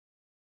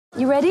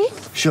You ready?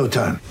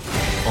 Showtime.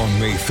 On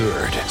May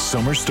 3rd,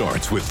 summer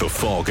starts with The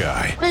Fall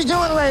Guy. Let's do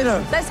it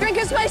later. Let's drink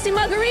a spicy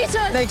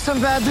margarita. Make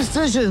some bad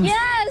decisions.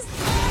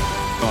 Yes!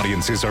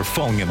 Audiences are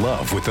falling in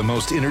love with the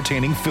most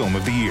entertaining film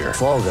of the year.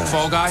 Fall Guy.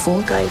 Fall Guy?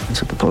 Fall guy.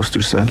 That's what the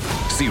poster said.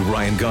 See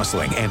Ryan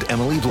Gosling and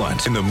Emily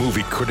Blunt in the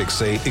movie critics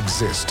say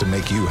exists to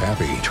make you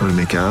happy. Trying to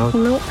make it out?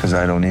 Nope. Because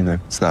I don't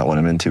either. It's not what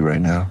I'm into right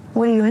now.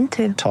 What are you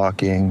into?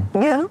 Talking.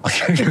 Yeah.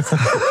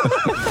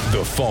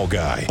 The Fall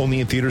Guy.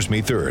 Only in theaters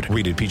May 3rd.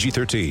 Rated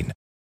PG-13.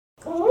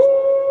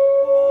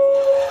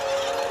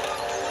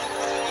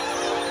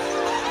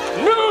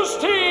 News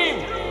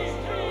team,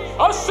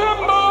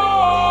 assemble!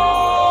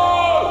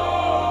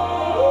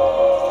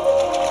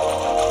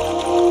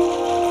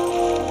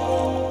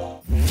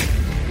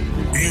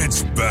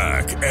 It's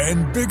back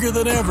and bigger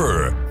than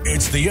ever.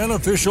 It's the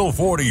unofficial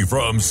 40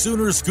 from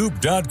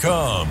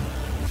Soonerscoop.com.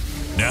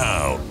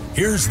 Now,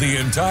 here's the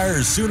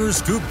entire Sooner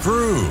Scoop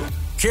crew.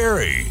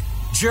 Carrie,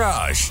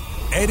 Josh,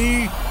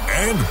 Eddie,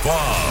 and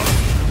Bob.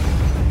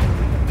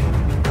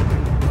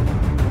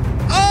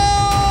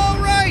 All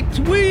right,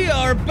 we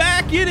are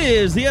back. It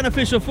is the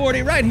unofficial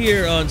 40 right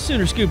here on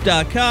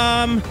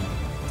Soonerscoop.com.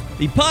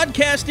 The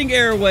podcasting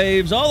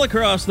airwaves all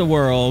across the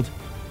world.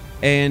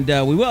 And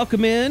we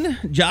welcome in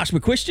Josh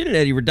McCuistion and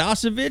Eddie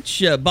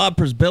Radosevich. Bob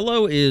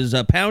Przbillo is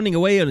pounding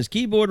away on his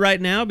keyboard right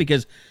now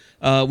because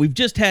we've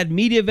just had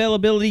media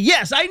availability.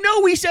 Yes, I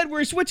know we said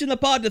we're switching the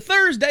pod to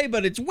Thursday,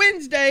 but it's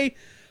Wednesday.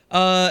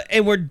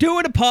 And we're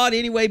doing a pod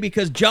anyway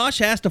because Josh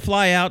has to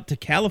fly out to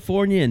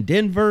California and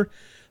Denver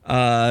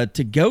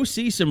to go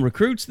see some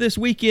recruits this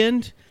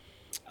weekend.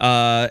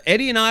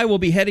 Eddie and I will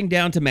be heading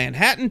down to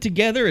Manhattan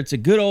together. It's a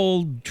good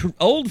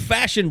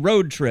old-fashioned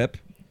road trip.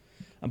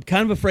 I'm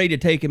kind of afraid to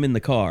take him in the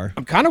car.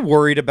 I'm kind of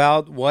worried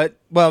about what...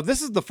 Well,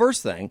 this is the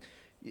first thing.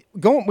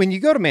 When you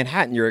go to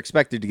Manhattan, you're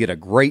expected to get a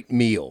great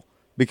meal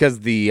because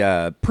the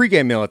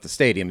pregame meal at the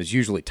stadium is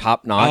usually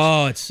top-notch.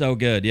 Oh, it's so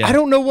good, yeah. I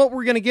don't know what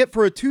we're going to get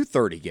for a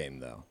 2:30 game,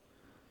 though.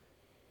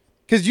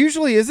 Because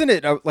usually, isn't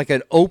it like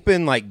an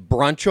open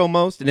brunch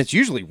almost? And it's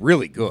usually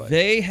really good.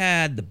 They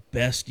had the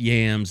best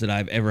yams that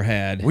I've ever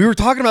had. We were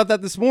talking about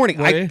that this morning.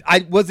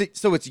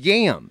 So it's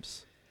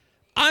yams.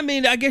 I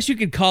mean, I guess you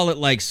could call it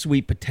like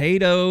sweet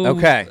potato.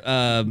 Okay.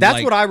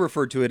 That's what I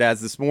referred to it as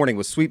this morning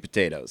was sweet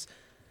potatoes.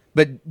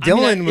 But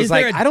Dylan was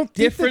like, I don't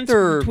think that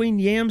they're... between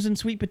yams and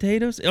sweet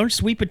potatoes? Aren't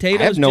sweet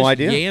potatoes I have no just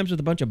idea. yams with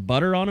a bunch of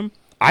butter on them?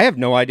 I have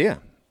no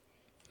idea.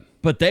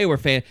 But they were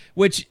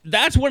which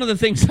that's one of the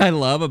things I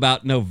love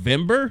about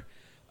November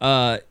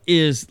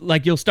is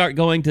you'll start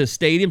going to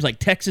stadiums like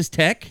Texas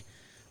Tech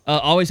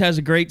always has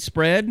a great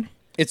spread.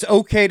 It's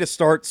okay to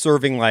start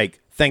serving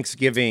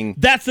Thanksgiving.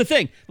 That's the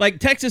thing.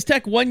 Texas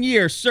Tech one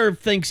year served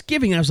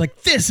Thanksgiving. And I was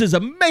like, this is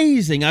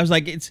amazing. I was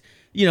like, it's,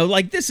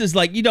 this is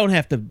you don't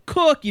have to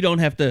cook. You don't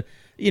have to,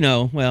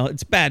 well,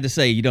 it's bad to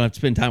say you don't have to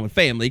spend time with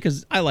family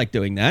because I like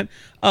doing that.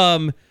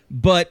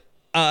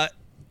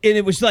 And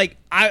it was I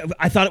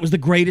thought it was the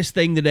greatest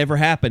thing that ever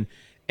happened.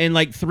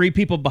 And three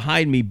people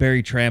behind me,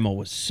 Barry Trammell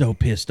was so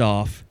pissed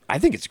off. I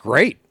think it's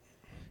great.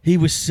 He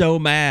was so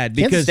mad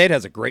because Kansas State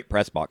has a great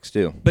press box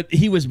too. But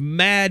he was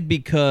mad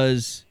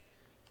because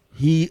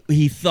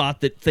he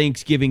thought that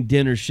Thanksgiving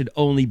dinner should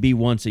only be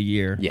once a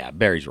year. Yeah,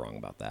 Barry's wrong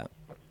about that.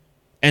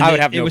 And I would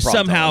have no it was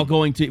problem somehow telling him.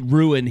 going to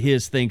ruin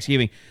his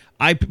Thanksgiving.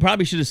 I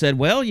probably should have said,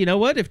 well, you know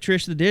what? If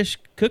Trish the Dish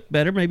cooked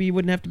better, maybe you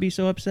wouldn't have to be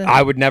so upset.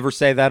 I would never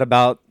say that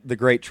about the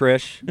great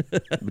Trish.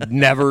 Would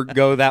never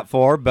go that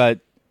far, but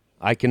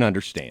I can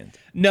understand.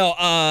 No,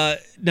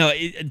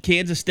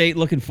 Kansas State,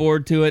 looking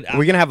forward to it.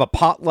 We're going to have a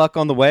potluck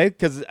on the way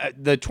because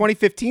the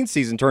 2015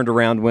 season turned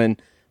around when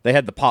they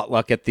had the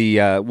potluck at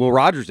the Will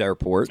Rogers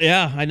Airport.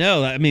 Yeah, I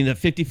know. I mean, the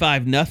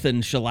 55-0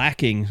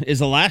 shellacking is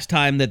the last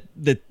time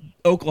that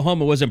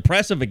Oklahoma was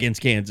impressive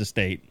against Kansas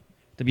State,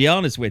 to be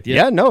honest with you.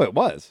 Yeah, no, it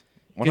was.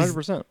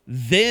 100%.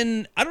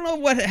 Then, I don't know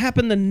what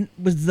happened.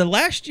 Was the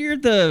last year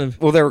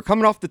Well, they were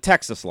coming off the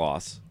Texas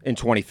loss in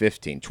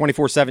 2015.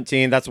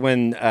 24-17, that's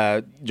when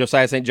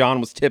Josiah St. John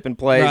was tipping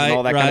plays and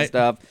all that kind of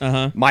stuff.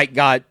 Uh-huh. Mike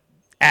got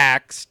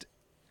axed,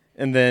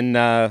 and then,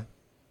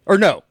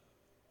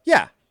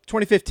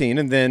 2015,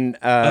 and then,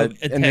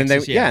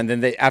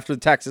 after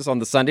the Texas on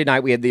the Sunday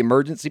night, we had the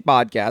emergency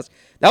podcast.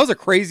 That was a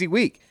crazy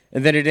week,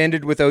 and then it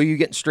ended with OU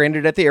getting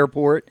stranded at the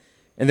airport,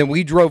 and then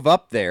we drove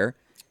up there.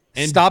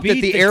 and stopped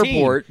at the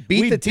airport,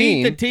 beat the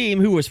team. Beat the team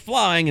who was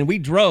flying, and we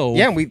drove.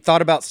 Yeah, and we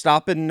thought about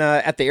stopping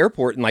at the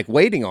airport and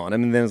waiting on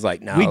him, and then it was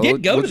like, no. We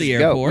did go to the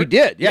airport. We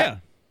did, yeah.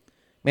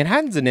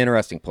 Manhattan's an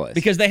interesting place.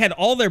 Because they had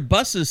all their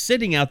buses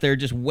sitting out there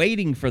just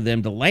waiting for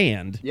them to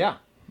land. Yeah.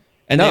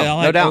 And they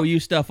all had OU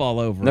stuff all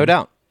over them. No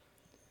doubt.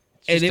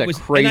 And it was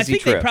crazy and I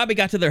think trip. they probably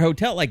got to their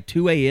hotel like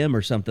 2 a.m.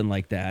 or something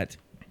like that.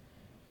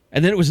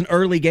 And then it was an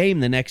early game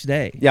the next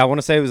day. Yeah, I want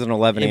to say it was an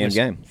 11 a.m.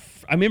 game.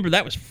 I remember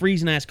that was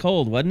freezing ass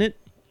cold, wasn't it?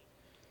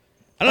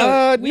 I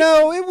don't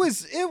know. No,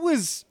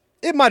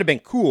 it might have been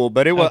cool,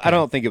 but it was. Okay. I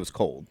don't think it was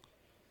cold.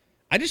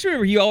 I just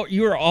remember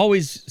you were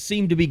always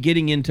seemed to be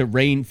getting into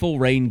full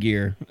rain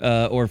gear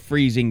or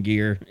freezing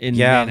gear in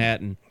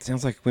Manhattan.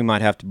 Sounds like we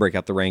might have to break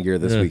out the rain gear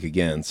this week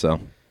again. So,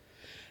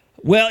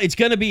 well, it's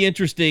going to be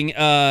interesting,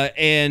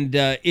 and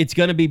it's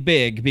going to be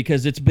big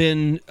because it's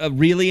been a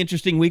really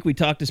interesting week. We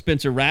talked to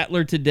Spencer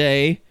Rattler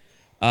today.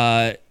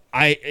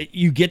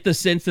 You get the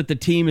sense that the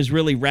team is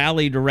really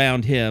rallied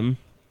around him,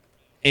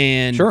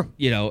 and sure,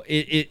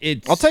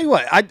 it's. I'll tell you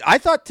what, I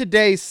thought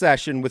today's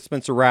session with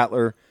Spencer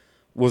Rattler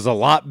was a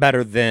lot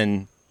better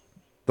than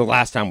the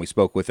last time we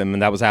spoke with him,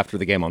 and that was after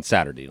the game on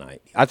Saturday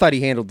night. I thought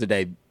he handled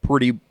today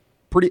pretty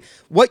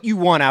what you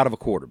want out of a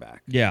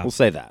quarterback. Yeah. We'll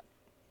say that.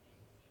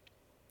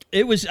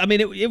 It was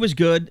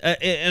good,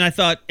 and I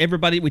thought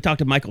we talked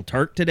to Michael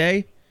Turk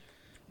today.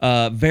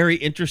 Very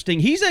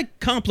interesting. He's a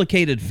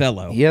complicated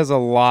fellow. He has a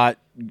lot.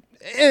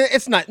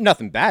 It's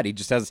nothing bad. He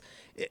just has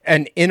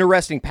an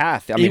interesting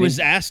path. He was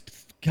asked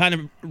kind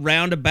of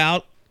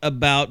roundabout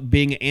about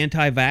being an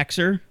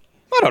anti-vaxxer.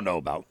 I don't know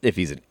about if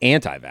he's an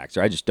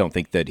anti-vaxxer. I just don't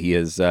think that he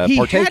is he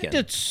partaken.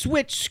 had to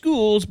switch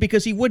schools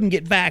because he wouldn't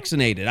get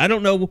vaccinated. I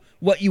don't know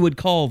what you would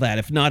call that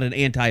if not an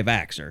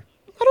anti-vaxxer.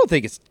 I don't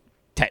think it's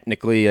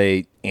technically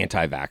a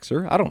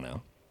anti-vaxxer. I don't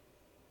know.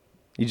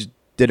 He just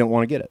didn't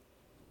want to get it.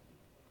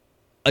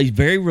 He's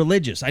very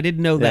religious. I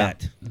didn't know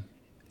that.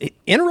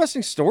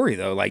 Interesting story,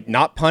 though. Like,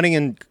 not punting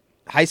in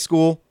high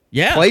school.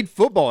 Yeah. Played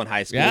football in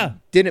high school. Yeah.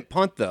 Didn't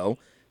punt, though.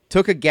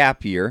 Took a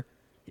gap year.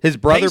 His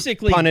brother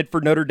Basically punted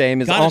for Notre Dame.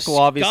 His uncle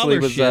obviously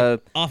was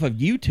off of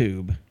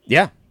YouTube.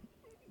 Yeah,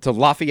 to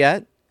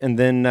Lafayette, and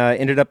then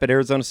ended up at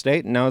Arizona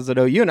State, and now is at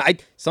OU.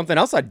 And something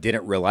else I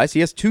didn't realize: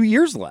 he has 2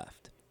 years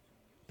left.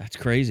 That's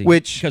crazy.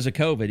 Which because of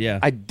COVID, yeah.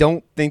 I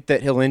don't think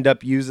that he'll end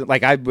up using.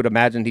 Like, I would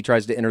imagine he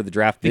tries to enter the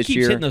draft this year.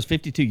 He keeps hitting those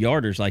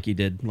 52-yarders like he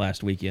did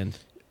last weekend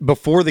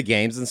before the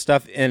games and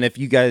stuff. And if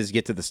you guys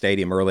get to the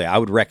stadium early, I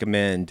would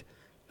recommend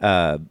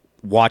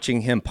watching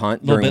him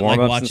punt during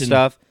warm-ups and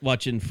stuff.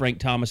 Watching Frank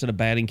Thomas in a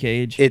batting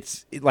cage.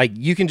 It's like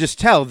you can just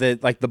tell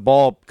that like the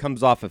ball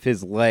comes off of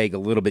his leg a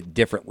little bit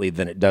differently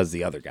than it does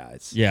the other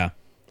guys. Yeah.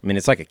 I mean,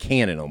 it's like a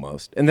cannon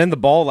almost. And then the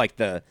ball, like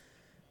the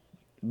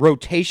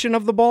rotation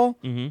of the ball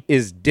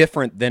is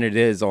different than it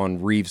is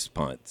on Reeves'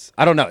 punts.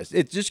 I don't know.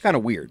 It's just kind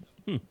of weird.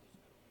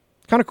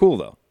 Kind of cool,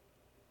 though.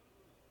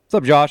 What's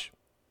up, Josh?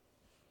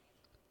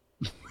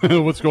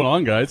 What's going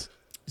on, guys?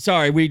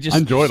 Sorry, we just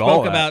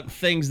spoke about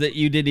things that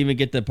you didn't even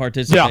get to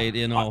participate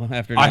in all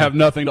afternoon. I have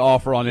nothing to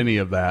offer on any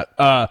of that.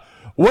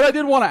 What I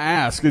did want to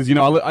ask is, and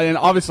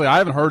obviously I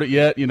haven't heard it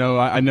yet.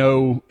 I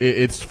know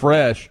it's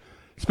fresh.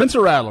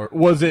 Spencer Rattler,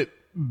 was it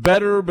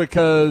better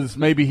because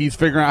maybe he's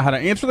figuring out how to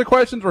answer the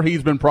questions, or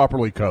he's been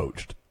properly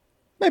coached?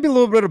 Maybe a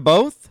little bit of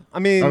both. I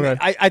mean,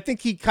 okay. I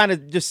think he kind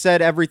of just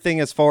said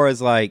everything as far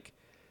as like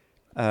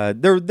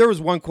there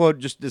was one quote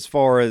just as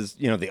far as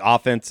the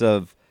offense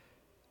of.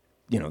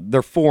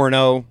 They're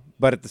 4-0,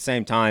 but at the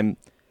same time,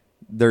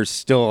 there's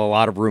still a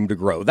lot of room to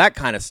grow. That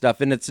kind of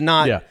stuff, and it's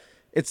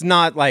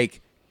not like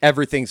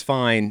everything's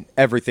fine,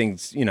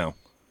 everything's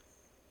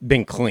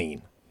been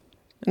clean.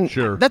 And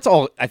sure, that's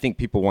all I think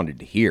people wanted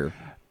to hear.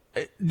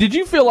 Did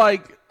you feel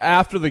like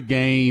after the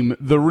game,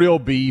 the real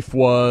beef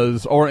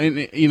was,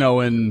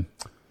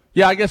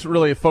 I guess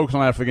really focus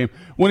on after the game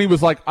when he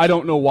was like, I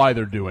don't know why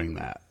they're doing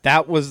that.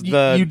 That was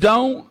you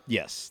don't?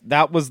 Yes,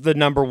 that was the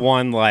number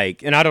one,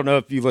 and I don't know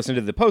if you listened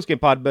to the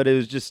postgame pod, but it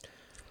was just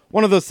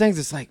one of those things.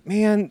 It's like,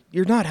 man,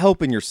 you're not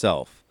helping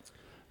yourself.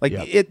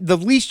 Like, the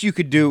least you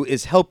could do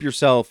is help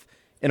yourself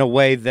in a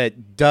way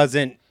that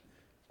doesn't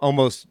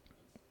almost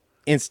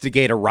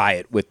instigate a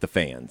riot with the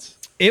fans.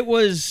 It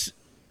was,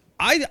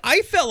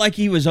 I felt like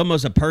he was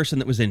almost a person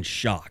that was in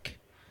shock.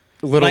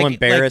 A little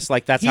embarrassed,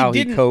 like that's how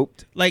he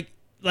coped.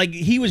 Like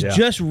he was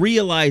just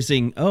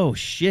realizing, oh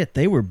shit,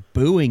 they were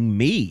booing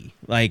me.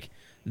 Like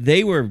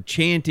they were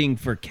chanting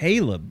for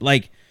Caleb.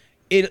 Like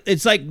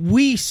it's like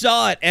we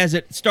saw it as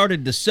it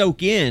started to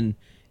soak in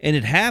and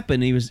it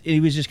happened. He was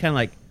just kind of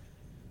like,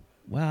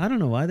 wow, I don't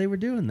know why they were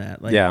doing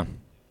that. Like, yeah,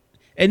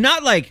 and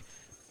not like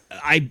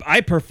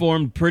I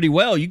performed pretty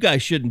well. You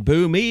guys shouldn't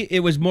boo me. It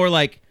was more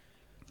like,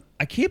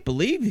 I can't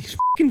believe these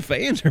fucking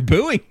fans are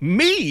booing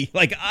me.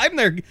 Like I'm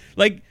their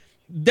like.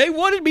 They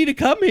wanted me to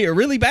come here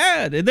really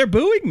bad, and they're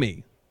booing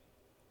me.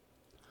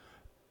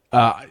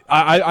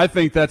 I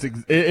think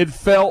it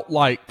felt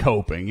like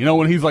coping.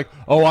 When he's like,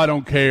 oh, I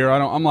don't care.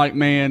 I'm like,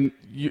 man,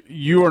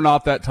 you are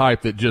not that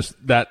type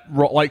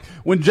like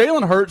when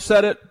Jalen Hurts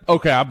said it,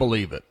 okay, I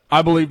believe it.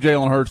 I believe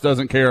Jalen Hurts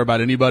doesn't care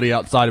about anybody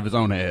outside of his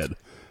own head.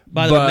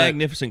 By the way,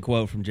 magnificent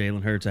quote from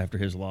Jalen Hurts after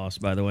his loss,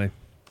 by the way.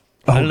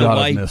 I don't know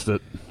why I missed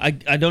it. I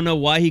don't know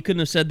why he couldn't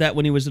have said that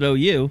when he was at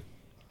OU.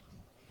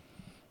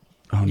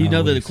 Oh, you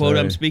know the quote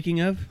I'm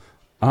speaking of?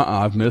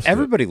 I've missed it.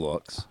 Everybody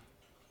looks.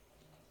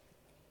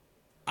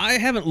 I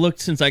haven't looked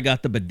since I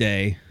got the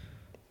bidet.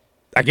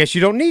 I guess you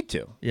don't need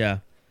to. Yeah.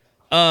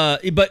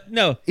 But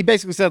no. He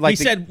basically said he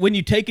said when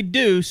you take a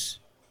deuce,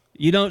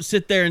 you don't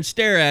sit there and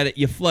stare at it,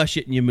 you flush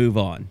it and you move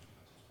on.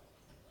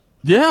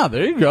 Yeah,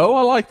 there you go.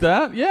 I like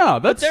that. Yeah,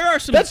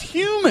 that's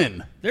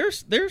human.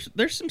 There's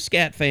some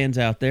scat fans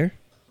out there.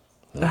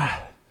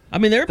 I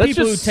mean, there are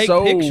people who take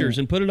pictures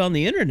and put it on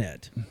the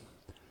internet.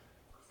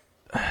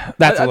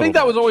 I think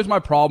that was always my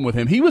problem with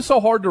him. He was so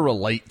hard to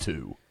relate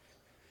to.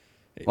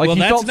 Like, he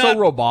felt so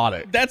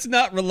robotic. That's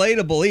not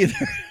relatable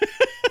either.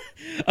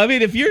 I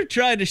mean, if you're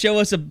trying to show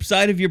us a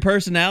side of your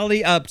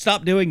personality,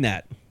 stop doing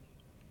that.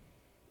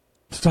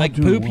 Stop like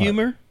doing poop what?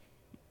 humor?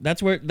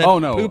 That's where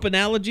no. Poop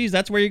analogies?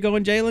 That's where you're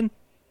going, Jalen?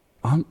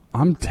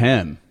 I'm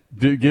 10.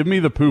 Give me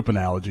the poop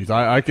analogies.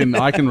 I can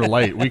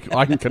relate.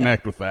 I can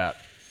connect with that.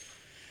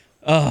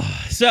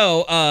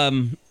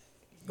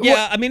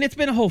 Yeah, I mean, it's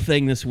been a whole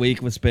thing this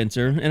week with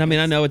Spencer. And I mean,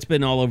 I know it's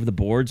been all over the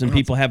boards and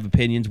people have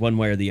opinions one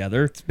way or the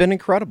other. It's been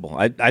incredible.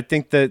 I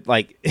think that,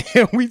 like,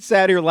 we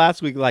sat here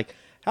last week like,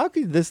 how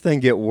could this thing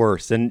get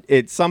worse? And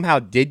it somehow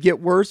did get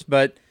worse,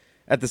 but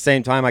at the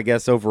same time, I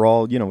guess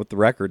overall, with the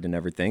record and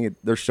everything,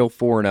 they're still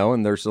 4-0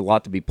 and there's a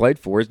lot to be played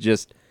for. It's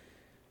just,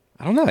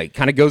 I don't know. It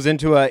kind of goes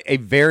into a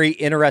very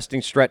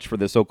interesting stretch for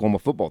this Oklahoma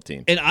football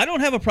team. And I don't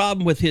have a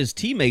problem with his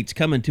teammates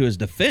coming to his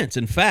defense.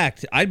 In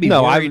fact, I'd be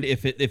worried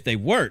if they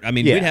weren't. I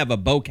mean, we'd have a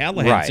Bo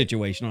Callahan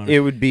situation on it.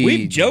 It would be.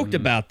 We've joked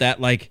about that.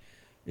 Like,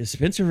 is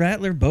Spencer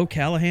Rattler Bo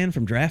Callahan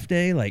from draft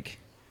day? Like,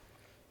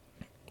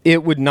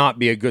 it would not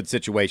be a good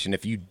situation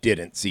if you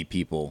didn't see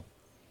people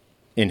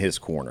in his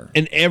corner.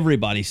 And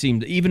everybody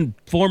seemed, even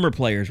former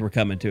players were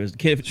coming to his.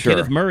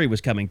 Kenneth Murray was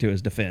coming to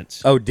his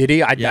defense. Oh, did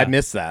he? I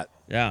missed that.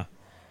 Yeah.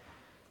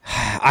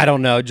 I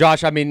don't know.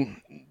 Josh, I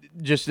mean,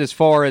 just as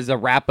far as a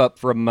wrap-up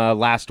from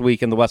last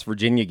week in the West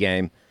Virginia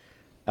game,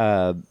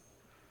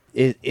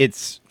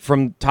 it's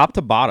from top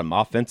to bottom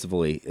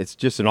offensively. It's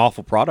just an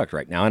awful product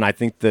right now, and I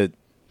think that,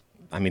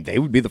 I mean, they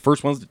would be the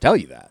first ones to tell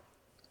you that.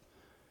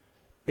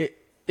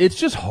 It's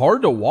just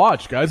hard to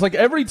watch, guys. Like,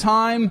 every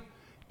time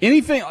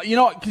anything,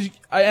 because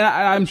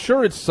I'm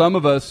sure it's some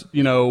of us,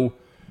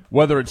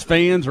 whether it's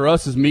fans or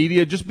us as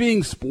media, just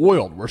being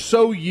spoiled. We're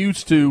so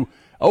used to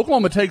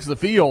Oklahoma takes the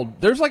field,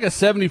 there's like a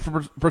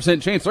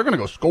 70% chance they're going to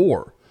go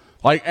score.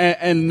 Like,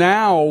 and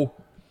now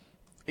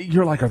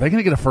you're like, are they going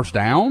to get a first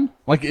down?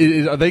 Like,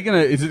 is it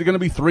going to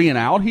be 3 and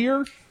out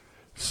here?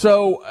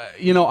 So,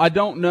 I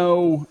don't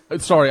know.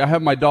 Sorry, I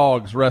have my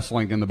dogs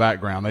wrestling in the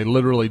background. They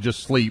literally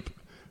just sleep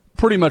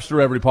pretty much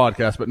through every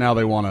podcast, but now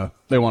they want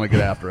to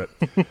get after it.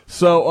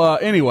 So,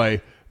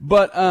 anyway,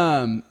 but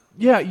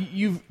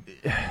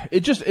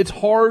it's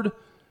hard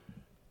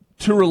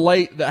to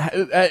relate that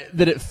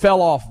it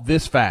fell off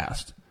this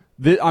fast.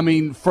 I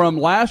mean, from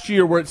last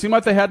year where it seemed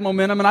like they had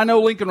momentum, and I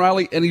know Lincoln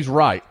Riley, and he's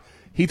right.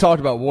 He talked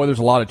about, boy, there's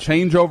a lot of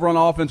changeover on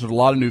offense. There's a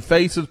lot of new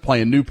faces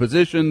playing new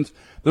positions.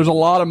 There's a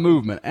lot of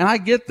movement, and I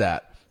get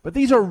that. But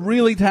these are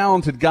really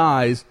talented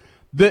guys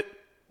that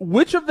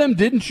which of them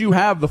didn't you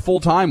have the full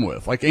time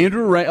with? Like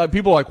Andrew Raym,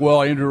 people are like,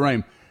 well, Andrew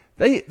Raym.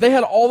 They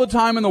had all the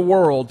time in the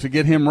world to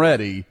get him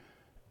ready,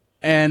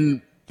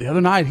 and the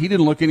other night, he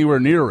didn't look anywhere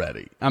near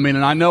ready. I mean,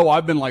 and I know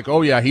I've been like,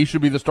 oh, yeah, he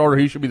should be the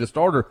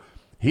starter.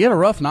 He had a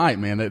rough night,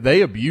 man.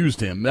 They abused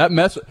him.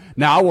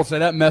 Now, I will say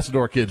that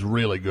Messidor kid's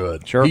really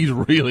good. Sure. He's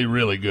really,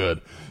 really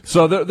good.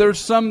 So there's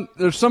some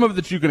of it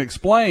that you can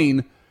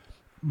explain,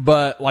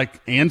 but like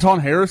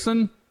Anton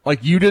Harrison,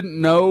 like you didn't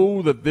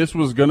know that this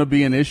was going to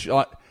be an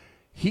issue.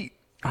 He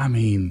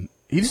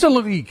just doesn't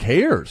look like he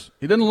cares.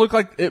 He doesn't look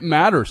like it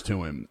matters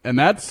to him. And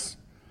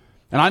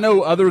I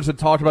know others had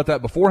talked about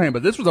that beforehand,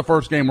 but this was the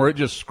first game where it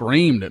just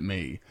screamed at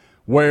me.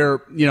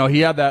 Where, he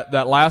had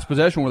that last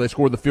possession where they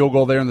scored the field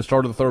goal there in the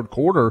start of the third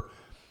quarter.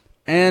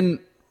 And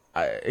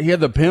he had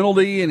the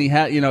penalty, and he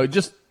had,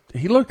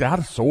 he looked out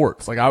of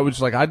sorts. Like, I was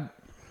just like,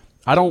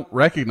 I don't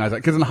recognize that.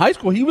 Because in high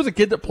school, he was a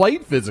kid that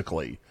played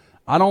physically.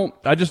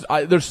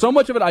 There's so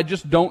much of it I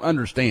just don't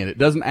understand. It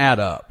doesn't add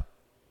up.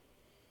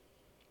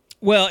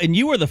 Well, and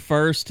you were the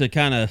first to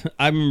kind of,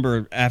 I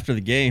remember after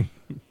the game,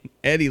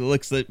 Eddie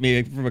looks at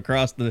me from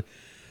across the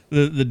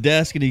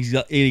desk, and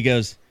he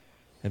goes,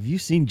 have you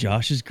seen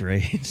Josh's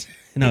grades?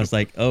 And I was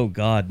like, oh,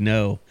 God,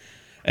 no.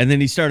 And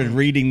then he started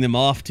reading them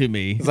off to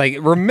me. It's like,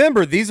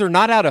 remember, these are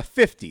not out of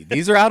 50.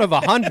 These are out of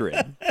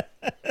 100.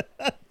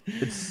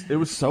 It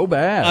was so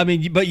bad. I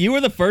mean, but you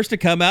were the first to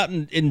come out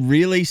and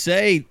really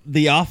say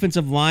the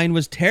offensive line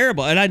was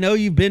terrible. And I know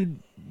you've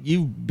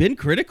been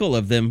critical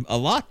of them a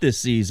lot this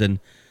season.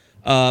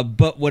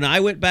 But when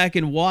I went back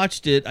and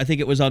watched it, I think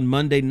it was on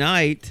Monday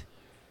night,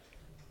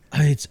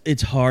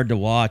 it's hard to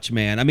watch,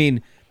 man. I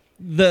mean,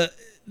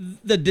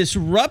 the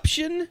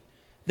disruption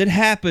that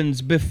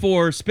happens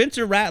before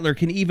Spencer Rattler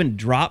can even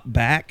drop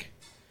back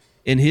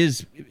in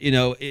his,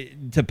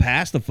 to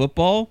pass the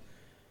football,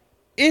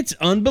 it's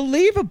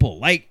unbelievable.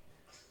 Like,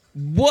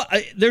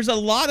 there's a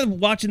lot of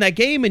watching that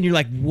game, and you're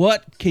like,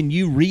 what can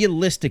you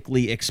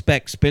realistically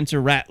expect Spencer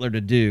Rattler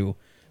to do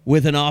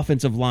with an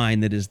offensive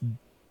line that is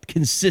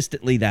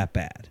consistently that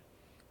bad?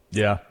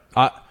 Yeah.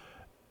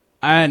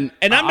 And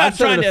I'm not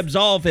trying to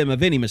absolve him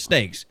of any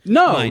mistakes.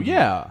 No,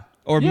 yeah.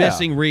 Or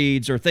missing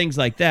reads or things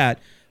like that,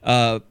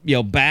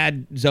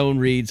 bad zone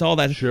reads, all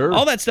that. Sure.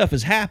 All that stuff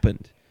has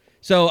happened.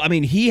 So, I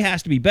mean, he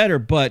has to be better,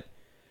 but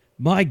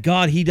my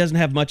God, he doesn't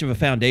have much of a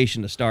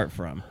foundation to start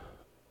from.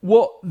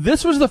 Well,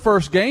 this was the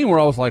first game where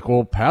I was like,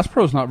 well, pass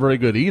pro's not very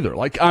good either.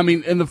 Like, I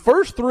mean, in the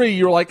first three,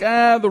 you're like,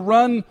 the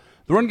run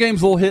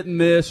game's a little hit and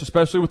miss,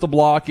 especially with the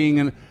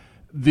blocking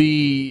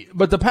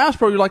but the pass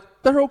pro, you're like,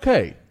 they're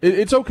okay.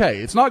 It's okay.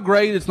 It's not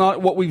great. It's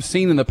not what we've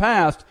seen in the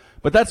past,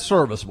 but that's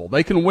serviceable.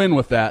 They can win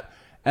with that.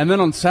 And then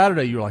on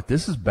Saturday, you're like,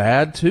 this is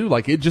bad too.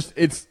 Like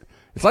it's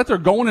like they're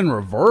going in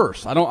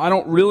reverse. I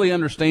don't really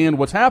understand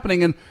what's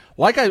happening. And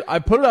like I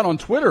put it out on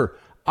Twitter,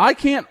 I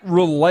can't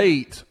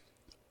relate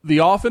the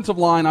offensive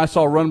line I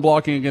saw run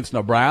blocking against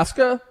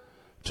Nebraska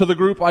to the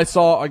group I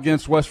saw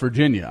against West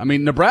Virginia. I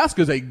mean,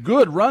 Nebraska's a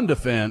good run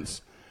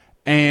defense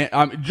and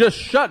just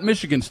shut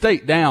Michigan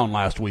State down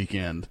last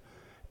weekend.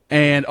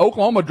 And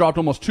Oklahoma dropped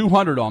almost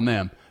 200 on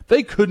them.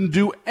 They couldn't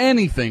do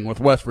anything with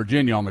West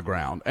Virginia on the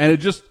ground. And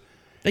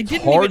they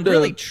didn't even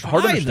really try,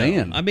 hard to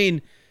understand. Though. I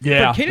mean,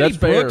 yeah, for Kennedy that's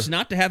Brooks fair.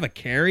 not to have a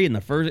carry in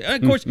the first,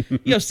 of course,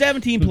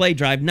 17-play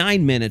drive,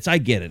 9 minutes. I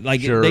get it. Like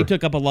sure. They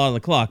took up a lot of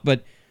the clock,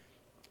 but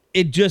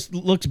it just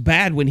looks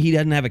bad when he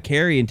doesn't have a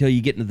carry until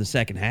you get into the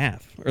second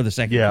half or the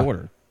second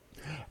quarter.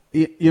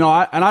 You know,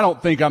 I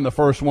don't think I'm the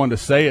first one to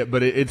say it,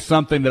 but it's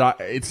something that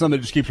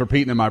just keeps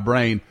repeating in my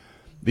brain.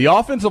 The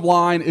offensive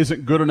line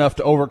isn't good enough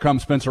to overcome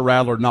Spencer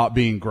Rattler not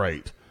being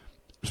great.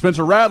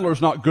 Spencer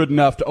Rattler's not good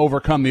enough to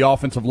overcome the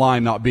offensive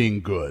line not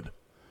being good.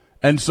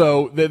 And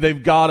so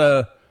they've got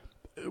to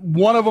 –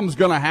 one of them's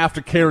going to have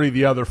to carry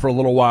the other for a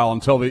little while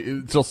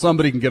until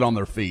somebody can get on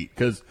their feet,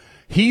 because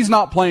he's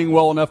not playing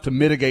well enough to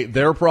mitigate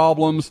their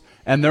problems,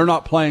 and they're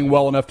not playing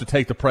well enough to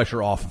take the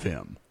pressure off of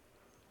him.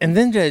 And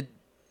then to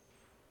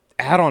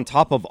add on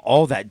top of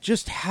all that,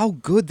 just how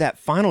good that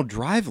final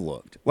drive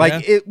looked.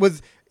 Like it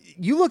was –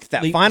 you look at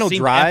that final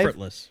drive,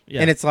 effortless.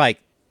 Yeah. And it's like,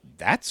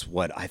 that's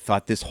what I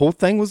thought this whole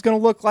thing was going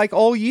to look like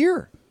all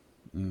year.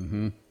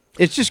 Mm-hmm.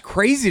 It's just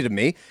crazy to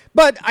me.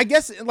 But I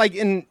guess, like,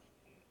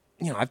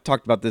 I've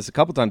talked about this a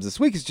couple times this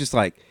week. It's just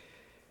like,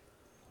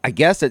 I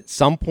guess at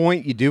some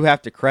point you do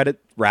have to credit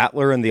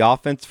Rattler and the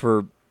offense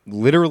for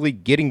literally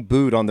getting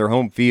booed on their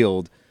home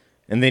field,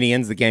 and then he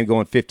ends the game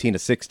going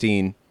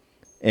 15-16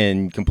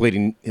 and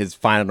completing his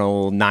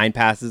final 9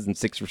 passes and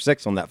 6 for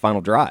 6 on that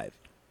final drive.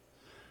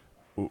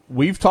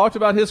 We've talked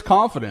about his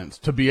confidence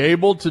to be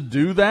able to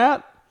do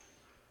that.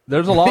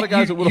 There's a lot of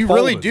guys that would have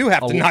folded. You really do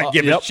have to not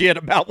give a shit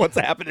about what's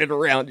happening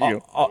around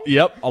you.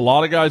 Yep, a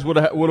lot of guys would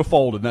have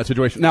folded in that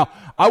situation. Now,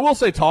 I will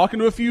say, talking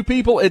to a few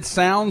people, it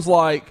sounds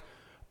like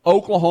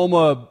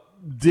Oklahoma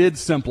did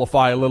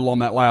simplify a little on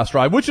that last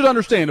drive, which is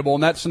understandable.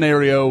 In that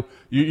scenario,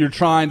 you're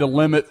trying to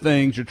limit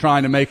things. You're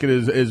trying to make it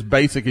as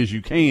basic as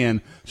you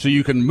can so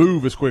you can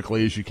move as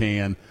quickly as you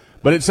can.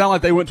 But it sounded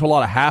like they went to a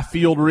lot of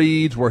half-field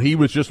reads where he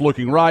was just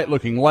looking right,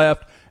 looking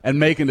left, and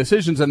making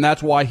decisions, and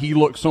that's why he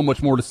looked so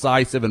much more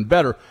decisive and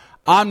better.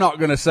 I'm not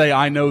going to say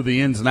I know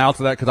the ins and outs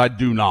of that because I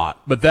do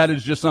not, but that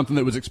is just something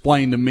that was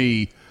explained to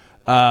me,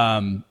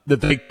 that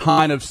they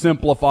kind of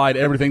simplified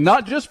everything,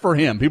 not just for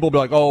him. People will be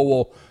like, oh,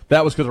 well,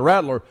 that was because of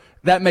Rattler.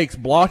 That makes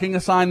blocking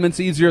assignments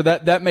easier.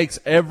 That makes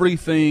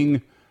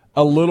everything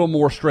a little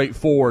more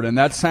straightforward, and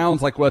that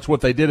sounds like that's what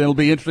they did. And it'll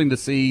be interesting to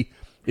see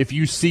if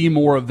you see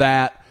more of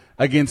that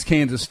against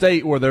Kansas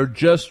State, where they're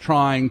just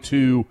trying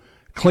to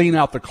clean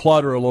out the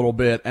clutter a little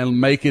bit and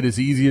make it as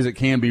easy as it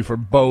can be for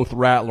both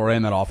Rattler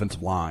and that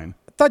offensive line.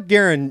 I thought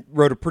Guerin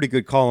wrote a pretty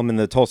good column in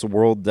the Tulsa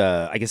World.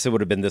 I guess it would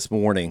have been this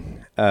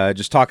morning,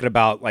 just talking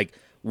about like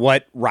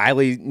what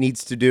Riley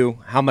needs to do,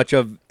 how much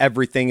of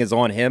everything is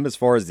on him as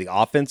far as the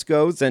offense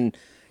goes. And,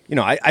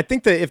 I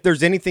think that if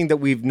there's anything that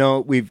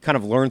we've kind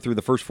of learned through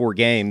the first 4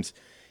 games,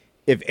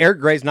 if Eric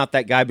Gray's not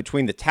that guy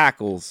between the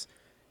tackles,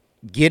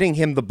 getting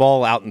him the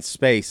ball out in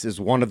space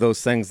is one of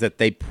those things that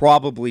they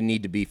probably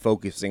need to be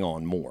focusing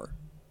on more.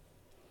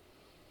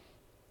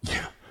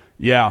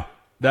 Yeah.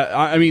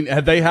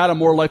 Had they had a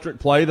more electric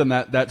play than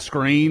that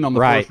screen on the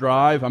first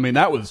drive? I mean,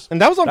 that was on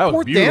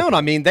 4th down. I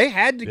mean, they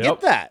had to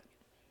get that.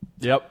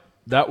 Yep.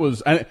 That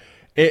was, and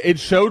it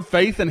showed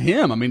faith in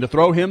him. I mean, to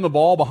throw him the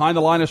ball behind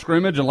the line of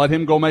scrimmage and let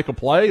him go make a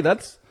play,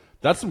 that's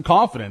some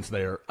confidence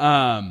there.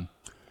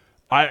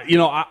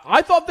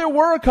 I thought there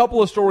were a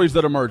couple of stories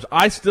that emerged.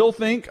 I still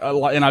think,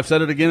 and I've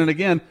said it again and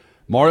again,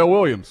 Mario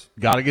Williams,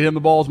 got to get him the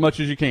ball as much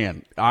as you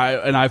can.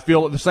 I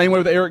feel the same way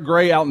with Eric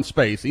Gray out in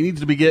space. He needs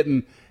to be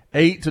getting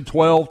 8 to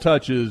 12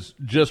 touches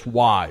just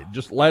wide.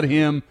 Just let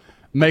him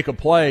make a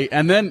play.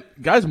 And then,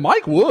 guys,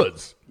 Mike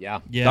Woods. Yeah.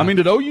 I mean,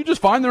 did OU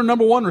just find their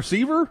number 1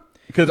 receiver?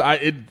 Because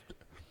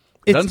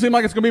it doesn't seem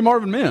like it's going to be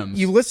Marvin Mims.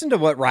 You listen to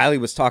what Riley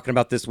was talking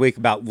about this week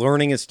about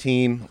learning his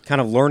team,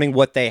 kind of learning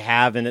what they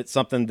have, and it's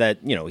something that,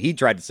 he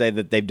tried to say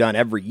that they've done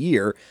every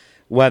year,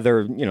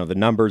 whether, the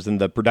numbers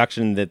and the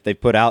production that they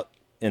put out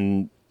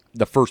in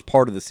the first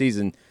part of the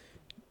season,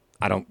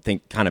 I don't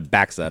think kind of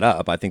backs that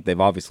up. I think they've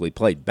obviously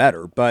played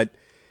better, but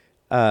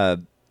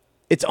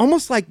it's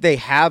almost like they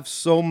have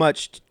so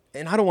much,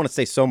 and I don't want to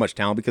say so much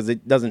talent because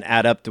it doesn't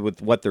add up to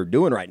with what they're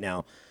doing right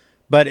now,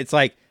 but it's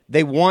like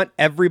they want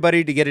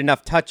everybody to get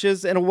enough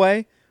touches in a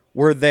way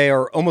where they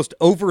are almost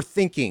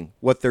overthinking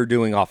what they're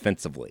doing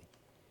offensively.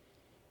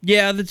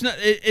 Yeah, that's not.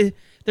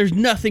 There's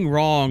nothing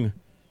wrong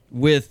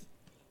with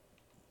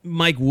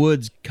Mike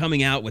Woods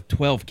coming out with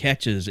 12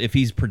 catches if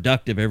he's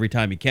productive every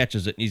time he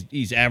catches it.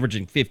 He's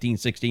averaging 15,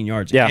 16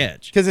 yards a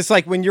catch. Because it's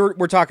like when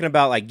we're talking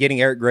about like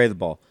getting Eric Gray the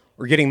ball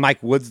or getting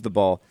Mike Woods the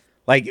ball,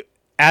 like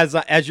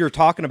as you're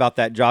talking about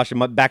that, Josh, in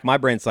back of my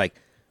brain, it's like,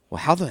 well,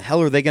 how the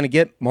hell are they going to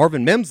get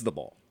Marvin Mims the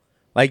ball?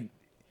 Like,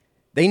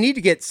 they need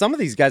to get some of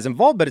these guys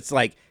involved, but it's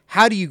like,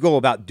 how do you go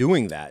about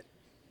doing that?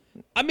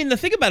 I mean, the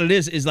thing about it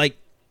is like,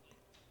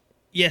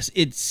 yes,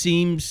 it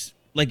seems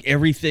like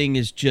everything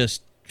is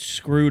just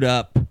screwed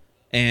up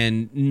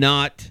and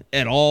not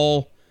at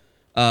all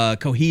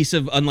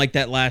cohesive, unlike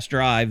that last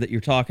drive that you're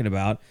talking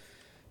about.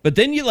 But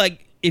then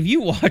if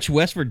you watch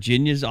West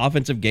Virginia's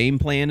offensive game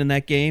plan in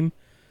that game,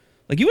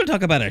 like, you want to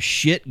talk about a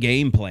shit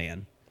game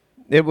plan.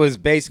 It was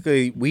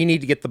basically, we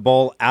need to get the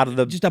ball out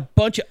of just a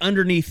bunch of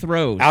underneath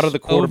throws out of the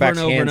quarterback's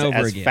hands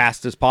as again.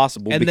 Fast as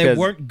possible. And they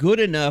weren't good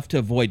enough to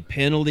avoid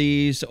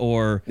penalties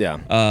or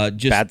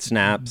just bad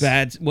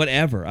snaps,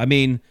 whatever. I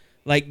mean,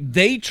 like,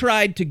 they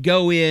tried to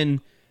go in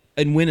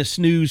and win a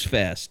snooze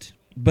fest,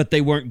 but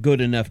they weren't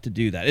good enough to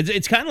do that.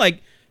 It's kind of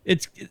like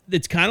it's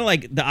kind of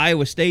like the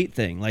Iowa State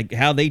thing, like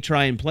how they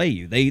try and play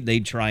you. They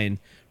try and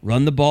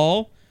run the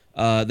ball,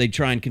 they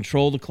try and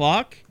control the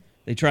clock,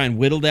 they try and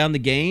whittle down the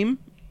game,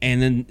 and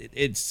then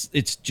it's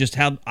just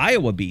how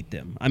Iowa beat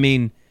them. I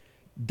mean,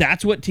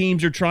 that's what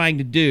teams are trying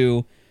to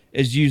do,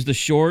 is use the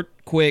short,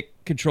 quick,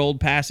 controlled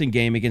passing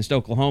game against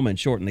Oklahoma and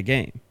shorten the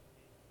game.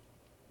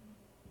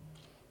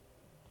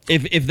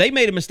 If they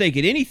made a mistake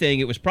at anything,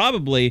 it was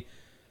probably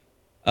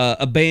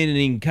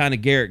abandoning kind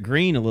of Garrett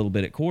Green a little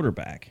bit at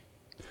quarterback.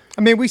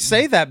 I mean, we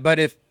say that, but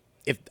if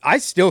I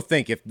still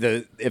think if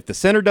the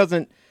center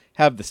doesn't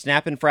have the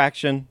snap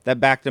infraction that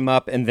backed him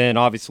up, and then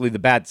obviously the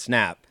bad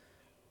snap,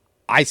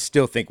 I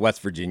still think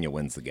West Virginia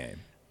wins the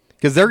game.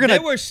 Because they're gonna. They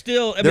were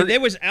still. I mean, they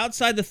was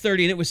outside the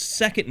 30, and it was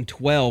 2nd and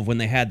 12 when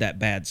they had that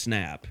bad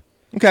snap.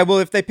 Okay, well,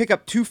 if they pick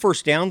up 2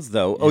 first downs,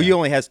 though, OU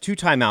only has 2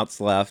 timeouts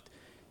left.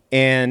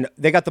 And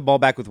they got the ball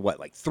back with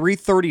like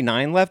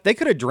 3:39 left. They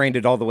could have drained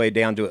it all the way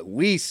down to at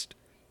least,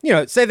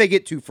 say they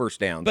get 2 first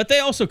downs. But they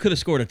also could have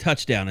scored a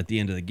touchdown at the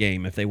end of the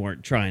game if they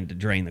weren't trying to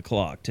drain the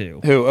clock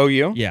too. Who,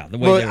 OU? Yeah, the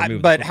way they were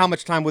moving. But how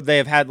much time would they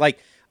have had? Like,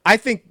 I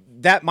think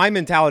that my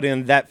mentality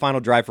in that final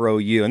drive for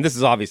OU, and this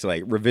is obviously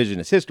like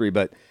revisionist history,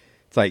 but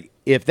it's like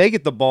if they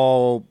get the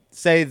ball,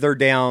 say they're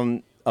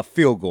down a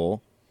field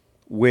goal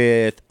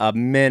with a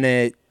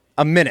minute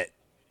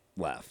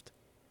left.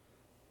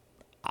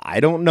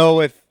 I don't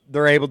know if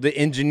they're able to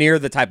engineer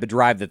the type of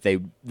drive that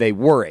they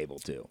were able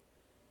to.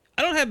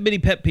 I don't have many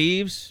pet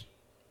peeves,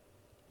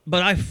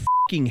 but I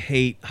fucking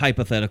hate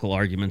hypothetical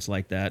arguments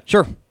like that.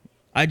 Sure.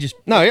 I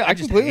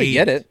completely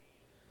get it.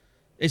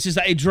 It's just,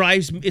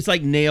 it's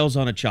like nails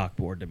on a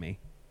chalkboard to me.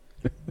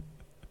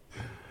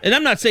 And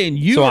I'm not saying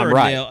you are a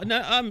nail.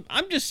 No,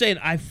 I'm just saying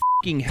I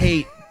fucking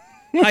hate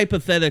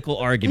hypothetical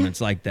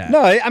arguments like that.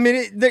 No, I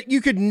mean,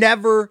 you could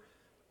never,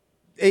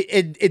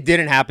 it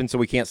didn't happen, so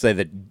we can't say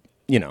that,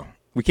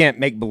 we can't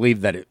make believe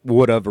that it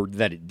would have or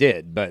that it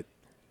did, but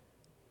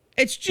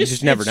it's just, you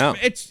just never know.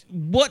 It's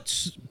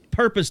what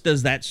purpose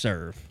does that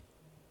serve?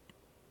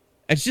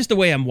 It's just the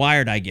way I'm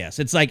wired, I guess.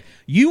 It's like,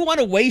 you want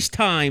to waste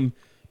time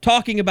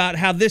talking about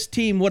how this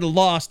team would have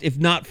lost if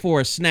not for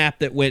a snap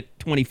that went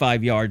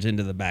 25 yards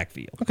into the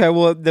backfield. Okay,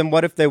 well, then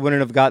what if they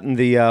wouldn't have gotten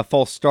the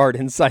false start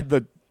inside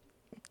the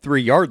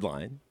 3-yard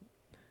line?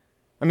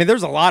 I mean,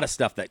 there's a lot of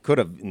stuff that could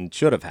have and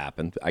should have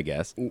happened, I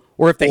guess.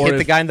 Or if they hit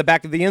the guy in the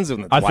back of the end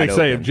zone that's wide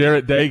open. If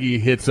Jarrett Dagey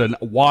hits a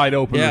wide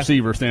open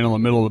receiver standing in the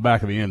middle of the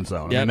back of the end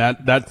zone. Yep. I mean,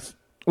 that's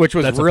which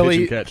was that's really a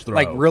pitch and catch throw.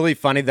 Like really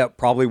funny. That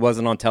probably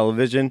wasn't on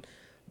television,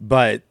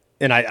 but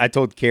I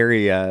told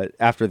Carrie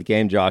after the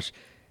game, Josh,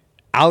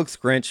 Alex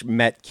Grinch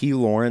met Key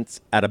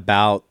Lawrence at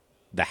about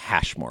the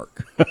hash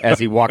mark as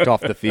he walked off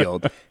the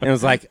field, and it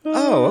was like,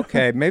 oh,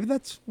 okay, maybe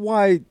that's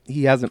why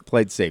he hasn't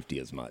played safety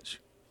as much.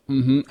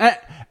 Mm-hmm.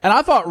 And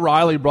I thought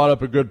Riley brought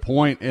up a good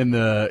point and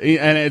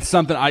it's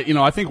something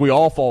I think we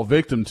all fall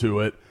victim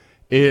to it.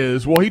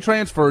 Is, well, he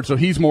transferred, so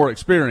he's more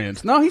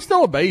experienced. No, he's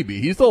still a baby.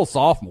 He's still a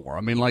sophomore.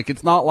 I mean, like,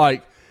 it's not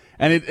like,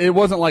 and it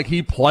wasn't like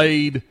he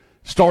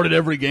started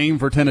every game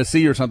for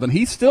Tennessee or something.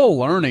 He's still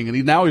learning,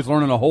 and now he's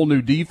learning a whole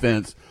new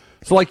defense.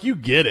 So, like, you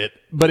get it,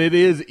 but it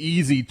is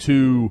easy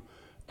to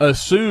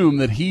assume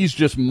that he's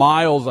just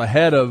miles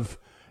ahead of,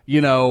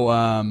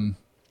 I'm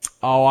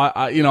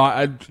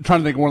trying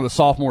to think of one of the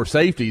sophomore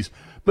safeties,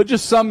 but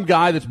just some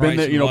guy that's been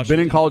there,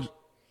 been in college.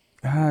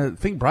 I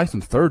think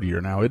Bryson's 3rd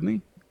year now, isn't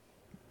he?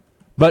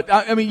 But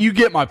I mean, you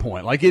get my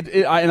point. Like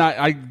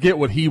I get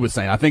what he was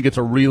saying. I think it's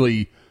a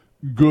really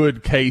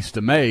good case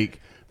to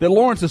make that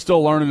Lawrence is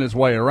still learning his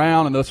way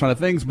around and those kind of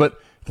things. But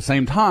at the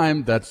same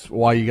time, that's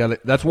why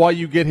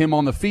you get him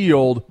on the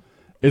field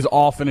as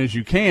often as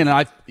you can.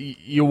 And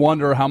you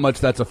wonder how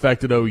much that's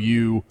affected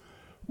OU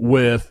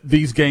with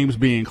these games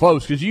being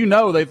close, because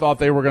they thought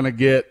they were going to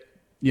get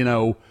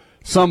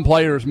some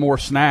players more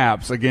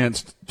snaps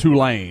against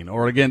Tulane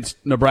or against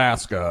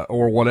Nebraska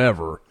or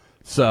whatever.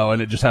 So,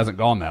 and it just hasn't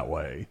gone that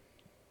way.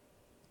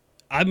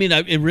 I mean,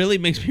 it really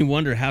makes me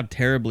wonder how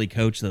terribly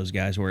coached those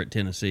guys were at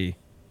Tennessee.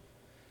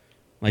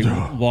 like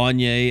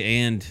Wanye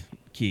and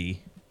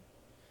Key.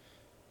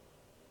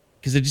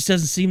 Because it just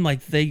doesn't seem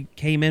like they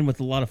came in with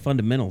a lot of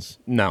fundamentals.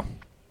 No,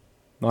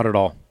 not at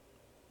all.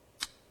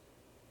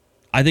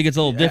 I think it's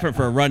a little different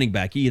for a running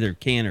back. You either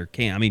can or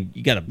can't. I mean,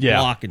 you got to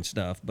block and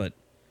stuff, but...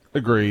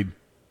 Agreed.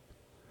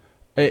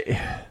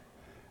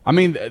 I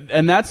mean,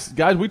 and that's,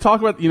 guys, we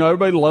talk about,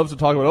 everybody loves to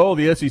talk about,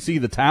 the SEC,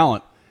 the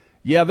talent.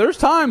 Yeah, there's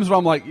times where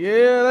I'm like,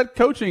 that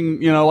coaching,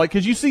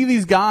 because you see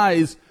these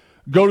guys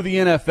go to the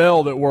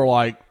NFL that were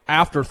like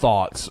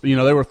afterthoughts. They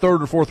were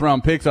third or fourth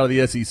round picks out of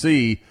the SEC,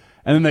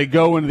 and then they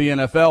go into the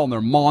NFL and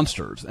they're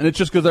monsters. And it's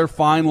just because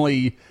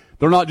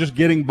they're not just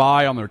getting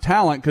by on their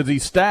talent, because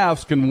these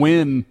staffs can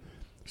win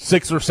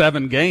 6 or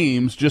 7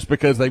 games just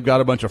because they've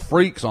got a bunch of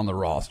freaks on the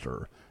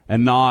roster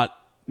and not,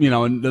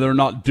 and they're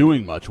not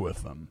doing much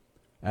with them.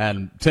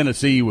 And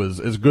Tennessee was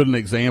as good an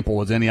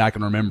example as any I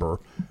can remember.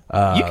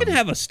 You can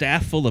have a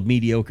staff full of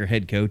mediocre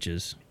head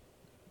coaches.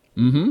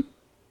 Mm-hmm.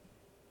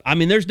 I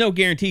mean, there's no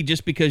guarantee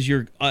just because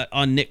you're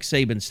on Nick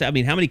Saban's staff. I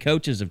mean, how many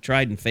coaches have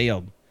tried and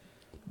failed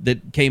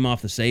that came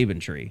off the Saban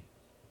tree?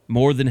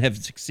 More than have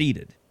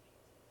succeeded.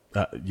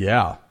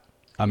 Yeah.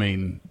 I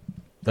mean,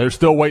 they're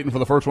still waiting for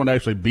the first one to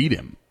actually beat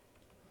him.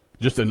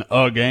 Just in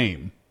a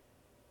game.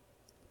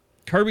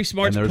 Kirby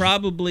Smart's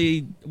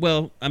probably,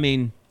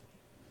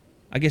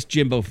 I guess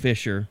Jimbo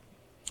Fisher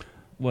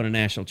won a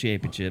national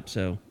championship,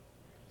 so.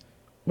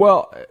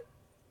 Well,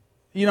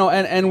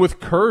 and with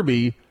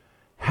Kirby,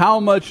 how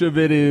much of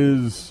it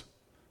is,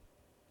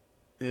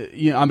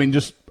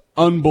 just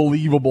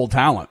unbelievable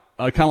talent?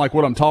 Kind of like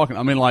what I'm talking.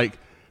 I mean, like,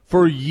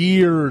 for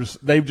years,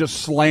 they've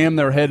just slammed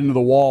their head into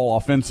the wall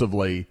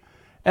offensively.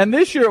 And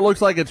this year, it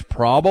looks like it's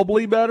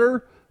probably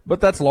better, but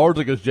that's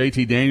largely because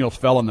JT Daniels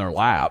fell in their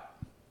lap.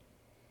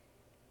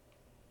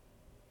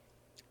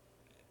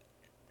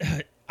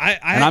 And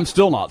I'm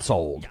still not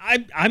sold. I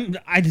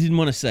didn't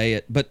want to say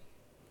it, but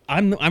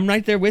I'm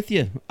right there with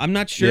you. I'm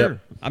not sure. Yep.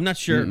 I'm not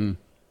sure. Mm-mm.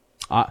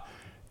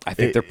 I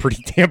think they're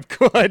pretty damn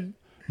good.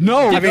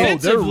 No,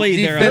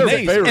 defensively, they're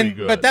amazing. Very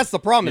good. But that's the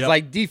problem. Is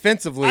like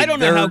defensively, I don't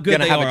know how good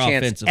they're going to have a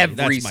chance offensively.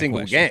 every That's my single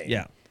question. game.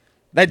 Yeah,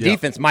 that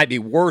defense might be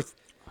worth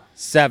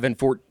 7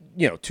 for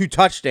 2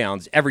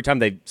 touchdowns every time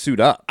they suit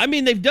up. I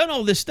mean, they've done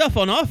all this stuff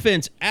on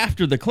offense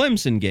after the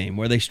Clemson game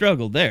where they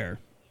struggled there.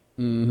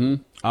 Mm-hmm.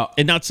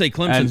 And not say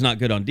Clemson's not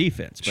good on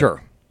defense. But.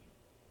 Sure.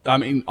 I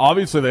mean,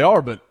 obviously they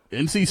are, but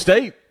NC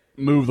State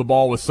moved the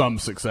ball with some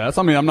success.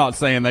 I mean, I'm not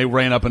saying they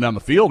ran up and down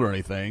the field or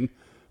anything,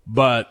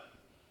 but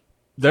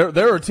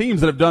there are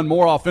teams that have done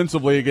more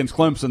offensively against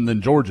Clemson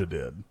than Georgia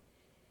did.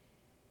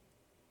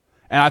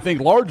 And I think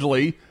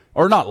largely,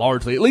 or not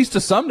largely, at least to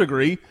some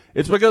degree,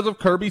 it's because of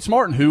Kirby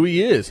Smart and who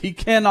he is. He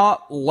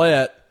cannot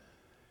let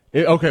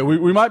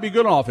we might be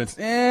good on offense,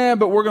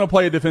 but we're going to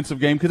play a defensive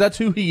game because that's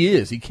who he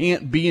is. He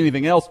can't be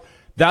anything else.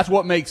 That's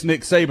what makes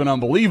Nick Saban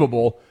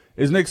unbelievable,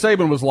 is Nick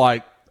Saban was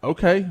like,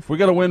 okay, if we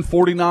got to win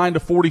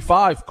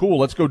 49-45, cool,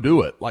 let's go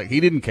do it. Like,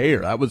 he didn't care.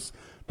 That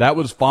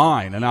was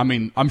fine. And, I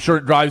mean, I'm sure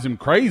it drives him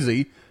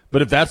crazy,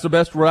 but if that's the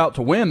best route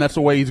to win, that's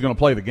the way he's going to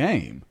play the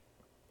game.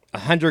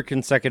 100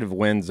 consecutive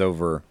wins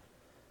over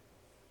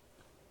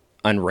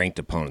unranked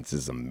opponents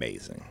is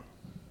amazing.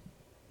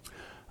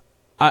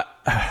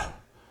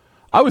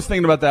 I was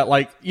thinking about that,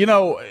 like,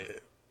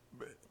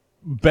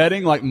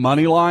 betting, like,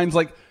 money lines.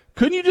 Like,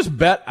 couldn't you just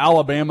bet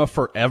Alabama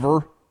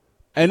forever?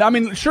 And, I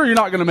mean, sure, you're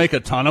not going to make a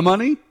ton of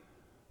money,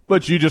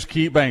 but you just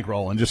keep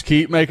bankrolling. Just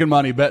keep making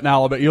money betting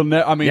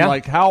Alabama.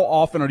 Like, how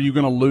often are you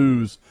going to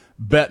lose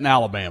betting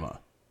Alabama?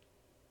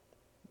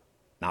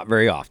 Not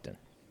very often.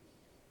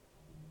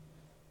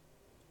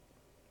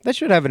 They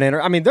should have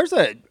there's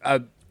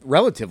a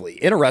relatively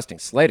interesting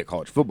slate of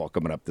college football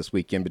coming up this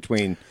weekend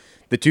between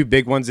the two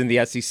big ones in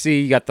the SEC.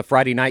 You got the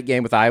Friday night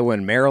game with Iowa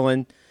and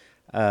Maryland.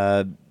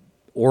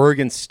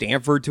 Oregon,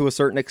 Stanford to a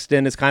certain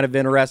extent is kind of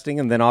interesting.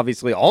 And then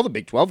obviously all the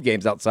Big 12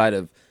 games outside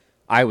of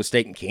Iowa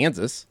State and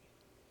Kansas.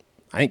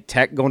 I think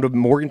Tech going to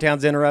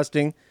Morgantown's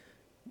interesting.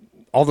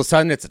 All of a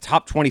sudden it's a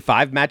top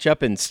 25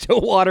 matchup in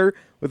Stillwater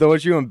with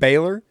OSU and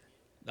Baylor.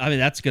 I mean,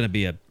 that's going to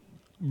be a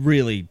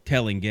really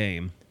telling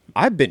game.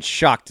 I've been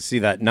shocked to see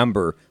that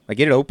number. Like,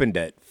 it opened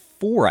at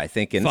 4, I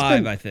think. And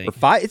 5, I think. Or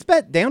 5. It's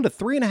bet down to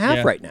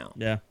 3.5 right now.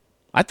 Yeah.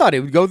 I thought it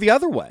would go the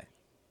other way.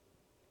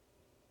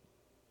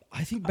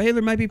 I think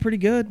Baylor might be pretty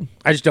good.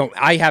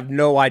 I have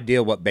no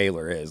idea what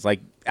Baylor is.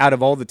 Like, out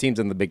of all the teams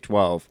in the Big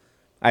 12,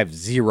 I have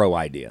zero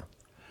idea.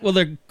 Well,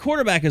 their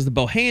quarterback is the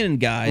Bohannon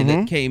guy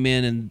that came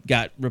in and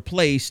got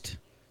replaced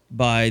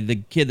by the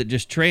kid that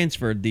just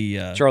transferred,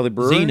 the Charlie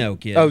Brewer? Zeno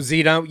kid. Oh,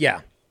 Zeno,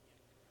 yeah.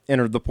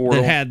 Entered the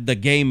portal. That had the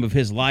game of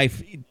his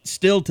life.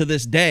 Still to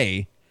this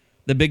day,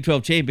 the Big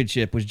 12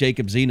 championship was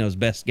Jacob Zeno's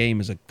best game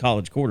as a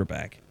college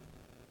quarterback.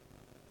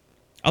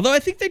 Although I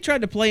think they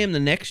tried to play him the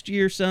next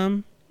year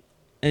some,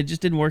 and it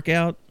just didn't work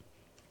out.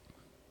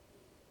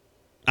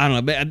 I don't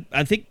know, but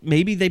I think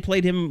maybe they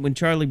played him when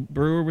Charlie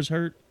Brewer was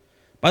hurt.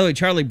 By the way,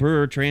 Charlie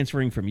Brewer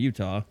transferring from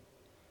Utah.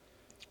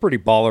 It's a pretty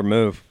baller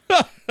move.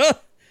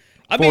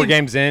 4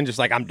 games in, just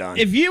like, I'm done.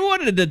 If you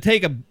wanted to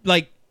take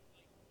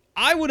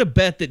I would have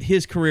bet that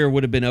his career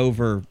would have been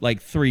over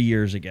like 3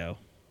 years ago.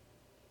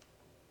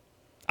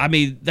 I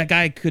mean, that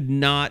guy could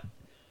not.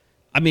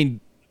 I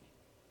mean,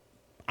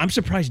 I'm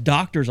surprised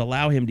doctors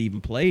allow him to even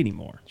play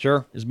anymore.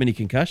 Sure. As many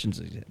concussions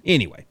as he did.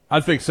 Anyway.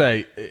 I think,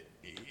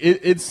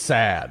 it's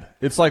sad.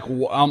 It's like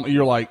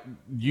you're like,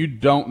 you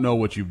don't know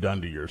what you've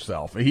done to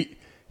yourself.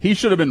 He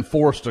should have been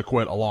forced to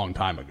quit a long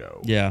time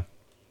ago. Yeah.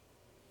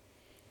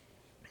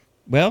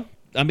 Well,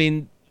 I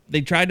mean, they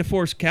tried to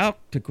force Cal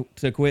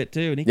to quit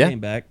too, and he came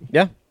back.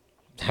 Yeah.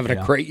 Having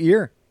a great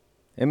year.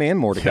 Him and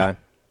Mordecai. Yeah.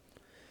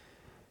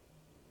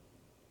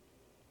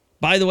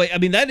 By the way, I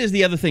mean, that is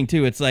the other thing,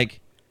 too. It's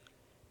like,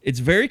 it's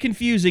very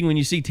confusing when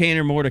you see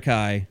Tanner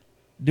Mordecai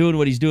doing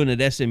what he's doing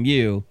at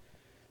SMU,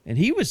 and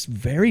he was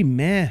very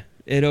meh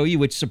at OU,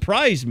 which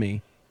surprised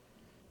me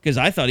because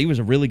I thought he was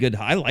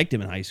I liked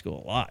him in high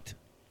school a lot.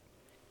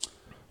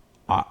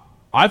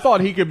 I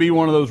thought he could be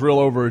one of those real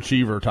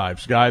overachiever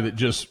types, guy that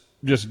just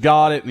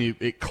got it and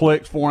it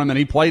clicked for him, and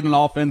he played an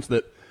offense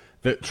that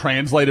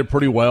translated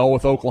pretty well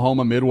with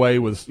Oklahoma. Midway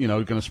was,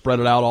 going to spread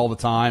it out all the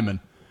time, and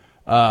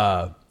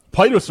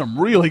played with some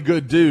really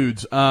good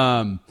dudes.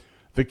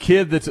 The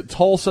kid that's at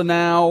Tulsa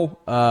now,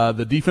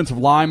 the defensive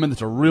lineman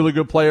that's a really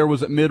good player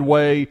was at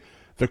Midway.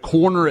 The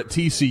corner at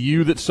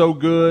TCU that's so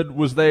good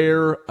was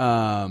there.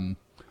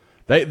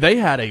 They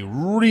had a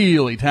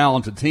really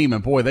talented team,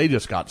 and boy, they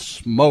just got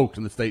smoked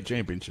in the state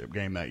championship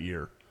game that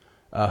year.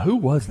 Who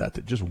was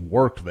that just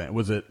worked then?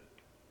 Was it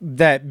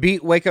that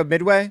beat Waco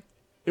Midway?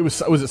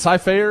 Was it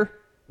Cy-Fair?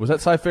 Was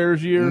that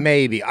Cy-Fair's year?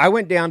 Maybe. I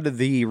went down to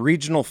the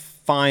regional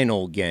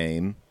final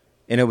game,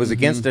 and it was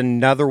against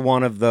another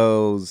one of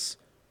those,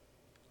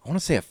 I want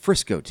to say a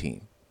Frisco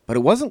team, but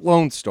it wasn't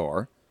Lone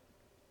Star.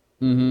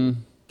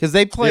 Because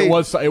they played.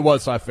 It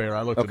was Cy-Fair.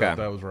 I looked it up.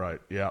 That was right.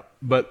 Yeah.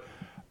 But,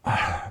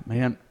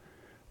 man,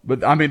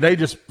 I mean,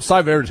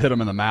 Cy-Fair just hit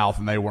them in the mouth,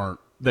 and they weren't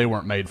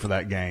made for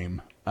that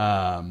game.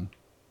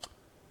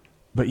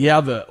 But yeah,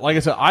 like I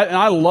said,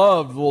 I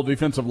loved the little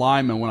defensive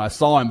lineman when I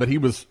saw him, but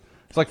it's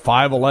like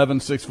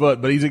 5'11", 6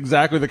 foot, but he's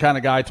exactly the kind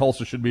of guy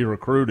Tulsa should be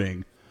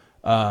recruiting.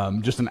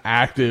 Just an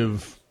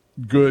active,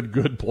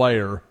 good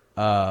player.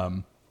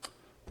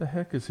 The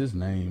heck is his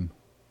name?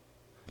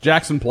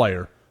 Jackson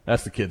Player.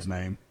 That's the kid's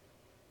name.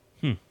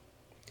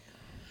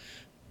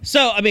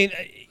 So, I mean,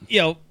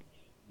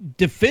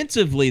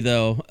 defensively,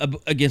 though,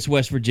 against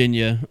West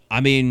Virginia,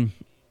 I mean,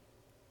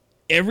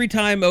 every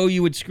time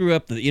OU would screw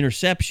up the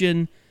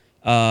interception,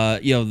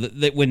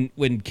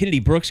 when Kennedy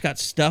Brooks got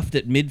stuffed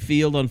at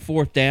midfield on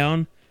 4th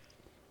down,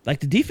 like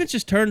the defense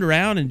just turned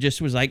around and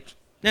just was like,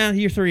 nah,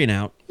 you're 3 and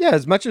out. Yeah,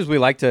 as much as we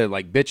like to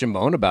bitch and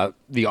moan about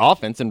the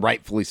offense, and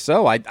rightfully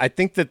so, I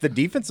think that the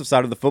defensive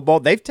side of the football,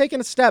 they've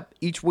taken a step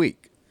each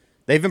week.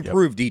 They've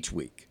improved each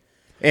week.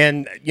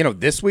 And,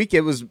 this week it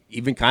was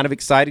even kind of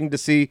exciting to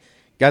see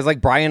guys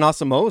like Brian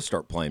Asamoah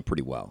start playing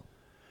pretty well.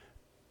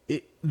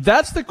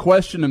 That's the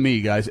question to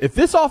me, guys. If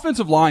this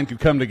offensive line could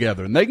come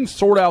together and they can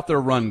sort out their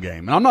run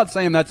game, and I'm not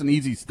saying that's an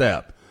easy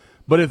step,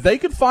 but if they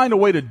could find a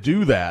way to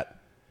do that,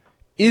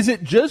 is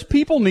it just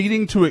people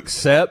needing to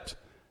accept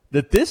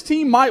that this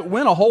team might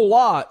win a whole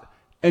lot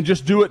and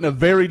just do it in a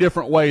very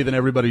different way than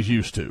everybody's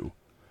used to?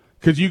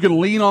 Because you can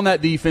lean on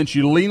that defense,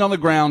 you lean on the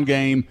ground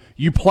game,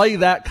 you play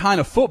that kind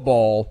of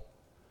football,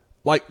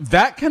 like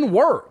that can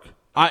work.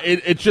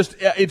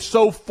 It's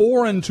so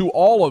foreign to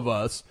all of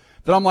us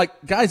that I'm like,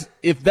 guys,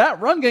 if that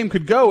run game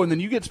could go and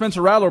then you get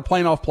Spencer Rattler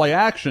playing off play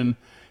action,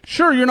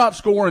 sure, you're not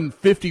scoring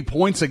 50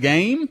 points a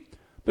game,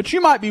 but you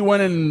might be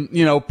winning,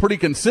 pretty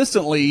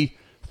consistently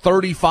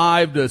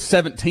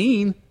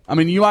 35-17. I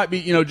mean, you might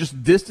be,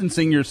 just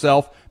distancing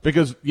yourself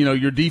because,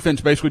 your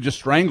defense basically just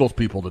strangles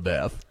people to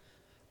death.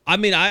 I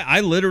mean, I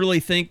literally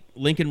think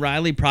Lincoln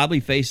Riley probably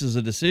faces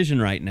a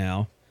decision right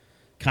now.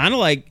 Kind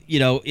of like,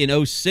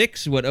 in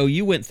 06, what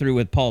OU went through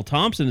with Paul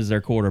Thompson as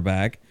their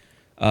quarterback,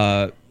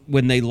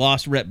 when they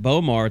lost Rhett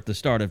Bomar at the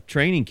start of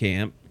training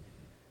camp,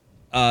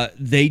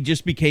 they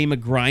just became a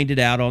grinded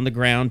out on the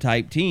ground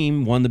type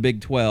team, won the Big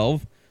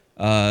 12.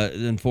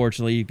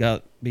 Unfortunately,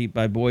 got beat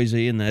by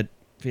Boise in that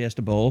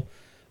Fiesta Bowl.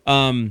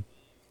 But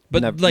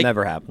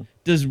never happened.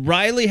 Does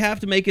Riley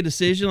have to make a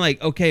decision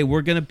like, okay,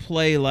 we're going to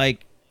play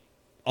like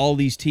all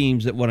these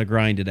teams that want to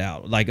grind it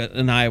out, like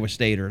an Iowa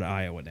State or an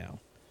Iowa now?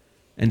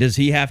 And does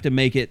he have to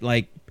make it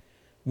like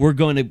we're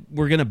going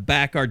to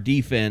back our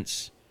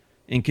defense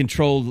and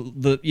control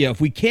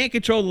if we can't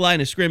control the line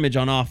of scrimmage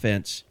on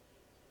offense,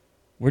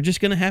 we're just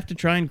going to have to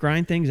try and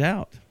grind things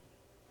out?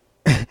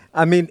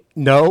 I mean,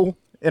 no.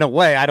 In a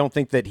way, I don't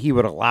think that he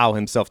would allow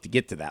himself to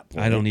get to that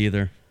point. I don't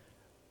either.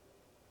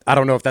 I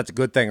don't know if that's a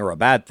good thing or a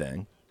bad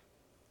thing.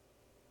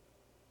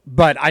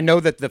 But I know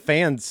that the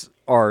fans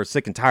are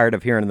sick and tired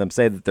of hearing them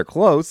say that they're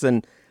close.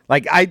 And,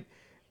 I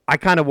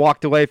kind of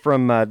walked away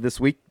from this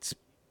week's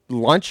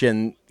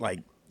luncheon,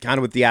 kind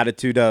of with the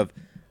attitude of,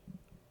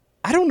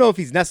 I don't know if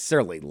he's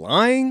necessarily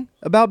lying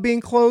about being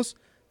close.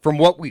 From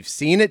what we've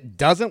seen, it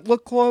doesn't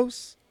look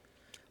close.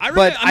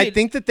 I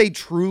think that they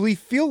truly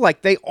feel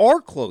like they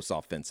are close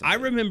offensively. I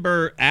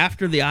remember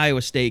after the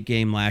Iowa State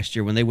game last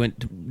year when they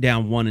went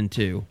down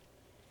 1-2,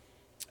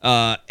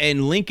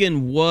 And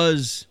Lincoln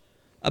was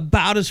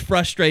about as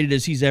frustrated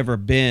as he's ever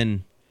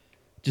been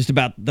just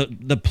about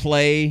the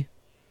play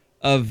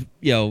of,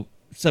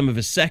 some of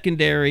his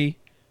secondary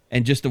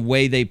and just the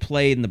way they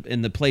played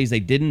and the plays they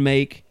didn't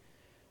make.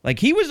 Like,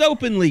 he was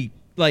openly,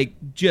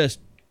 just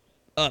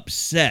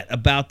upset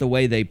about the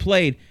way they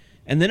played.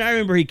 And then I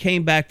remember he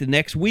came back the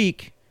next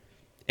week,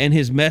 and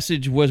his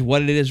message was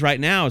what it is right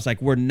now. It's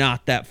like, we're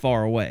not that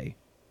far away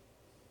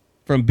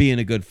from being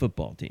a good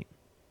football team.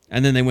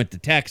 And then they went to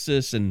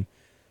Texas and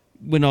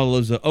win all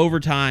those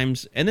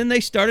overtimes, and then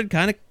they started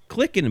kind of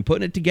clicking and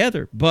putting it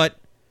together. But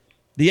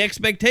the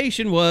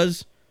expectation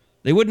was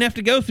they wouldn't have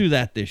to go through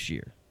that this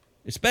year,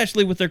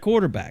 especially with their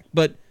quarterback.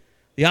 But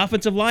the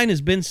offensive line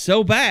has been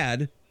so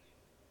bad,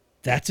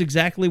 that's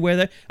exactly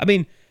where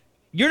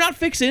you're not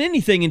fixing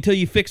anything until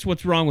you fix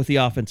what's wrong with the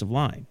offensive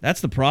line. That's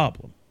the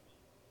problem.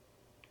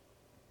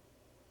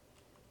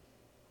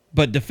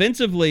 But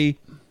defensively,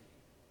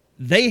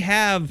 they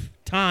have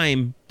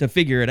time to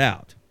figure it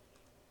out.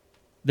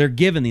 They're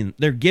giving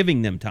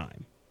them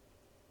time.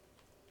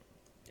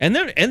 And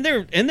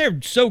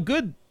they're so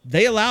good,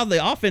 they allow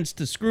the offense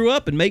to screw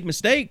up and make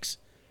mistakes,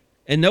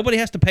 and nobody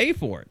has to pay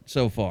for it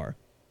so far.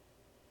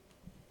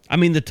 I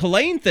mean, the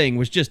Tulane thing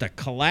was just a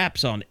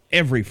collapse on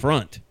every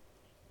front.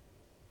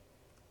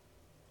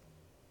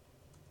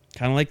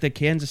 Kind of like the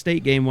Kansas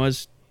State game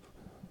was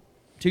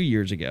 2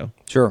 years ago.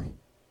 Sure.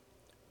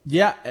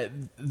 Yeah,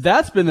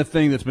 that's been the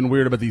thing that's been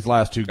weird about these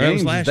last two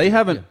games. They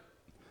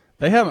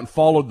haven't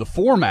followed the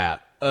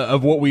format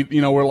of what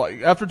we're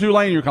like. After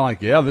Tulane, you're kind of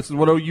like, yeah, this is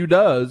what OU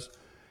does.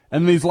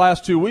 And these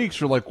last 2 weeks,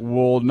 you're like,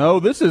 well, no,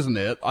 this isn't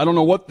it. I don't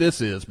know what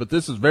this is, but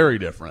this is very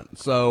different.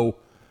 So,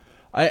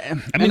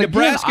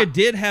 Nebraska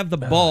did have the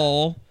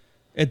ball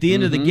at the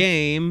end of the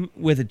game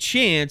with a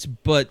chance,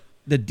 but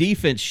the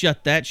defense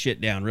shut that shit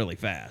down really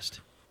fast.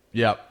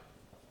 Yep.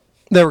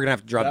 They were going to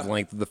have to drop the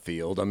length of the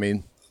field. I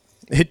mean,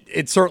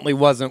 it certainly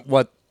wasn't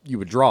what you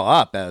would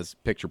draw up as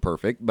picture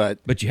perfect,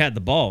 but you had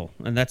the ball,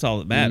 and that's all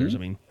that matters. I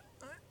mean,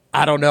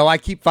 I don't know. I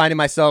keep finding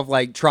myself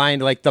trying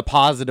to the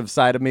positive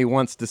side of me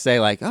wants to say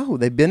oh,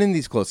 they've been in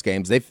these close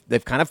games.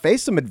 They've kind of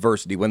faced some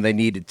adversity when they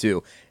needed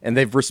to, and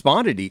they've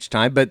responded each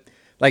time. But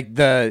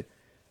the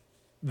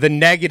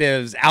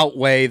negatives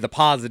outweigh the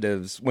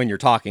positives when you're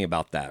talking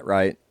about that,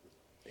 right?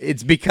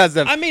 It's because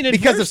of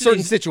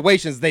certain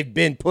situations they've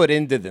been put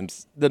into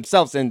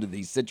themselves into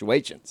these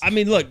situations. I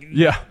mean, look,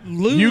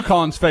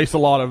 UConn's faced a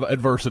lot of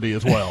adversity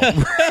as well.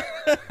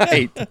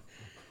 Right.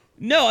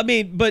 No, I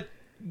mean, but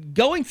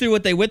going through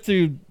what they went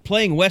through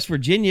playing West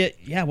Virginia,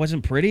 it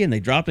wasn't pretty, and they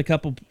dropped a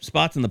couple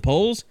spots in the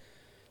polls,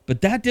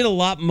 but that did a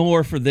lot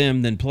more for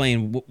them than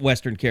playing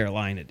Western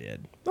Carolina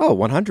did. Oh,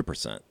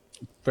 100%.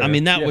 I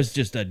mean, that was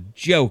just a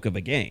joke of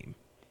a game.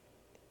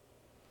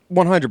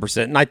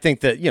 100%. And I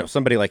think that,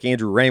 somebody like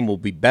Andrew Raym will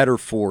be better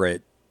for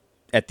it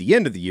at the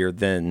end of the year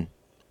than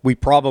we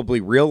probably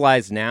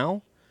realize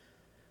now.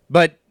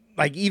 But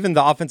even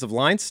the offensive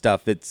line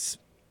stuff,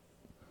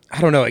 I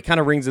don't know, it kind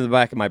of rings in the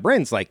back of my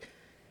brain. It's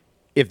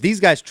if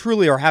these guys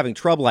truly are having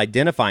trouble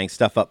identifying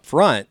stuff up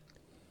front,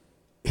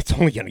 it's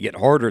only going to get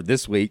harder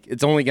this week.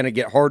 It's only going to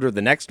get harder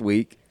the next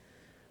week.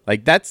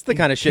 That's the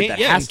kind of shit that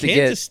has to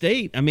Kansas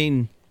State, I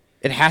mean,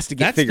 it has to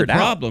get figured out. That's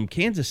the problem.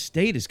 Kansas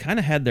State has kind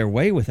of had their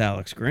way with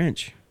Alex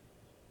Grinch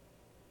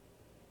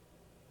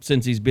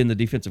since he's been the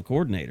defensive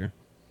coordinator.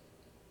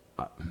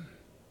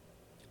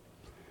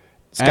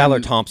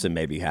 Skylar Thompson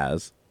maybe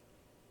has.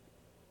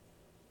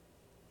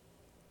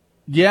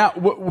 Yeah,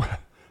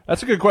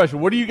 that's a good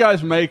question. What do you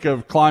guys make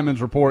of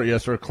Kleiman's report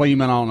yesterday?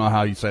 Kleeman, I don't know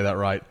how you say that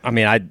right. I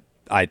mean,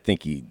 I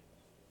think he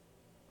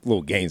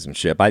little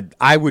gamesmanship.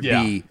 I would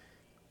be.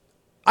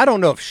 I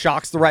don't know if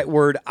shock's the right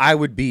word. I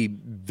would be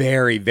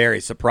very, very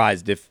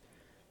surprised if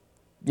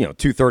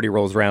 2:30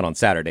 rolls around on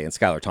Saturday and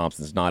Skylar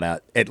Thompson's not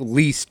at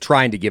least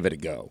trying to give it a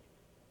go.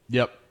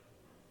 Yep.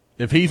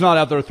 If he's not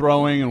out there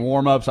throwing and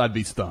warm-ups, I'd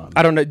be stunned.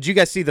 I don't know. Did you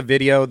guys see the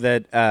video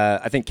that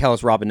I think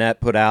Kellis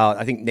Robinette put out?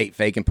 I think Nate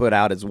Fagan put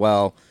out as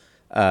well.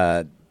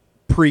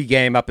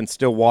 Pre-game up in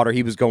Stillwater,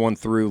 he was going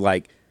through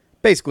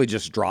basically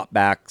just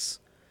dropbacks.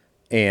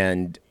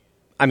 And,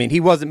 I mean,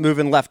 he wasn't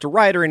moving left to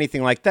right or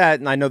anything like that.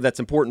 And I know that's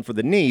important for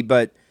the knee,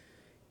 but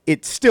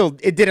it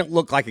didn't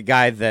look like a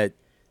guy that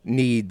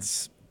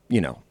needs,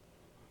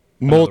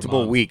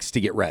 multiple weeks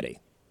to get ready.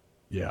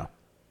 Yeah.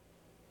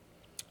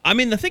 I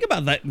mean, the thing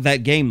about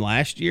that game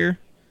last year,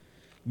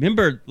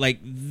 remember,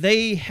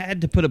 they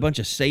had to put a bunch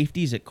of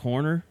safeties at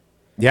corner.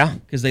 Yeah.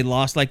 Because they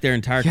lost, their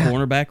entire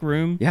cornerback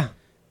room. Yeah.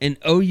 And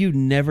OU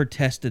never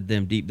tested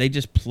them deep. They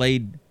just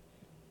played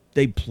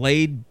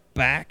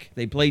back.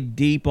 They played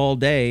deep all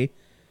day.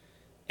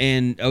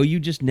 And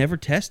OU just never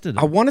tested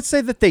them. I want to say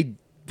that they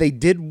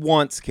did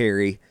once,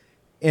 Kerry,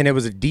 and it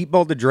was a deep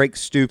ball to Drake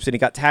Stoops, and he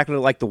got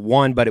tackled at the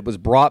 1, but it was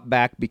brought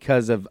back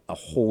because of a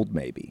hold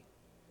maybe.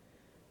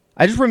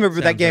 I just remember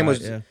that game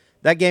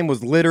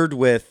was littered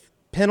with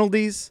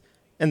penalties,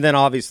 and then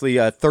obviously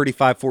a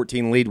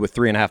 35-14 lead with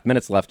 3.5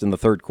 minutes left in the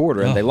third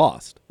quarter, and they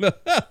lost.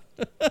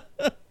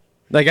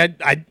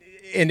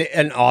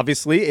 And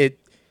obviously it,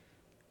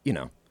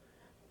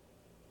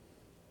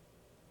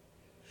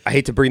 I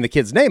hate to bring the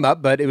kid's name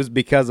up, but it was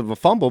because of a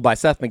fumble by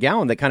Seth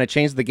McGowan that kind of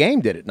changed the game,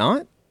 did it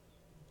not?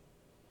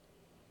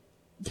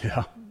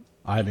 Yeah.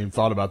 I hadn't even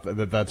thought about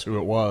that. That's who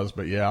it was,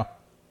 but yeah.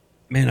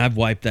 Man, I've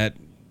wiped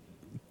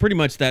pretty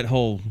much that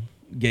whole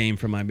game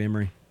from my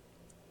memory.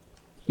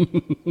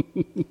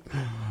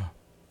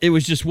 It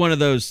was just one of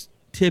those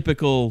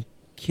typical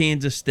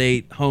Kansas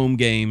State home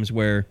games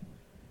where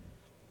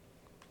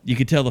you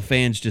could tell the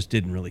fans just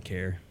didn't really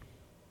care.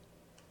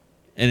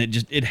 And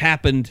it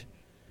happened.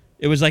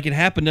 It was like it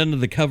happened under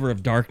the cover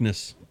of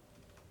darkness.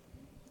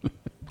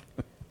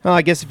 Well,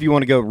 I guess if you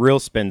want to go real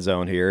spin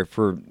zone here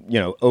for,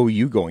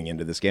 OU going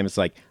into this game, it's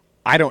like,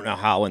 I don't know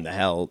how in the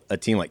hell a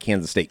team like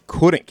Kansas State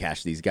couldn't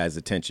catch these guys'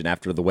 attention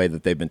after the way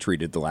that they've been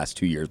treated the last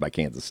 2 years by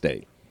Kansas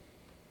State.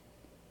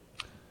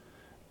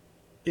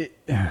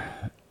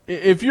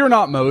 If you're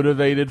not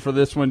motivated for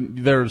this one,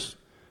 there's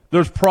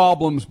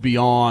problems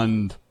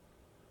beyond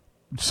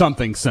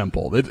something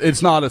simple.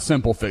 It's not a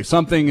simple fix.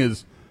 Something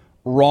is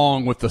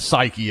wrong with the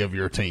psyche of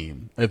your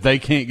team if they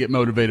can't get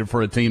motivated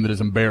for a team that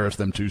has embarrassed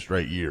them 2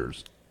 straight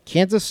years.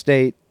 Kansas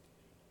State,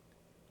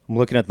 I'm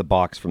looking at the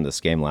box from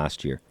this game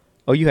last year.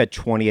 OU had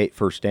 28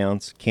 first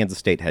downs. Kansas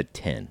State had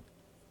 10.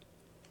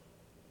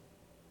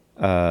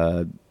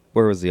 Where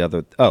was the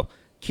other? Oh,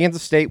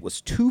 Kansas State was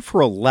 2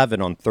 for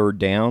 11 on third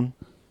down.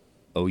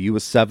 OU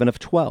was 7 of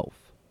 12.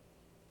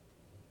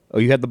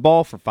 OU had the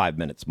ball for 5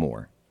 minutes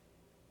more.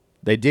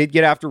 They did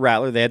get after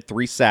Rattler. They had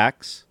 3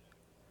 sacks.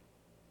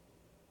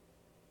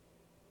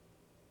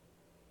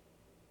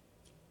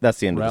 That's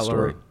the end of the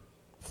story.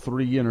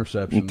 3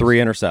 interceptions. 3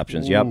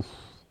 interceptions, yep.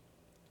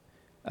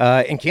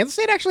 And Kansas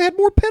State actually had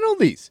more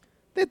penalties.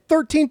 They had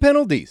 13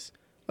 penalties.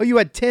 OU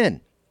had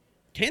 10.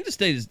 Kansas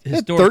State is They had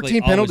historically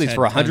 13 penalties always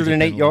for had tons of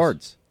 108 penalties.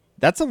 yards.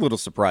 That's a little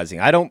surprising.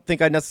 I don't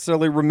think I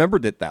necessarily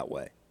remembered it that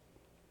way.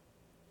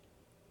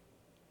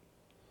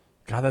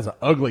 God, that's an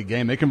ugly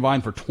game. They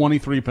combined for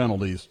 23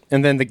 penalties.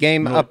 And then the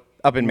game up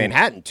in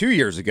Manhattan 2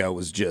 years ago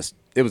was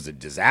it was a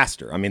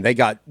disaster. I mean, they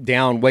got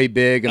down way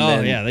big.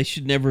 And then they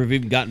should never have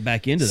even gotten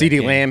back into that CeeDee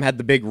game. Lamb had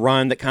the big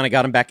run that kind of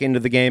got him back into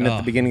the game at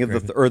the beginning of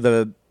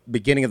the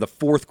beginning of the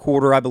fourth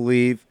quarter, I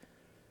believe.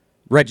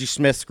 Reggie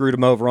Smith screwed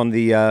him over on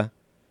the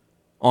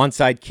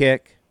onside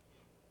kick.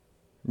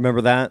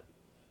 Remember that?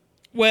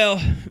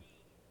 Well,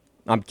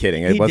 I'm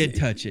kidding. He did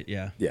touch it,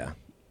 yeah. Yeah.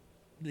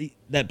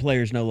 That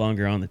player's no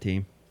longer on the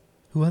team.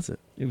 Who was it?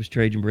 It was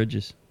Trajan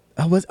Bridges.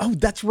 Oh,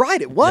 that's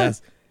right. It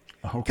was.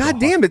 Yeah. Oh, God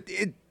damn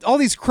it. All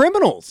these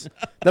criminals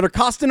that are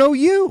costing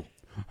OU.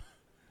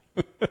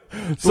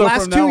 The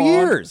last 2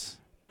 years.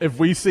 If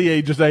we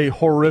see just a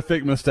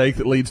horrific mistake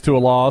that leads to a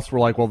loss, we're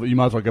like, well, you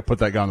might as well put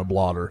that guy on the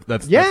blotter.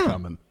 That's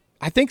coming.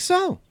 I think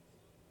so.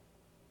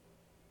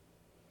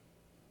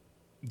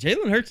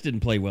 Jalen Hurts didn't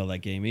play well that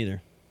game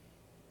either.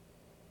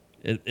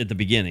 At the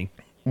beginning.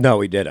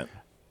 No, he didn't.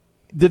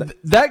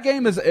 That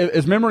game,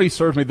 as memory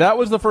serves me, that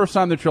was the first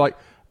time that you're like,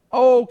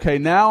 oh, okay,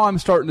 now I'm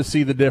starting to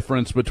see the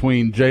difference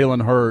between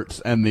Jalen Hurts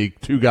and the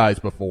 2 guys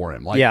before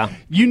him. Like, yeah.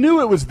 You knew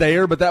it was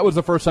there, but that was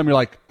the first time you're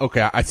like,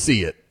 okay, I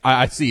see it.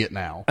 I see it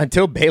now.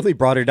 Until Bailey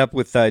brought it up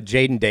with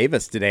Jaden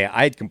Davis today,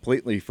 I had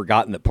completely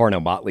forgotten that Parnell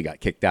Motley got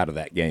kicked out of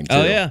that game, too.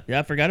 Oh, yeah. Yeah,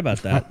 I forgot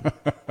about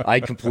that. I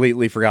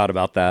completely forgot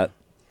about that.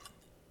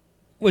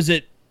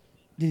 Did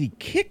he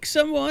kick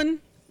someone?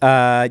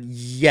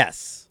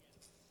 Yes.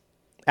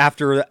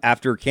 After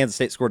Kansas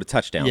State scored a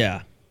touchdown.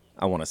 Yeah.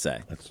 I want to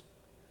say.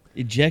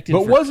 Ejected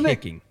but for wasn't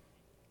kicking.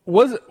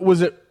 Was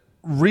it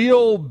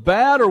real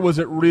bad or was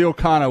it real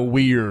kind of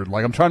weird?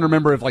 Like, I'm trying to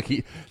remember if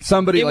he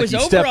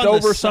stepped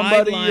over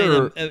somebody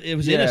or it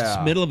was in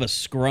the middle of a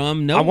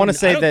scrum. No, I want to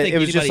say that it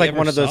was just like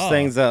one of those saw.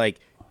 things that, like,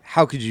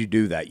 how could you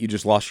do that? You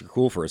just lost your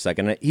cool for a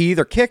second. He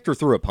either kicked or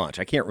threw a punch.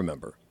 I can't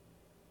remember.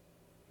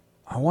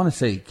 I want to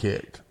say he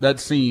kicked. That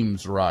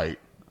seems right.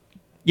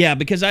 Yeah,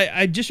 because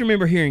I just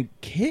remember hearing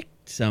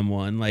kicked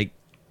someone. Like,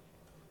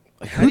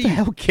 who the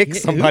hell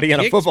kicks somebody in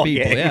a football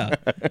game? Yeah,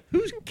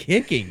 who's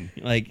kicking?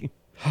 Like,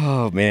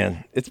 oh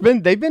man,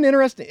 they've been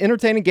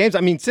entertaining games.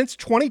 I mean, since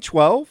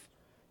 2012,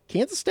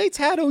 Kansas State's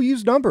had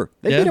OU's number.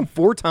 They beat them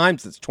 4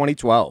 times since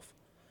 2012,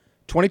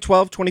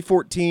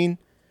 2014,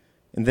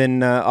 and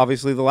then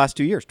obviously the last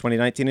 2 years,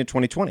 2019 and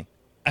 2020.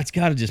 That's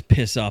got to just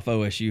piss off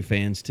OSU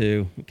fans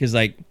too, because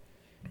like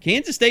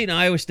Kansas State and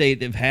Iowa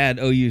State have had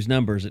OU's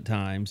numbers at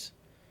times,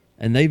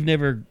 and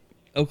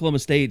Oklahoma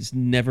State's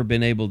never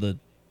been able to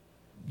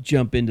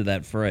jump into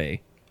that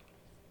fray.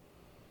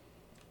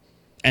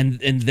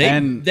 And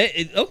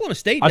Oklahoma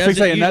State doesn't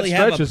usually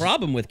have a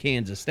problem with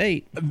Kansas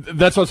State.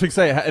 That's what I was going to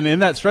say. And in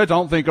that stretch, I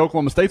don't think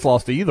Oklahoma State's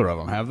lost to either of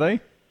them, have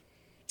they?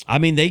 I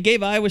mean, they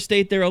gave Iowa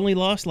State their only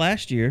loss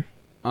last year.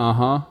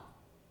 Uh-huh.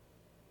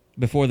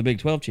 Before the Big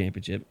 12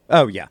 championship.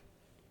 Oh, yeah.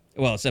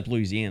 Well, except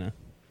Louisiana.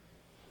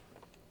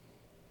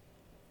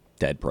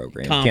 Dead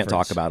program. Conference. Can't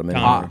talk about them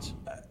anymore.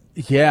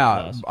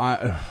 Yeah.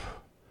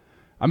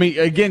 I mean,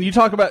 again, you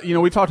talk about,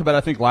 we talked about,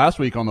 I think, last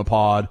week on the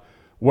pod,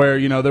 where,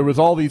 there was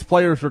all these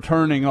players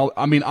returning.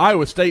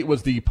 Iowa State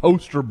was the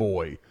poster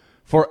boy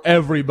for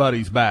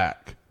everybody's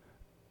back.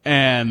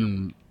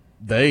 And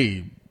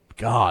they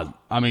God,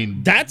 I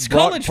mean, that's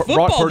college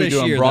football this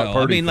year,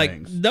 though. I mean,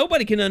 things.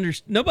 nobody can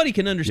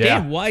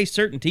understand why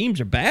certain teams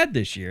are bad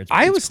this year.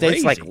 Iowa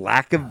State's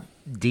lack of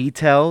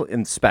detail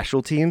in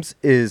special teams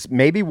is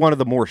maybe one of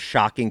the more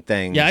shocking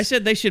things. Yeah, I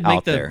said they should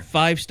make the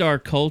 5-star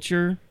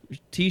culture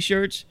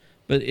T-shirts,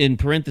 but in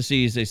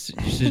parentheses they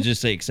should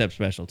just say except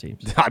special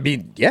teams. I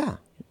mean, yeah,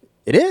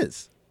 it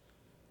is.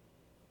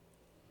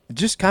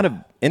 Just kind of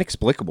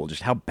inexplicable,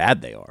 just how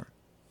bad they are.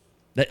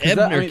 The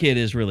Ebner kid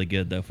is really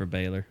good though for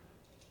Baylor.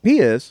 He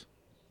is.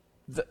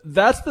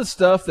 That's the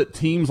stuff that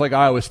teams like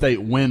Iowa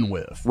State win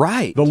with.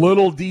 Right. The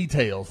little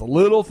details, the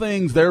little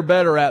things they're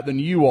better at than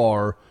you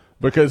are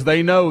because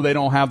they know they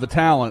don't have the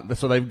talent,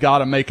 so they've got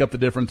to make up the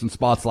difference in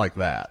spots like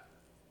that.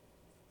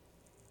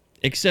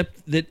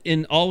 Except that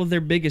in all of their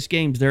biggest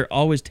games, they're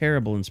always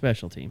terrible in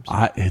special teams.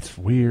 It's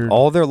weird.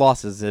 All their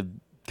losses have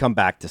come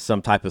back to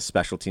some type of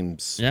special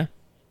teams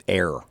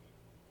error.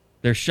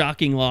 They're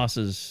shocking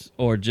losses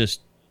or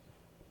just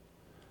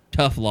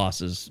tough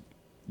losses.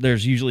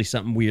 There's usually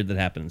something weird that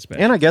happened in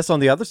special. And I guess on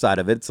the other side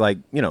of it, it's like,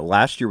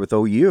 last year with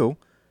OU,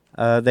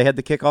 they had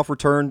the kickoff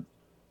return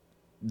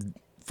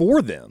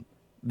for them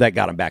that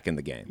got them back in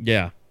the game.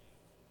 Yeah.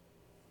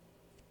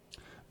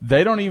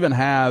 They don't even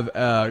have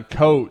a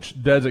coach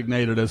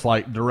designated as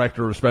like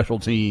director of special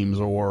teams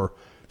or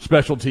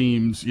special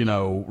teams,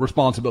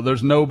 responsible.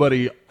 There's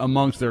nobody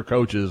amongst their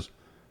coaches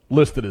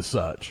listed as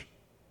such.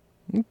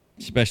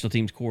 Special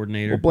teams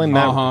coordinator. We'll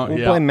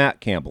blame Matt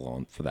Campbell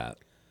on for that.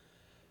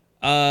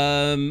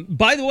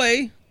 By the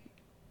way,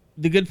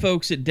 the good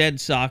folks at Dead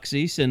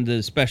Soxy send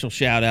a special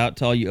shout out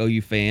to all you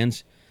OU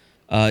fans.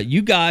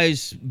 You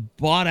guys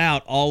bought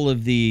out all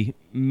of the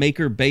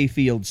Maker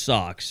Bayfield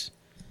socks.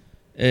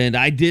 And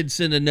I did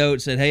send a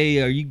note, said,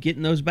 hey, are you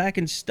getting those back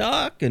in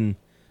stock? And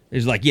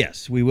it's like,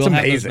 yes, we will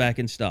have those back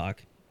in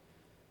stock.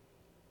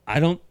 I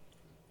don't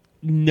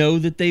know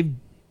that they've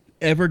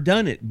ever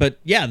done it. But,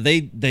 yeah,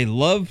 they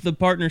love the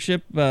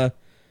partnership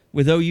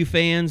with OU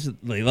fans.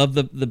 They love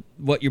the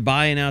what you're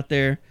buying out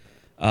there.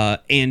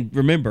 And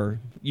remember,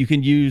 you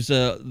can use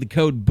the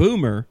code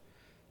BOOMER,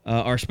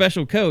 our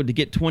special code, to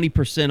get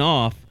 20%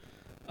 off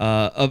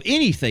of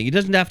anything. It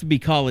doesn't have to be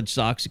college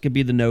socks. It could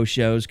be the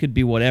no-shows. It could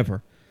be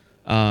whatever.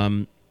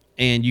 And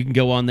you can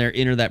go on there,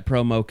 enter that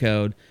promo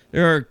code.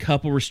 There are a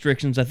couple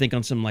restrictions, I think,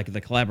 on some like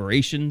the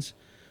collaborations.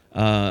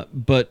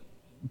 But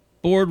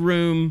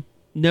boardroom,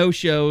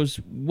 no-shows,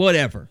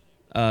 whatever.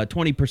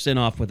 20%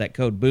 off with that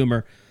code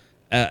BOOMER.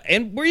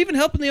 And we're even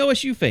helping the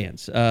OSU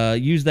fans.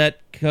 Use that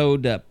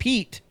code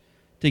Pete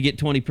to get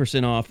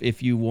 20% off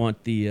if you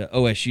want the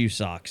OSU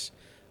socks,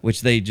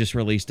 which they just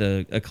released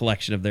a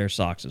collection of their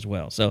socks as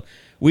well. So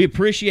we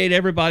appreciate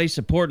everybody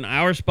supporting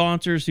our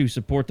sponsors who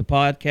support the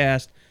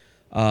podcast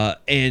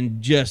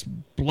and just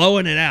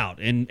blowing it out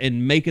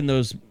and making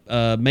those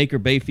Maker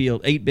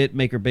Bayfield, 8-bit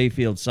Maker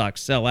Bayfield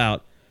socks sell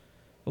out.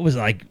 What was it,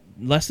 like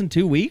less than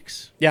 2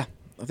 weeks? Yeah,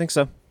 I think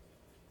so.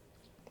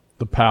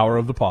 The power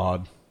of the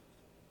pod.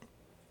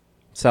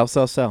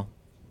 Sell.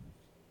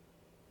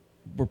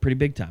 We're pretty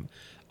big time.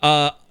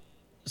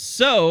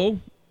 So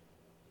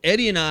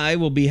Eddie and I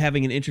will be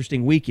having an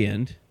interesting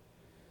weekend.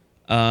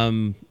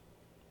 We're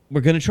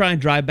going to try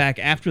and drive back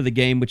after the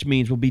game, which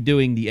means we'll be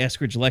doing the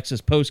Eskridge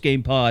Lexus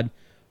post-game pod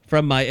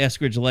from my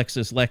Eskridge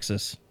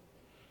Lexus.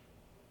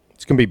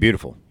 It's going to be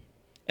beautiful.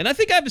 And I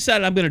think I've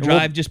decided I'm going to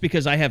drive just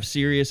because I have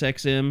Sirius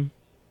XM,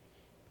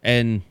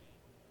 and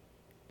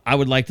I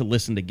would like to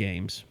listen to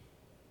games.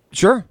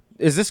 Sure.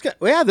 Is this?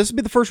 Yeah, this would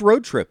be the first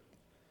road trip.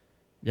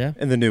 Yeah,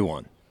 and the new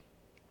one.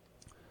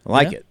 I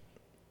like it.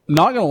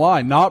 Not gonna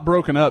lie, not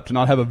broken up to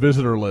not have a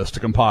visitor list to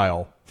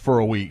compile for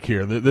a week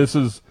here.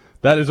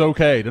 That is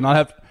okay to not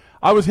have.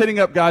 I was hitting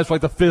up guys for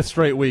like the 5th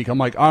straight week. I'm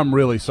like, I'm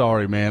really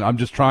sorry, man. I'm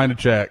just trying to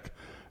check,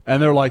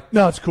 and they're like,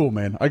 no, it's cool,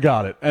 man. I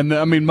got it. And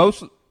I mean,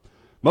 most of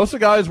the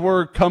guys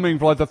were coming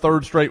for like the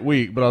 3rd straight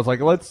week, but I was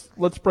like,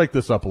 let's break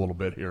this up a little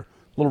bit here.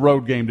 A little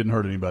road game didn't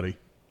hurt anybody.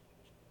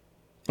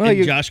 Well,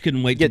 and Josh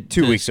couldn't wait get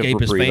to 2 weeks escape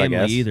of reprieve, his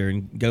family either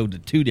and go to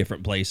 2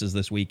 different places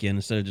this weekend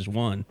instead of just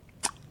one.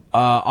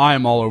 I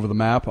am all over the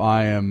map.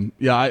 I'm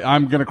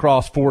going to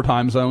cross 4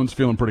 time zones,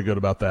 feeling pretty good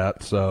about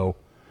that. So,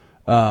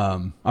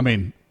 I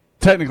mean,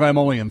 technically I'm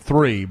only in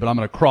 3, but I'm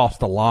going to cross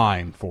the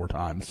line 4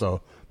 times.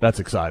 So that's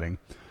exciting.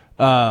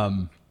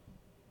 I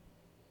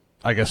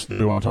guess, do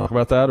we want to talk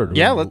about that? Or do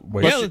let's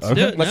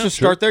do it. Let's just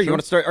start there. Sure. You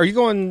want to start? Are you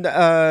going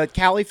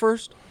Cali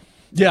first?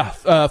 Yeah,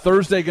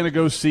 Thursday going to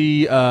go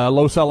see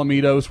Los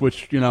Alamitos,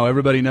 which,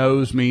 everybody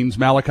knows means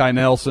Malachi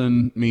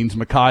Nelson, means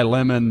Makai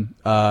Lemon,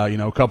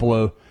 a couple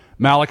of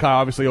Malachi,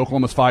 obviously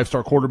Oklahoma's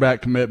 5-star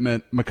quarterback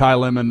commitment, Makai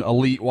Lemon,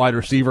 elite wide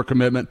receiver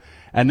commitment,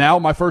 and now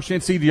my first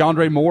chance to see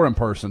DeAndre Moore in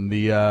person,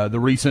 the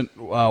recent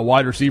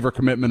wide receiver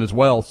commitment as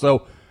well.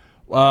 So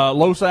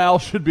Los Al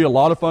should be a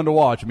lot of fun to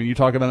watch. I mean, you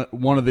talk about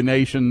one of the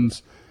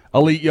nation's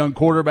elite young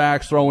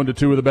quarterbacks throwing to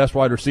 2 of the best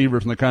wide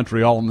receivers in the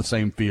country all in the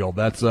same field.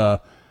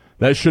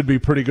 That should be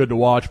pretty good to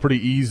watch,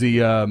 pretty easy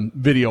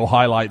video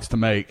highlights to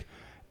make.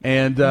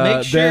 And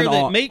make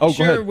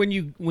sure when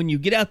you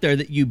get out there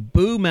that you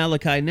boo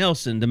Malachi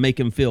Nelson to make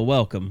him feel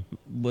welcome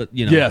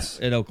Yes.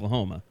 at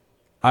Oklahoma.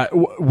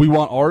 We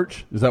want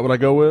Arch. Is that what I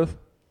go with?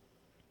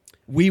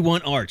 We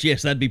want Arch.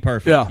 Yes, that'd be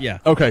perfect. Yeah.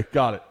 Okay,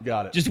 got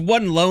it. Just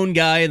one lone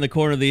guy in the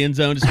corner of the end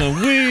zone just going,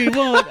 we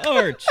want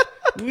Arch.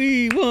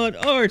 We want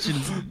Arch.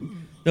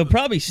 And they'll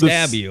probably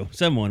stab you.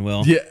 Someone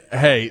will. Yeah.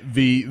 Hey,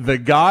 the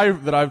guy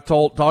that I've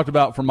talked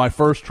about from my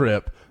first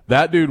trip,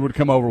 that dude would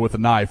come over with a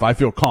knife. I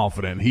feel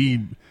confident.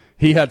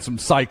 He had some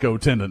psycho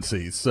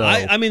tendencies. So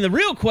I mean, the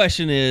real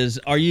question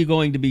is, are you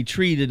going to be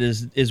treated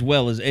as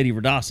well as Eddie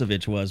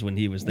Radosevich was when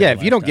he was there? Yeah,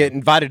 if you don't get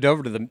invited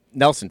over to the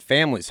Nelson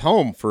family's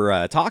home for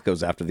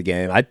tacos after the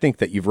game, I think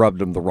that you've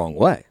rubbed him the wrong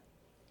way.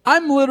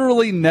 I'm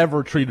literally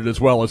never treated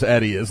as well as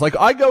Eddie is. Like,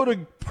 I go to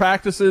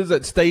practices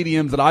at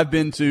stadiums that I've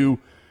been to,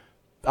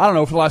 I don't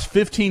know, for the last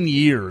 15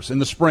 years in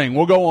the spring.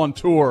 We'll go on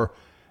tour.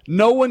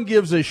 No one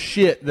gives a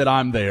shit that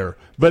I'm there.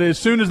 But as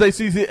soon as they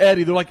see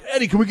Eddie, they're like,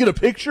 Eddie, can we get a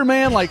picture,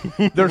 man? Like,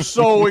 they're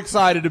so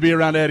excited to be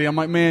around Eddie. I'm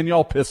like, man,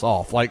 y'all piss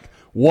off. Like,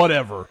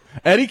 whatever.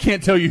 Eddie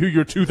can't tell you who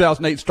your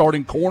 2008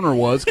 starting corner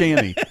was,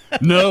 can he?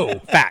 No.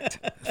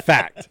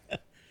 Fact.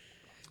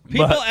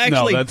 People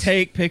actually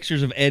take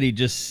pictures of Eddie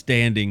just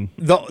standing.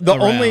 The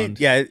only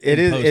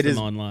it is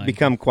online.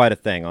 Become quite a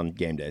thing on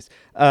game days.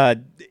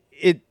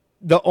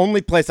 The only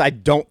place I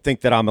don't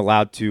think that I'm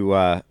allowed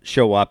to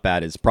show up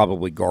at is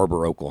probably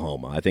Garber,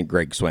 Oklahoma. I think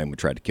Greg Swain would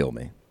try to kill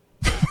me.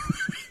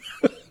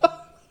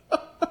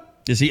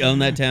 Does he own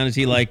that town? Is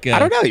he like... I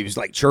don't know. He was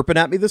like chirping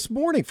at me this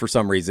morning for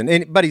some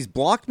reason. But he's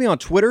blocked me on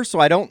Twitter, so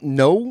I don't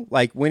know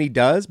like when he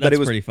does. But That's it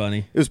was pretty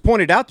funny. It was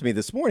pointed out to me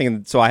this morning,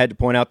 and so I had to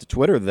point out to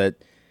Twitter that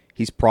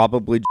he's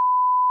probably...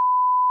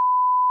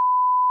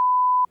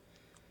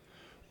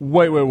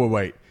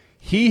 Wait.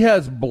 He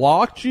has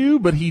blocked you,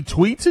 but he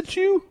tweets at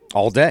you?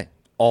 All day.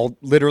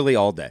 Literally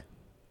all day.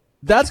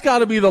 That's got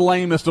to be the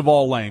lamest of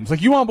all lames.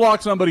 Like, you want to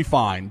block somebody,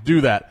 fine,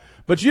 do that.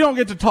 But you don't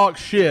get to talk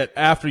shit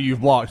after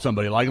you've blocked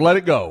somebody. Like, let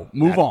it go.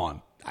 Move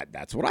on.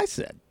 That's what I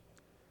said.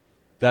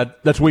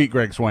 That's weak,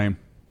 Greg Swain.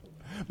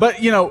 But,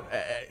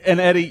 and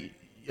Eddie,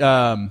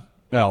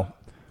 well,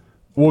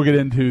 we'll get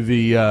into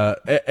the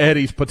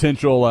Eddie's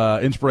potential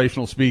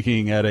inspirational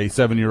speaking at a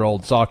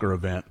 7-year-old soccer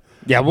event.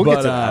 Yeah, we'll get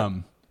to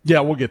that.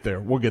 Yeah, we'll get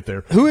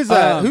there. Who's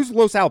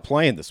Los Al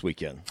playing this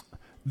weekend?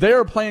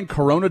 They're playing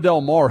Corona Del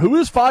Mar, who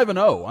is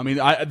 5-0. I mean,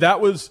 that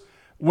was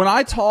when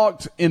I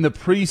talked in the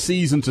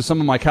preseason to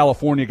some of my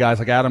California guys,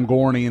 like Adam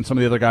Gorney and some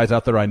of the other guys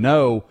out there I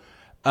know.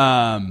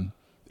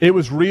 It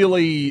was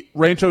really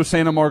Rancho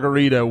Santa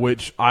Margarita,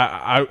 which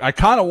I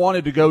kind of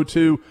wanted to go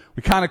to.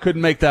 We kind of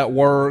couldn't make that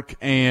work,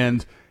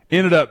 and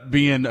ended up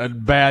being a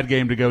bad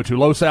game to go to.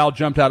 Los Al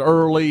jumped out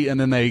early, and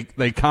then they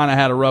kind of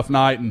had a rough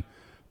night, and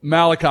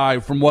Malachi,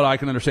 from what I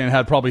can understand,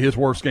 had probably his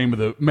worst game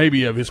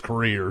of his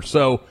career.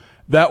 So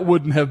that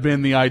wouldn't have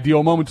been the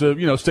ideal moment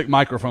to, stick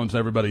microphones in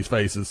everybody's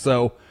faces.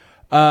 So,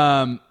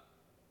 but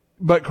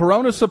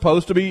Corona's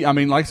supposed to be, I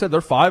mean, like I said,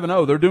 they're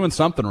 5-0. They're doing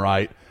something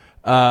right.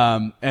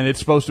 And it's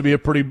supposed to be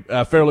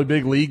a fairly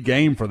big league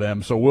game for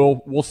them. So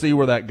we'll see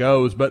where that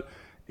goes. But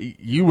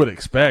you would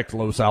expect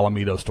Los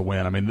Alamitos to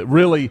win. I mean,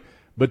 really,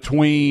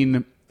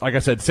 between, like I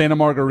said, Santa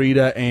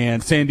Margarita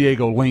and San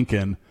Diego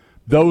Lincoln,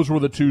 those were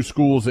the two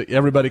schools that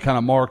everybody kind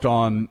of marked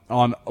on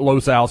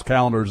Los Al's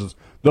calendars as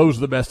those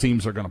are the best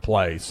teams they're going to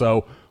play.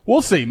 So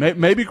we'll see.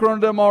 Maybe Corona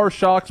Del Mar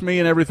shocks me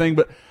and everything,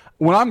 but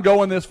when I'm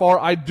going this far,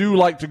 I do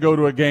like to go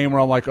to a game where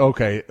I'm like,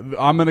 okay,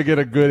 I'm going to get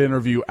a good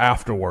interview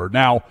afterward.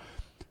 Now,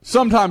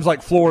 sometimes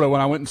like Florida,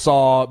 when I went and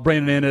saw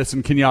Brandon Ennis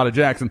and Kenyatta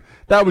Jackson,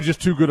 that was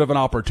just too good of an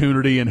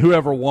opportunity, and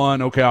whoever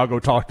won, okay, I'll go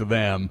talk to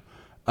them.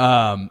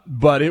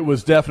 But it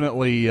was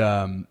definitely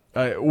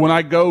when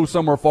I go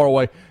somewhere far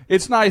away,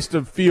 it's nice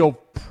to feel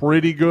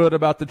pretty good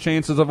about the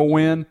chances of a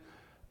win.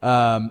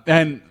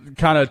 And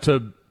kind of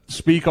to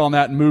speak on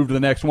that and move to the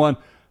next one.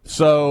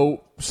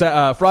 So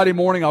Friday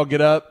morning I'll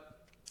get up,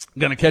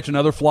 going to catch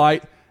another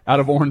flight out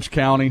of Orange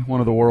County, one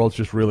of the world's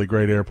just really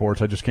great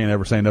airports. I just can't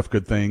ever say enough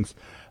good things.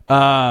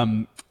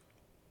 And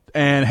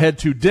head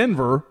to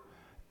Denver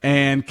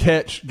and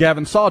catch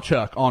Gavin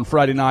Sawchuk on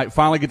Friday night.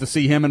 Finally get to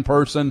see him in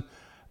person.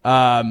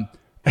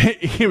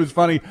 It was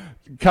funny,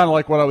 kind of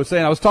like what I was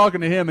saying. I was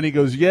talking to him and he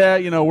goes, yeah,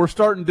 we're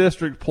starting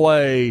district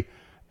play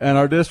and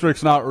our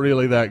district's not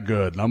really that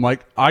good. And I'm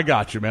like, I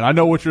got you, man. I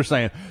know what you're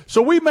saying.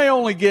 So we may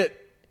only get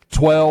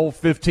 12,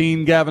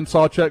 15 Gavin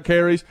Sawchuk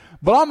carries,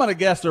 but I'm going to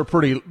guess they're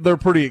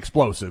pretty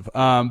explosive.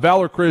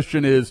 Valor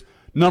Christian is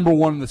number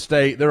one in the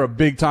state. They're a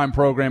big-time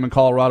program in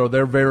Colorado.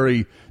 They're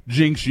very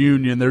Jinx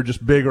Union. They're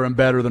just bigger and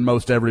better than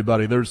most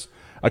everybody. There's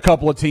a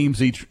couple of teams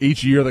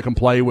each year that can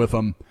play with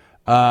them.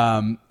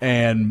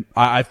 And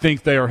I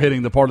think they are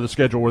hitting the part of the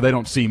schedule where they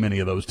don't see many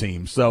of those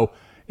teams. So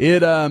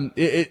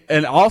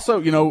and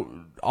also,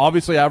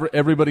 obviously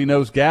everybody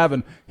knows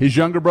Gavin. His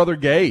younger brother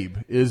Gabe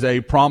is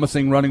a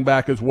promising running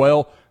back as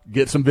well.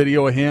 Get some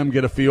video of him,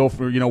 get a feel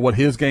for, what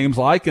his game's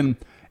like, and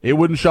it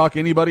wouldn't shock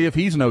anybody if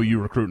he's no U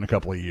recruit in a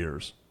couple of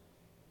years.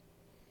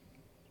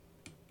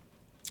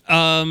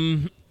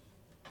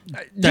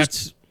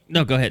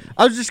 No, go ahead.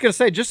 I was just going to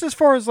say, just as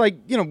far as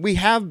we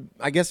have,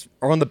 I guess,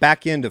 are on the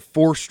back end of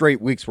 4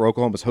 straight weeks where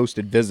Oklahoma's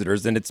hosted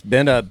visitors, and it's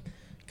been a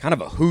kind of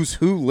a who's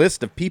who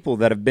list of people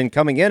that have been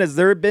coming in. Has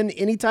there been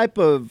any type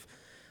of,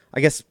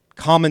 I guess,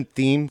 common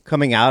theme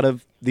coming out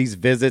of these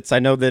visits? I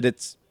know that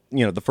it's,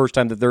 the first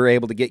time that they're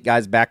able to get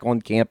guys back on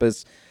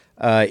campus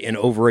in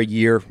over a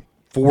year,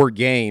 4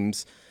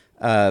 games.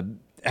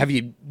 Have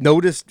you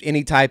noticed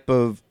any type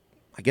of,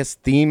 I guess,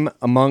 theme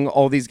among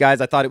all these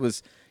guys? I thought it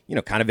was,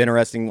 kind of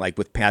interesting, like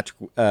with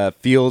Patrick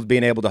Fields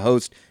being able to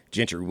host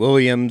Gentry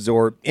Williams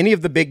or any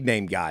of the big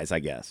name guys, I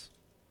guess.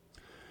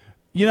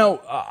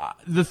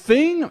 The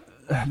thing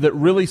that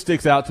really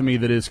sticks out to me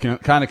that is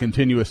kind of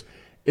continuous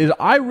is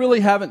I really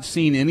haven't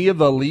seen any of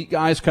the elite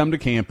guys come to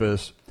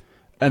campus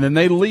and then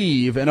they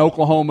leave, and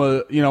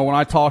Oklahoma, when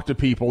I talk to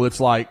people, it's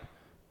like,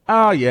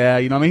 oh, yeah,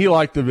 he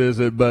liked the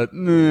visit, but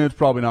it's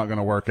probably not going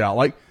to work out.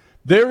 Like,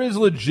 there is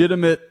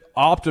legitimate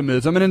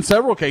optimism and in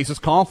several cases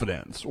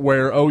confidence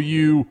where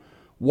OU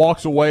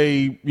walks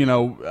away.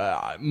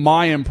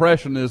 My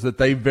impression is that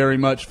they very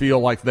much feel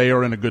like they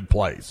are in a good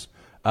place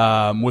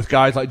with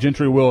guys like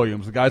Gentry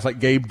Williams, guys like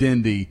Gabe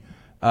Dindy.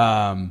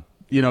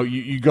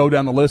 You go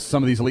down the list of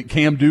some of these elite.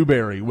 Cam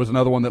Dewberry was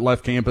another one that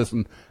left campus,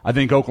 and I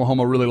think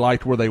Oklahoma really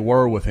liked where they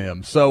were with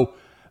him. So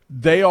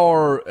they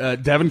are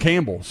Devin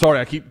Campbell. Sorry,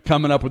 I keep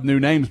coming up with new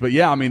names, but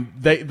yeah,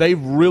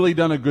 they've really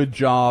done a good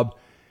job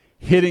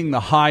hitting the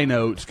high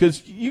notes,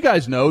 because you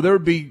guys know there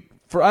would be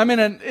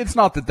and it's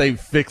not that they've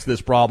fixed this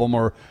problem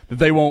or that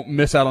they won't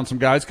miss out on some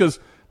guys,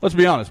 because let's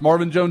be honest,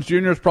 Marvin Jones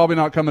Jr. is probably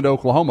not coming to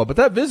Oklahoma, but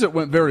that visit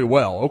went very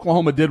well.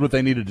 Oklahoma did what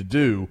they needed to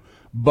do,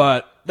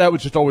 but that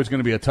was just always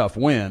going to be a tough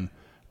win.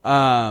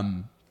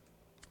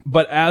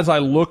 But as I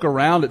look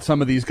around at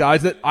some of these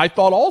guys that I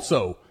thought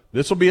also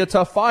this will be a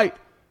tough fight,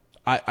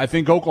 I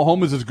think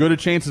Oklahoma's as good a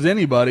chance as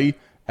anybody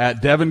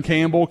at Devin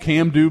Campbell,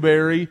 Cam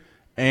Dewberry,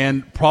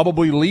 and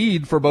probably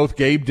lead for both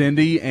Gabe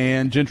Dindy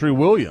and Gentry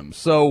Williams.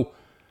 So,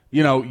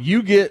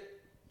 you get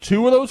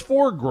 2 of those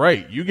 4,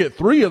 great. You get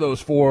 3 of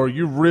those 4,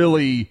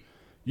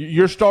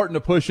 you're starting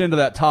to push into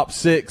that top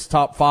 6,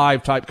 top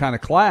 5 type kind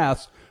of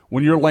class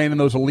when you're landing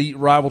those elite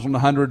rivals on the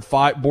 100,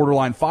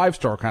 borderline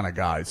 5-star kind of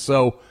guys.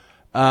 So,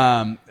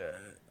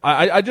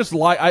 I just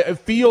it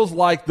feels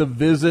like the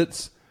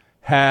visits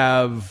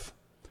have,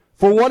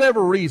 for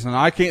whatever reason,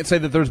 I can't say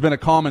that there's been a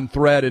common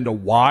thread into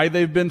why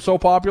they've been so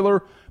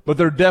popular, but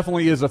there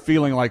definitely is a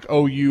feeling like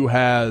OU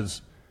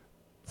has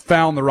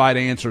found the right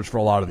answers for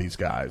a lot of these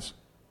guys.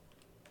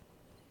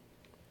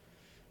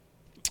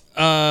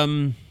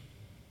 I'm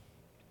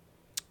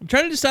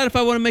trying to decide if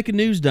I want to make a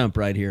news dump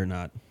right here or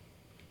not.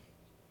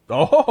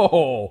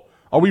 Oh,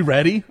 are we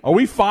ready? Are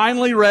we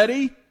finally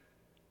ready?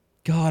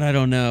 God, I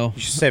don't know.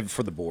 You should save it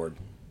for the board.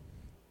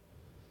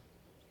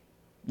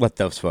 Let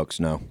those folks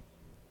know.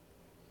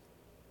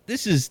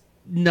 This is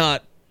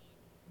not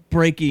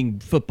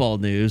breaking football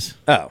news.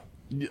 Oh.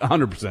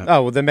 100%.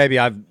 Oh, well, then maybe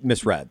I've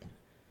misread.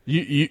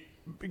 Eddie,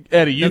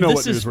 know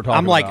what news we're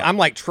talking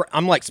about.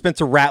 I'm like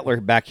Spencer Rattler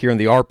back here in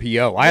the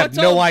RPO. I have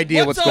no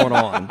idea what's going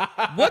on.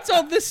 What's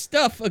all this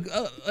stuff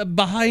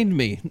behind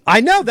me? I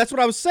know. That's what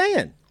I was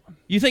saying.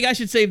 You think I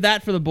should save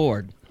that for the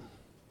board?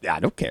 I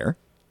don't care.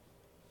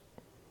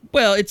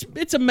 Well,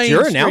 it's a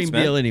mainstream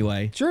deal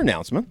anyway. It's your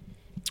announcement.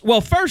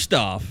 Well, first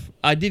off,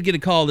 I did get a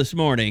call this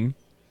morning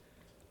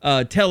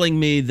telling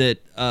me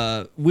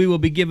that we will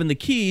be given the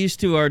keys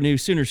to our new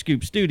Sooner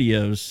Scoop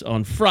studios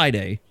on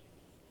Friday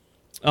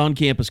on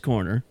Campus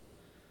Corner.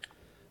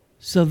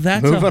 So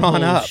that's moving a whole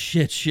on up.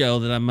 Shit show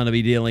that I'm going to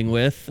be dealing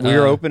with.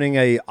 We're opening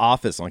a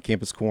office on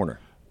Campus Corner.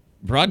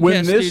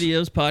 Broadcast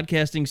studios,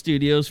 podcasting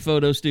studios,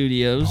 photo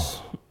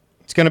studios.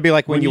 It's going to be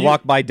like when you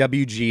walk by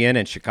WGN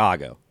in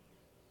Chicago.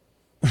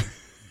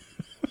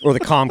 Or the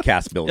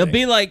Comcast building. It'll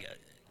be like,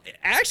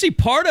 actually,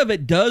 part of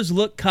it does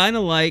look kind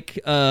of like,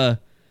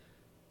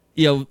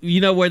 you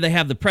know where they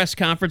have the press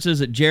conferences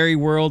at Jerry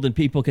World and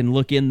people can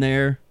look in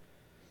there,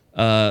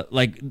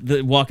 like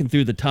walking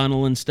through the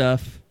tunnel and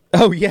stuff.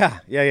 Oh, yeah.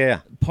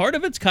 Part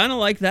of it's kind of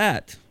like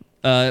that.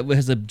 It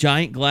has a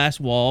giant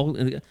glass wall.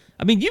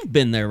 I mean, you've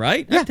been there,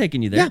 right? Yeah. I've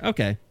taken you there. Yeah.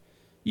 Okay.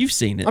 You've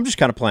seen it. I'm just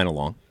kind of playing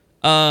along.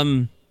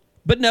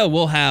 But no,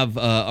 we'll have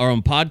our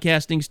own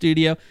podcasting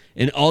studio.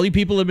 And all you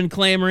people have been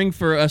clamoring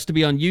for us to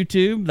be on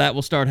YouTube. That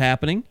will start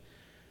happening.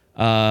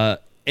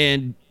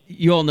 And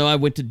you all know I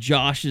went to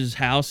Josh's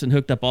house and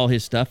hooked up all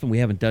his stuff, and we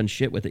haven't done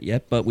shit with it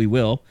yet, but we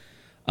will.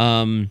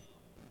 And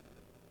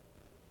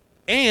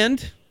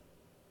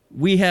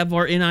we have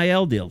our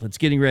NIL deal that's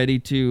getting ready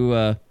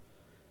to...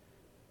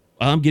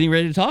 I'm getting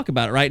ready to talk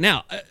about it right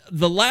now.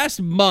 The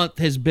last month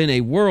has been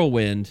a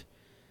whirlwind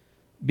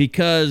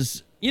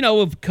because...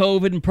 of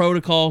COVID and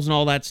protocols and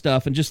all that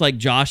stuff, and just like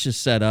Josh's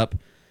setup,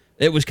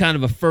 it was kind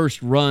of a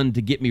first run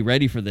to get me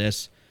ready for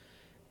this.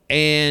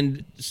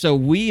 And so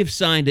we have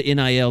signed an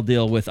NIL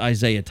deal with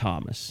Isaiah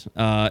Thomas,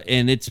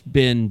 and it's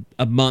been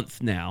a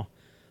month now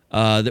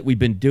that we've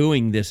been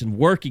doing this and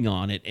working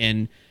on it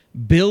and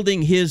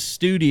building his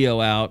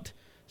studio out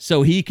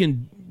so he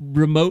can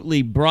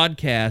remotely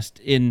broadcast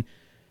in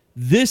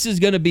this is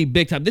going to be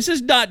big time. This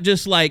is not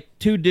just like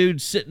two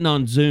dudes sitting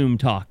on Zoom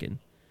talking.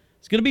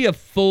 It's going to be a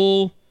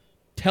full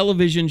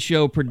television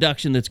show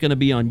production that's going to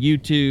be on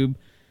YouTube.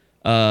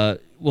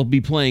 We'll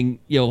be playing,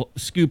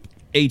 Scoop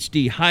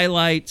HD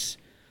highlights.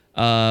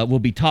 We'll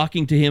be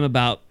talking to him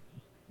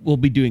we'll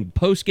be doing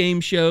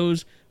post-game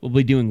shows. We'll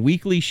be doing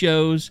weekly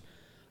shows.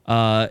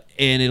 And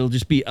it'll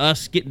just be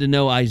us getting to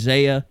know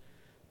Isaiah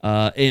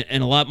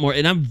and a lot more.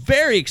 And I'm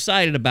very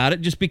excited about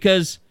it just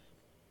because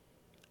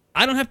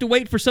I don't have to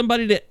wait for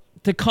somebody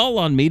to call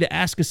on me to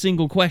ask a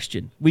single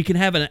question. We can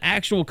have an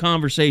actual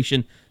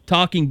conversation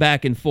talking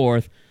back and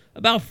forth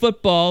about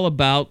football,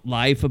 about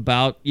life,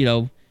 about,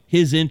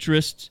 his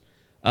interests,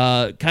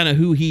 kind of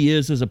who he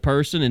is as a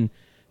person. And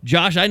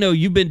Josh, I know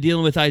you've been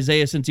dealing with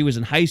Isaiah since he was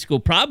in high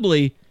school,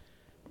 probably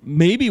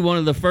maybe one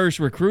of the first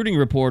recruiting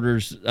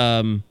reporters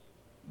that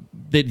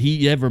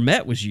he ever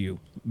met was you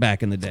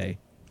back in the day.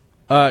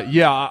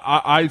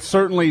 I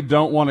certainly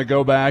don't want to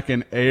go back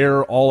and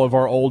air all of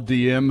our old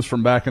DMs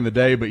from back in the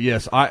day, but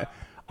yes, I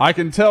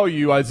can tell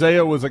you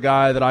Isaiah was a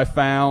guy that I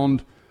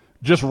found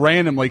just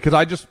randomly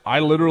because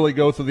I literally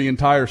go through the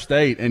entire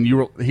state, and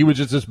he was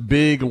just this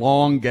big,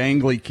 long,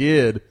 gangly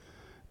kid,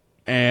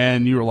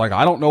 and you were like,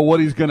 I don't know what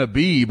he's going to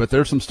be, but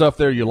there's some stuff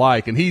there you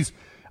like, and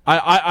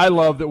I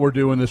love that we're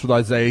doing this with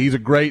Isaiah. He's a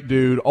great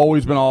dude,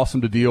 always been awesome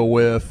to deal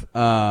with.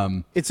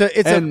 It's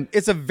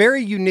a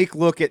very unique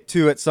look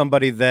at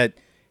somebody that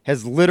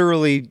has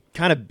literally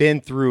kind of been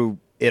through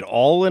it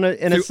all in a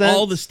sense.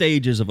 All the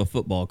stages of a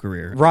football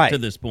career to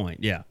this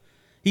point, yeah.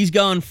 He's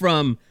gone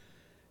from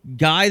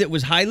guy that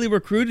was highly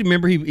recruited.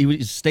 Remember, he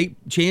was state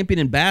champion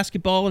in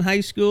basketball in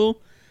high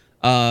school.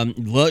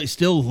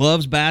 Still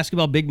loves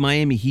basketball, big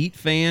Miami Heat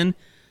fan.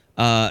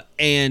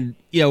 And,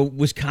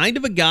 was kind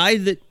of a guy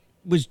that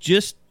was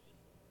just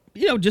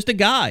a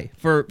guy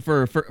for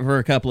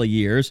a couple of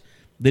years.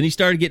 Then he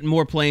started getting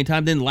more playing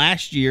time. Then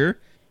last year,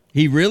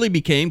 he really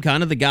became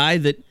kind of the guy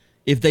that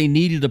if they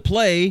needed to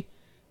play,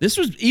 this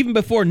was even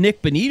before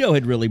Nick Benito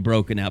had really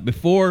broken out,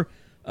 before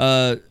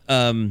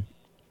Ronnie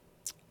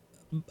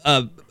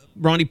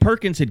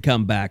Perkins had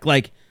come back.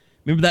 Like,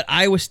 remember that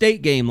Iowa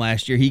State game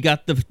last year? He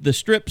got the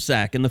strip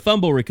sack and the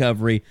fumble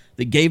recovery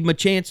that gave him a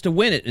chance to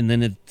win it, and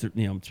then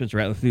Spencer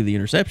Rattler threw the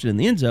interception in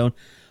the end zone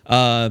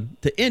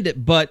to end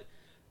it. But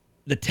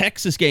the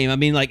Texas game,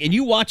 and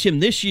you watch him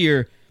this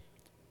year,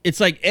 it's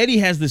like Eddie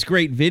has this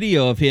great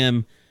video of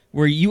him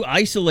where you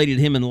isolated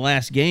him in the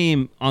last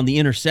game on the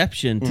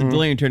interception to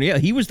Delarian Turner.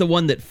 He was the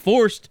one that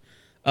forced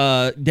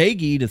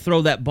Daggy to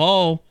throw that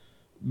ball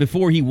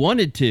before he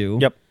wanted to.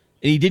 Yep.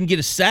 And he didn't get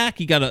a sack.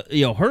 He got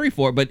to hurry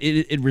for it, but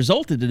it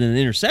resulted in an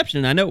interception.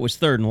 And I know it was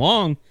 3rd and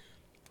long,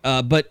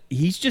 but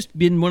he's just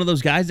been one of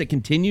those guys that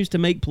continues to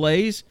make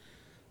plays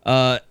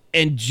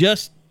and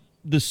just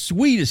the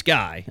sweetest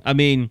guy.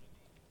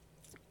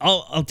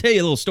 I'll tell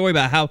you a little story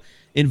about how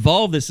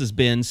involved this has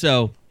been.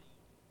 So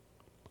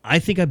I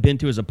think I've been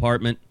to his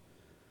apartment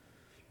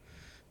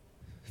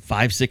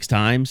 5-6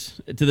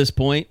 times to this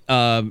point.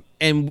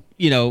 And,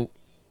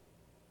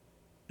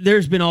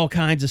 there's been all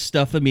kinds of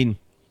stuff.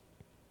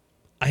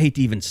 I hate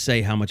to even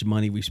say how much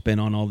money we spent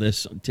on all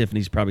this.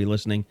 Tiffany's probably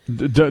listening.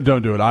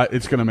 Don't do it.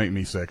 It's going to make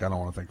me sick. I don't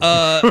want to think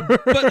about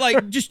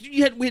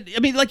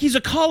it. But he's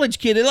a college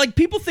kid. And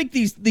people think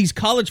these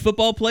college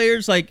football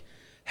players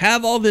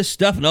have all this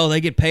stuff and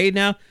they get paid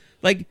now.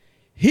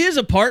 His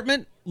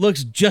apartment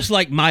looks just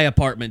like my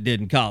apartment did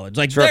in college.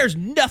 Sure. There's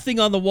nothing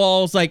on the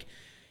walls.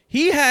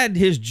 He had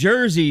his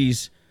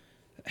jerseys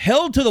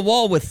held to the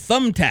wall with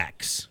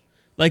thumbtacks,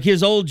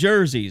 his old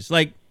jerseys.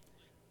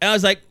 I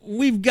was like,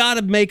 we've got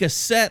to make a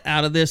set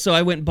out of this. So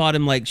I went and bought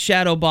him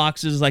shadow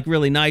boxes,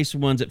 really nice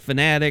ones at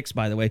Fanatics.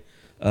 By the way,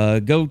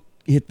 go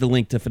hit the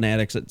link to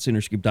Fanatics at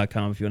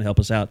Soonerscoop.com if you want to help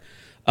us out.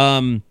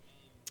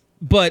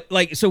 But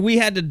so we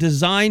had to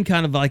design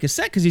kind of a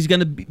set because he's going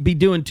to be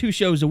doing 2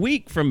 shows a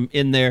week from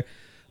in there.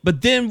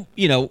 But then,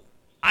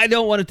 I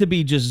don't want it to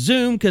be just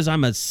Zoom because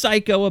I'm a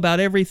psycho about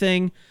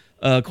everything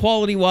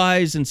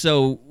quality-wise. And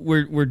so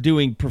we're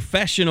doing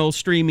professional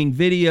streaming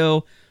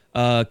video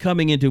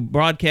coming into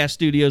broadcast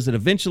studios that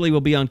eventually will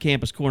be on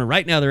Campus Corner.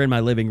 Right now they're in my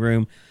living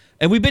room.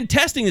 And we've been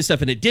testing this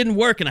stuff, and it didn't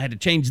work, and I had to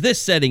change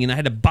this setting, and I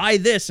had to buy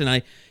this.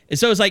 And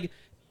so it's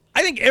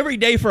I think every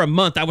day for a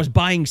month I was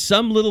buying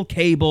some little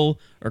cable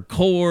or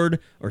cord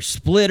or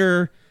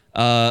splitter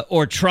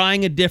or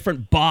trying a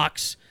different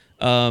box,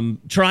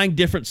 trying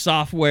different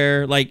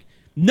software.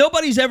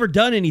 Nobody's ever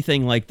done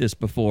anything like this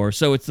before.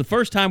 So it's the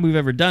first time we've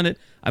ever done it.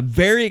 I'm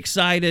very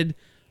excited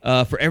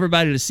for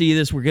everybody to see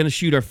this. We're going to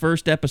shoot our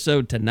first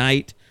episode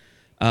tonight,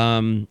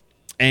 and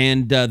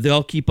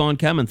they'll keep on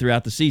coming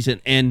throughout the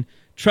season. And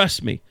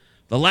trust me,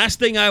 the last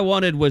thing I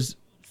wanted was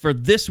for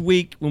this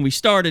week when we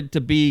started to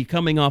be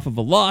coming off of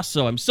a loss,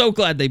 so I'm so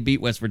glad they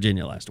beat West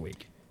Virginia last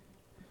week.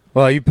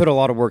 Well, you put a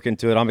lot of work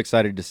into it. I'm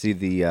excited to see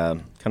the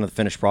kind of the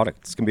finished product.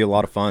 It's going to be a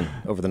lot of fun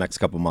over the next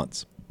couple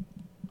months.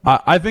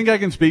 I think I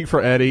can speak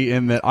for Eddie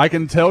in that I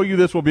can tell you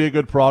this will be a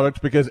good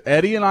product because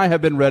Eddie and I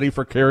have been ready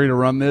for Kerry to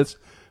run this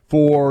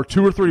for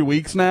 2 or 3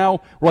 weeks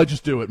now. We're like,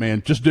 just do it,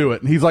 man. Just do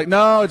it. And he's like,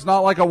 no, it's not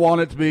like I want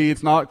it to be.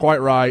 It's not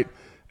quite right.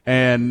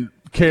 And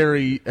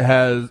Kerry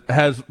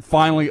has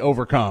finally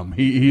overcome.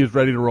 He is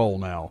ready to roll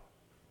now.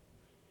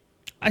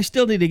 I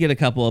still need to get a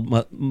couple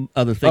of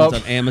other things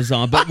on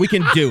Amazon, but we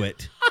can do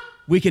it.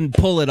 We can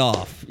pull it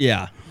off.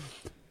 Yeah.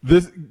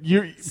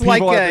 You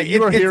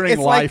are hearing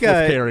life with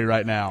Kerry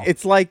right now.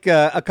 It's like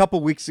a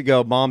couple weeks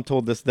ago, Mom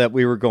told us that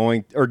we were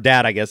going, or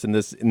Dad, I guess in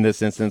this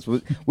instance,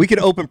 we could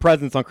open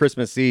presents on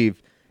Christmas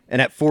Eve,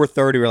 and at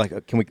 4:30 we're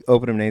like, can we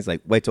open them? And he's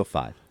like, wait till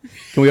 5.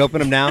 Can we open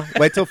them now?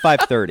 Wait till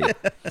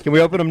 5:30. Can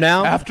we open them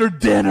now? After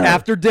dinner.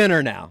 After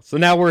dinner now. So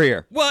now we're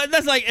here. Well,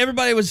 that's like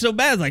everybody was so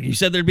bad. Like you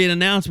said, there'd be an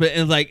announcement,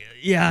 and it's like,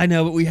 yeah, I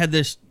know, but we had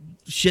this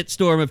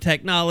shitstorm of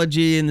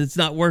technology and it's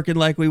not working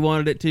like we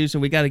wanted it to, so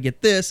we got to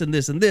get this and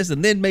this and this,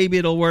 and then maybe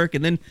it'll work,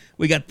 and then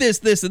we got this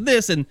and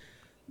this, and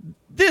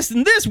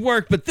this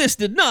worked, but this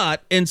did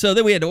not, and so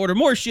then we had to order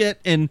more shit,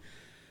 and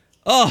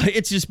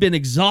it's just been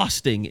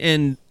exhausting.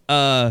 And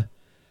I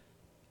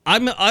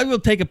will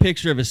take a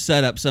picture of his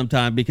setup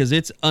sometime because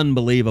it's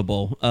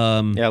unbelievable.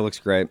 Yeah, it looks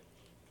great.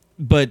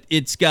 But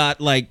it's got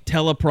like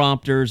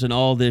teleprompters and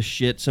all this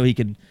shit, so he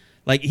could,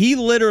 like, he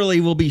literally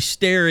will be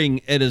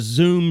staring at a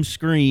Zoom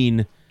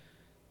screen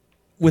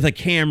with a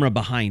camera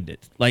behind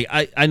it. Like,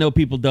 I know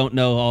people don't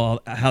know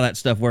how that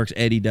stuff works.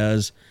 Eddie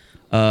does.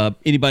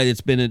 Anybody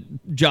that's been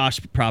Josh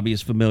probably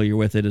is familiar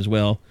with it as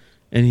well,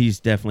 and he's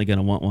definitely going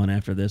to want one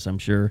after this, I'm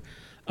sure.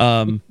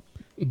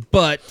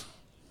 But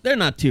they're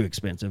not too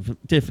expensive.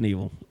 Tiffany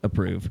will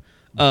approve.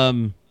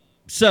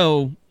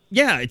 So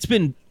yeah, it's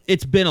been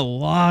a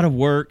lot of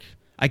work.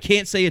 I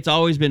can't say it's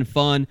always been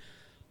fun,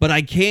 but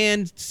I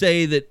can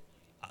say that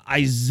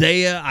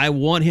Isaiah, I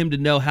want him to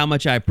know how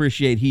much I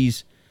appreciate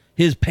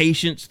his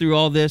patience through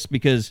all this,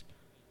 because,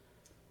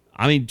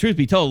 I mean, truth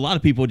be told, a lot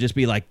of people would just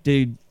be like,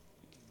 dude,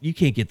 you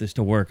can't get this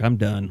to work. I'm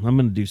done. I'm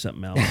going to do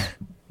something else.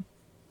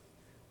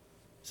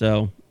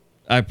 So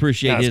I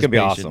appreciate his patience. It's going to be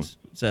awesome.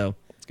 So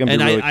it's going to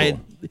be really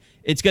cool.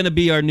 It's going to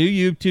be our new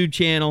YouTube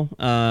channel.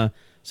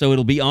 So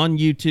it'll be on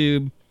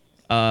YouTube.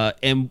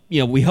 And,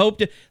 we hope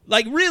to,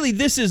 like, really,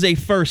 this is a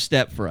first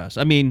step for us.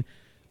 I mean,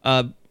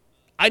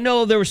 I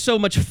know there was so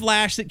much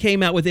flash that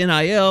came out with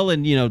NIL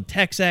and,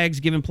 Texags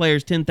giving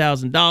players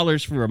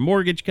 $10,000 for a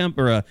mortgage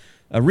company or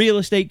a real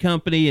estate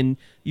company. And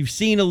you've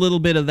seen a little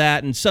bit of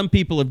that. And some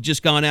people have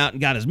just gone out and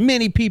got as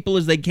many people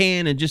as they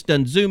can and just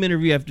done Zoom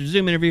interview after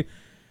Zoom interview.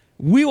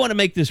 We want to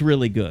make this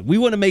really good. We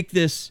want to make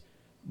this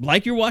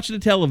like you're watching a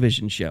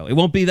television show. It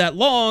won't be that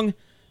long,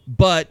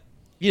 but,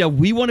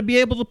 we want to be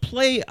able to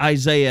play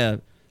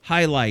Isaiah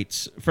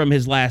highlights from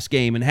his last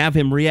game and have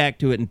him react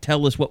to it and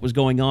tell us what was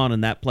going on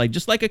in that play,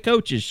 just like a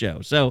coach's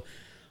show. So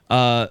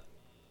I'm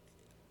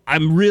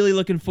really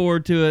looking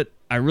forward to it.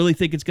 I really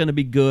think it's going to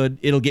be good.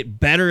 It'll get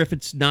better if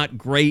it's not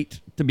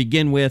great to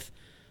begin with.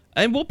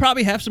 And we'll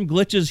probably have some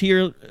glitches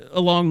here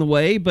along the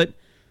way, but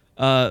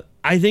I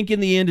think in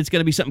the end it's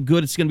going to be something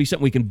good. It's going to be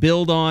something we can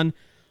build on.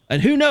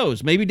 And who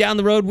knows, maybe down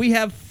the road we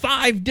have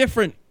 5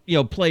 different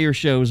player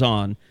shows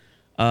on.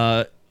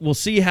 We'll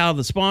see how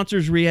the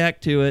sponsors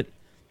react to it.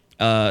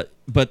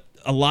 But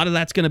a lot of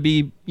that's going to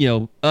be,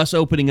 us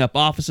opening up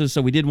offices.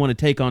 So we didn't want to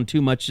take on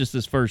too much just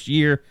this first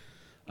year,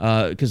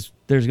 because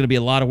there's going to be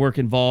a lot of work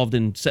involved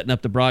in setting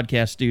up the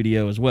broadcast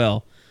studio as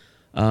well.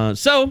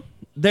 So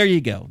there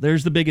you go.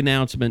 There's the big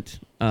announcement.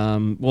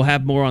 We'll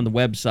have more on the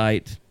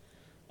website,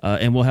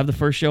 and we'll have the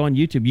first show on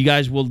YouTube. You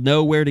guys will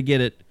know where to get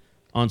it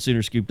on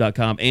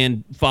Soonerscoop.com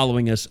and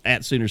following us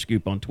at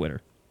Soonerscoop on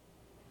Twitter.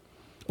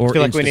 I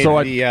feel like we need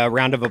the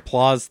round of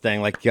applause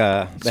thing, like they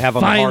have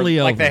on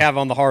they have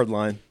on the hard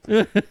line.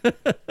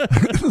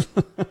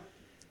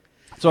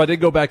 So I did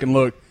go back and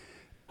look.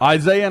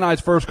 Isaiah and I's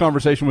first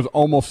conversation was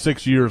almost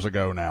 6 years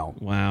ago now.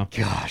 Wow,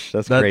 gosh,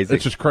 that's crazy.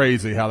 It's just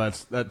crazy how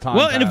that time.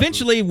 Well, passes. And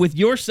eventually, with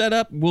your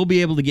setup, we'll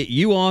be able to get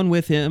you on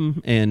with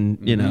him, and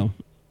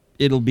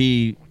it'll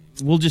be.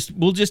 We'll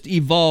just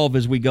evolve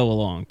as we go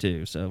along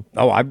too. So.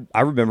 Oh,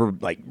 I remember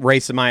like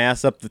racing my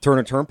ass up the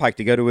Turner Turnpike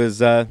to go to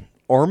his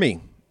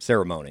Army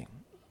ceremony,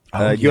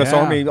 U.S.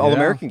 Army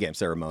All-American Game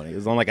ceremony. It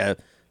was on like a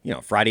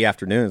Friday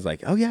afternoon. It's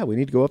like, oh yeah, we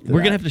need to go up there.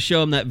 We're gonna have to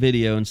show him that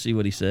video and see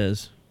what he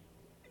says.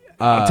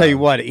 I'll tell you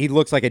what, he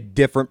looks like a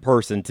different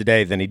person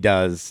today than he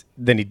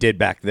did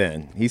back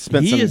then. He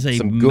spent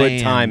some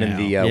good time in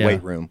the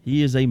weight room.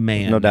 He is a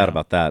man. No doubt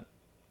about that.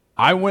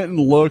 I went and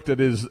looked at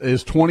his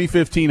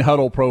 2015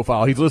 Huddle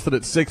profile. He's listed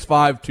at 6'5",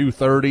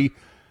 230.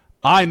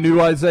 I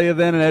knew Isaiah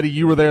then, and Eddie,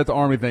 you were there at the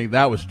Army thing.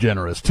 That was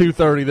generous.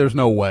 230, there's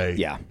no way.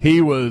 Yeah. He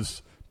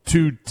was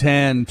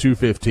 210,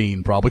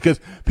 215 probably, because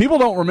people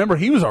don't remember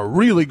he was a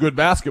really good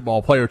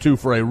basketball player too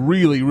for a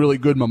really, really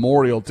good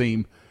Memorial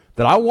team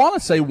that I want to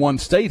say won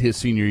state his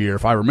senior year,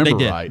 if I remember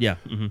right. Yeah.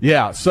 Mm-hmm.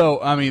 Yeah.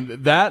 So, I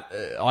mean, that,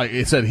 like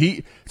I said,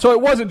 so it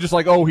wasn't just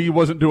like, he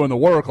wasn't doing the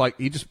work. Like,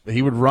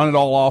 he would run it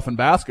all off in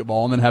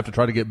basketball and then have to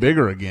try to get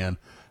bigger again.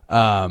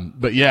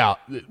 But yeah,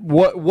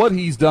 what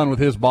he's done with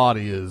his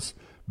body is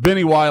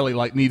Benny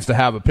Wiley, needs to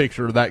have a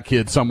picture of that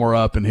kid somewhere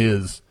up in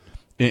his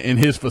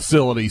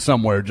facility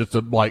somewhere, just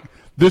to,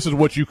 this is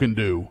what you can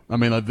do. I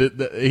mean,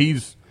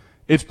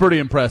 it's pretty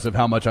impressive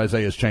how much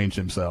Isaiah's changed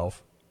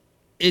himself.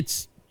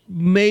 It's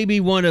maybe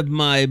one of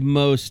my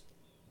most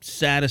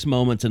saddest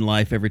moments in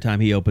life every time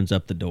he opens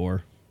up the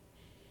door.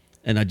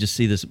 And I just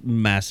see this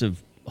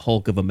massive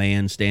hulk of a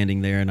man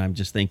standing there, and I'm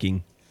just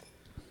thinking,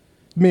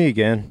 me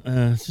again.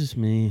 It's just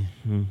me.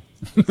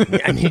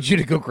 I need you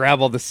to go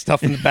grab all this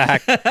stuff in the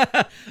back.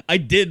 I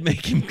did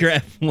make him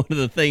grab one of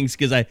the things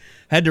because I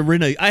had to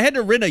rent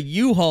a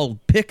U-Haul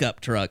pickup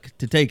truck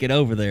to take it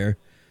over there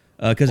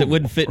because it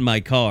wouldn't fit in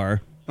my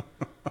car.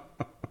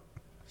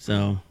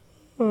 So,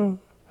 oh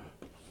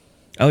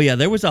yeah,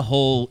 there was a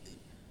whole.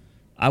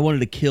 I wanted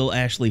to kill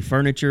Ashley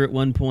Furniture at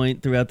one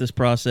point throughout this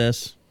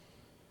process,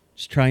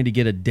 just trying to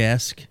get a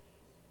desk.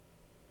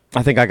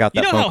 I think I got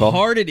that phone call. You know how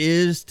hard it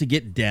is to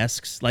get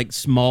desks, like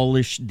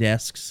smallish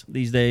desks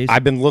these days?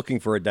 I've been looking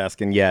for a desk,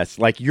 and yes,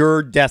 like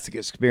your desk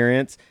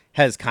experience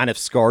has kind of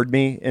scarred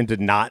me into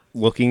not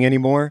looking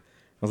anymore.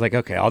 I was like,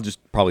 okay, I'll just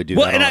probably do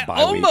that on a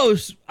bye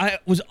week. I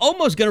was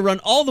almost going to run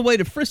all the way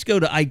to Frisco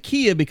to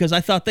IKEA because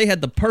I thought they had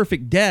the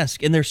perfect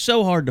desk, and they're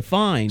so hard to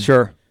find.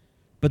 Sure.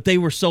 But they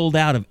were sold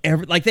out of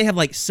they have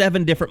like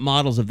 7 different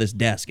models of this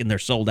desk, and they're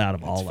sold out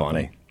of all of them. That's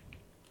funny.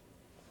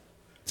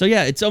 So,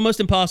 yeah, it's almost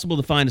impossible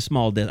to find a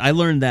small desk. I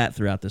learned that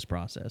throughout this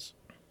process.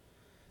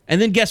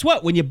 And then guess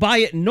what? When you buy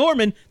it in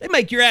Norman, they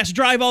make your ass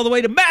drive all the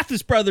way to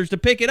Mathis Brothers to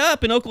pick it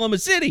up in Oklahoma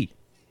City.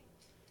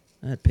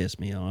 That pissed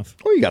me off.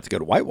 Oh, you got to go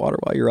to Whitewater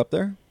while you're up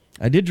there.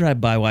 I did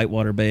drive by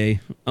Whitewater Bay.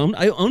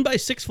 Owned by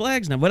Six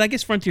Flags now. But I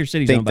guess Frontier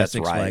City's owned by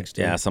Six Flags,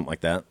 too. Yeah, something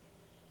like that.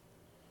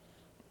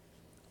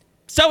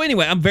 So,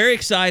 anyway, I'm very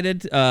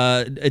excited.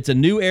 It's a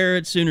new era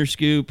at Sooner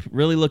Scoop.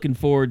 Really looking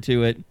forward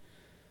to it.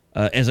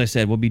 As I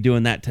said, we'll be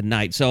doing that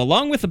tonight. So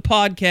along with the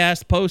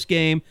podcast,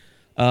 post-game,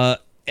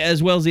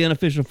 as well as the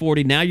Unofficial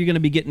 40, now you're going to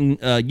be getting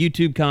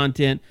YouTube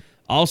content.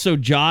 Also,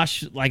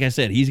 Josh, like I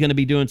said, he's going to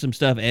be doing some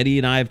stuff. Eddie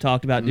and I have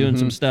talked about doing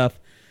some stuff.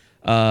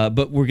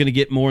 But we're going to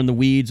get more in the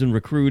weeds and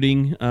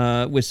recruiting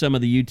with some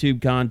of the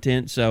YouTube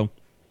content. So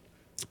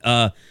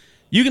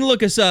you can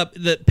look us up.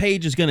 The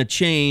page is going to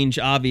change,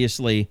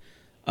 obviously.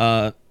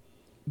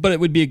 But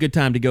it would be a good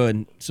time to go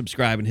and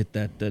subscribe and hit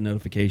that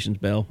notifications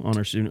bell on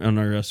our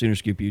Sooner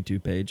Scoop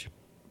YouTube page.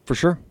 For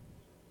sure.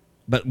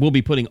 But we'll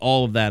be putting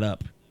all of that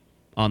up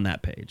on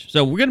that page.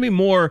 So we're going to be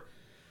more,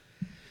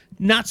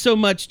 not so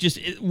much just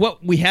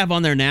what we have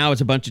on there now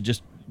is a bunch of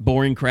just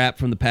boring crap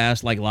from the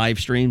past, like live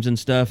streams and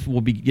stuff.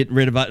 We'll be getting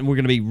rid of it, and we're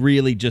going to be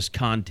really just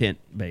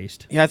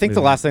content-based. Yeah, I think the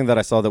last thing that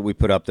I saw that we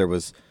put up there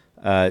was,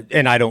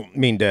 and I don't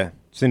mean to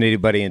send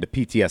anybody into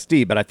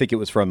PTSD, but I think it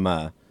was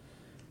from,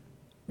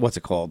 what's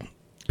it called?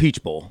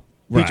 Peach Bowl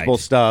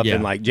stuff,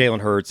 and like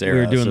Jalen Hurts era.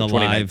 We were doing the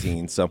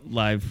 2019,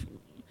 live.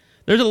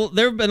 There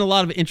have been a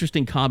lot of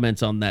interesting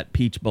comments on that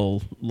Peach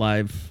Bowl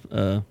live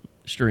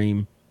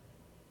stream.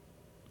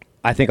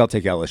 I think I'll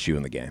take LSU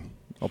in the game.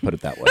 I'll put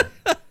it that way.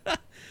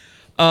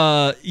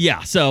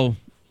 Yeah. So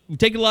we're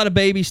taking a lot of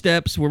baby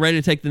steps. We're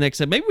ready to take the next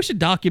step. Maybe we should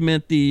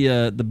document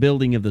the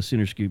building of the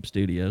Sooner Scoop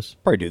studios.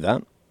 Probably do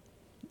that.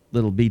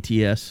 Little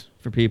BTS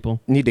for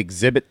people. Need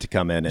Exhibit to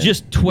come in and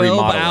just 12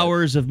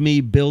 hours of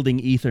me building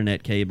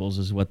Ethernet cables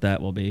is what that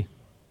will be.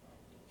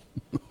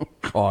 Oh,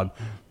 God,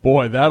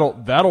 boy,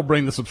 that'll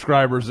bring the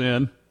subscribers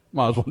in.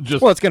 Might as well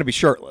just. Well, it's going to be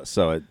shirtless,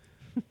 so it.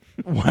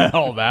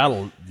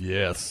 Well,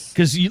 yes.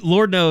 Because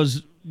Lord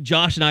knows,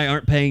 Josh and I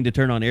aren't paying to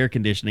turn on air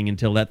conditioning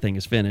until that thing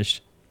is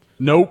finished.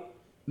 Nope,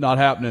 not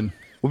happening.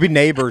 We'll be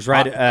neighbors,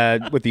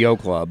 right, with the O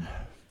Club.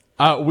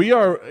 We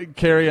are,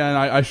 Carrie, and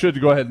I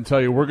should go ahead and tell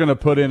you, we're going to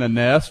put in a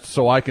Nest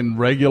so I can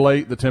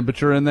regulate the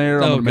temperature in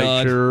there. I'm going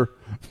to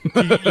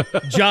make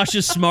sure.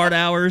 Josh's smart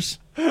hours.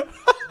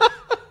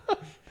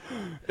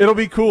 It'll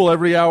be cool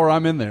every hour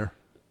I'm in there.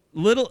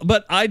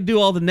 But I do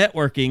all the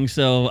networking,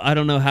 so I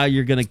don't know how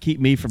you're going to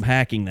keep me from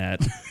hacking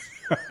that.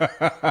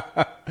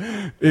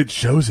 It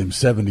shows him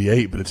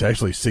 78, but it's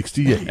actually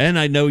 68. And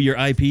I know your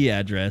IP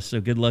address, so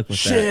good luck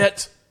with that.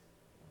 Shit.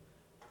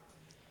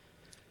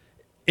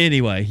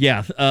 Anyway,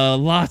 yeah,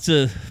 lots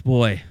of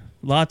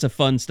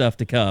fun stuff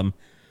to come.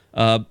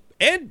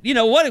 And, you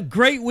know, what a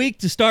great week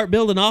to start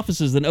building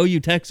offices than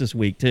OU Texas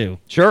week, too.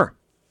 Sure.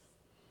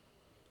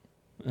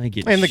 And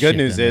the good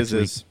news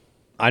is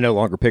I no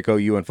longer pick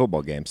OU in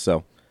football games,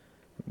 so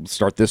we'll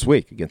start this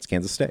week against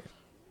Kansas State.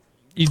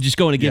 You just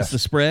going against the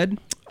spread,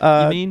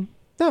 you mean?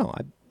 No,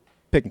 I'm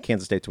picking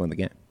Kansas State to win the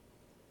game.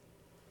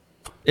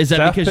 Is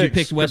that because you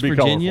picked West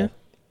Virginia?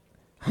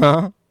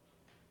 Colorful.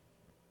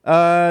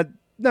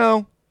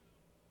 No.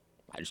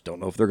 I just don't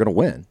know if they're going to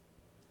win.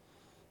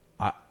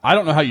 I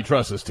don't know how you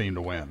trust this team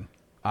to win.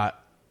 At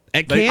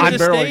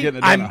Kansas State?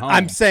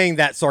 I'm saying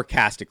that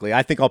sarcastically.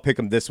 I think I'll pick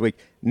them this week.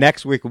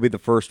 Next week will be the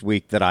first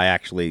week that I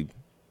actually,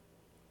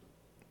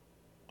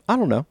 I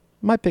don't know.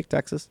 Might pick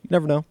Texas. You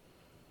never know.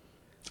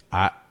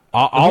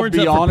 I'll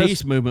be honest.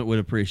 Peace movement would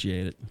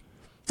appreciate it.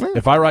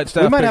 If I write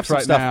staff we might picks have some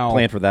right stuff now,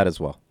 planned for that as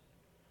well.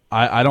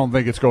 I don't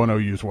think it's going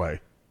OU's way.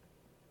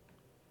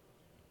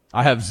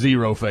 I have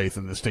zero faith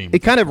in this team. It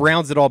kind of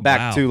rounds it all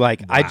back to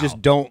like I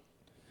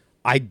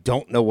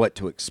don't know what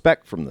to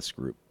expect from this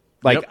group.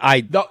 Like Yep.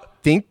 I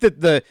think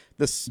that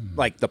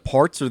the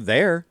parts are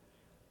there.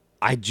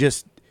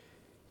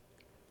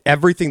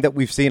 Everything that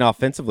we've seen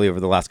offensively over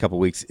the last couple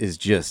of weeks is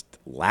just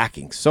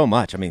lacking so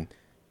much. I mean,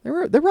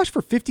 they rushed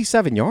for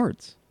 57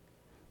 yards.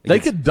 They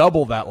could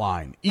double that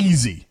line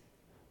easy.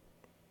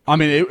 I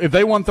mean, if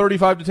they won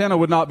 35-10, I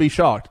would not be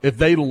shocked. If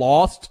they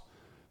lost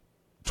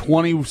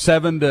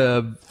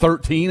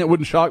 27-13, it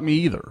wouldn't shock me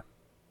either.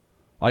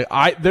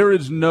 There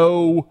is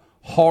no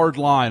hard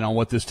line on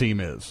what this team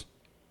is.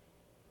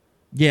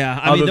 Yeah,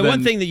 I mean, the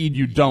one thing that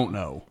you don't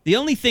know. The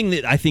only thing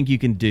that I think you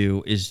can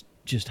do is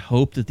just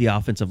hope that the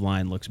offensive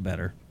line looks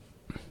better.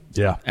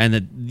 Yeah. And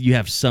that you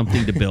have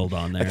something to build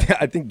on there.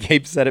 I think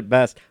Gabe said it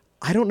best.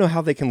 I don't know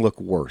how they can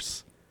look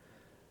worse.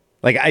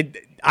 Like,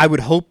 I would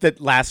hope that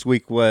last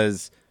week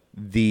was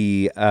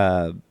the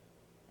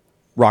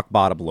rock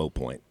bottom low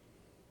point.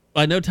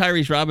 I know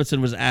Tyrese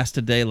Robinson was asked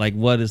today, like,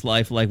 what is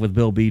life like with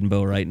Bill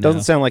Bedenbaugh right now?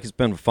 Doesn't sound like it's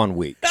been a fun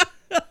week.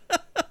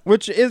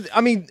 Which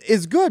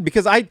is good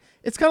because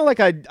it's kind of like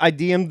I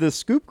DM'd the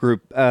Scoop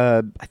group.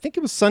 I think it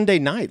was Sunday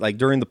night, like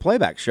during the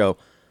playback show.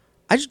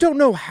 I just don't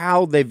know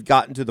how they've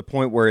gotten to the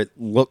point where it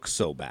looks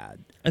so bad.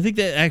 I think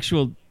the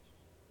actual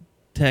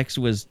text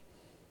was,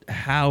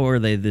 how are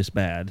they this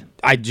bad?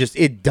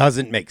 It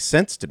doesn't make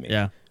sense to me.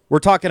 Yeah. We're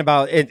talking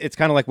about, it's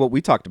kind of like what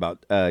we talked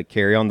about,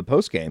 Carrie, on the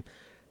postgame.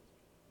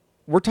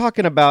 We're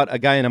talking about a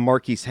guy in a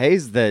Marquise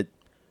Hayes that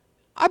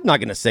I'm not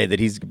going to say that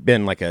he's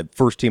been like a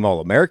first-team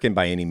All-American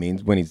by any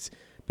means when he's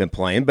been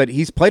playing, but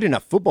he's played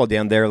enough football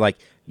down there. Like,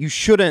 you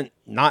shouldn't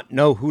not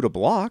know who to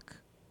block.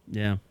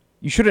 Yeah.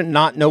 You shouldn't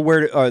not know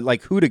where to,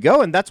 who to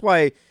go, and that's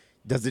why,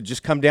 does it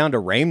just come down to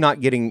Rame not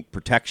getting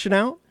protection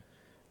out?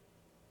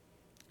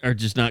 Or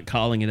just not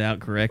calling it out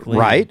correctly?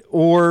 Right.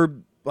 Or,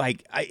 I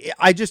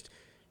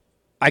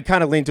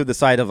kind of lean to the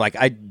side of,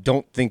 I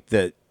don't think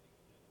that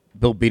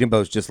Bill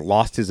Bedenbaugh's just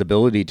lost his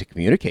ability to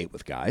communicate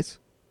with guys.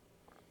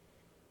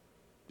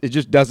 It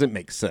just doesn't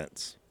make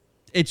sense.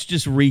 It's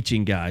just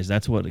reaching guys.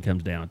 That's what it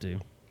comes down to.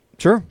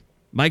 Sure.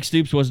 Mike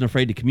Stoops wasn't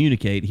afraid to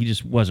communicate. He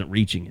just wasn't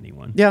reaching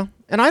anyone. Yeah.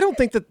 And I don't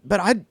think that, but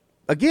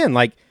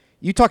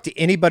you talk to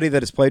anybody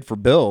that has played for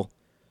Bill,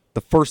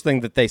 the first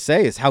thing that they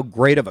say is how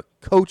great of a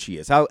coach he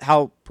is,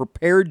 how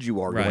prepared you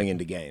are going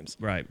into games.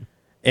 Right.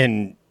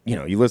 And,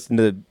 you listen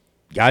to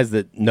guys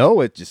that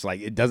know it, just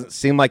it doesn't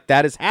seem like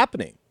that is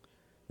happening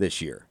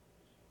this year.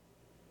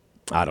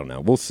 I don't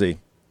know. We'll see.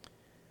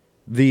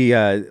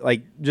 The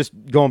just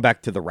going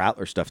back to the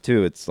Rattler stuff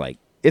too.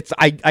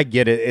 I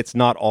get it. It's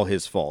not all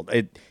his fault.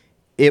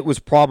 It was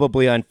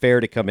probably unfair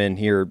to come in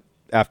here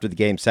after the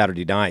game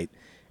Saturday night,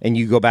 and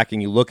you go back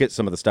and you look at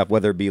some of the stuff,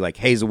 whether it be like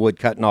Hazelwood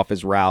cutting off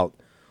his route,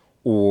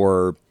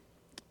 or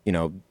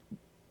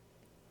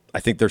I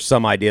think there's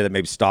some idea that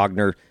maybe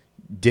Stogner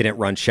didn't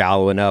run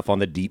shallow enough on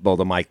the deep ball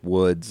to Mike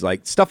Woods,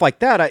 stuff like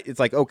that. It's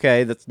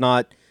okay, that's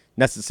not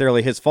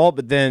necessarily his fault,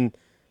 but then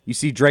you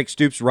see Drake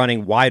Stoops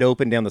running wide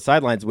open down the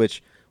sidelines,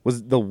 which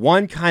was the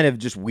one kind of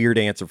just weird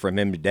answer from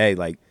him today,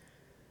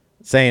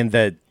 saying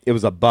that it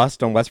was a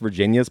bust on West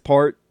Virginia's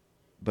part,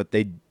 but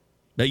you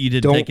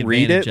didn't don't take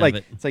read it.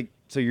 It's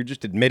so you're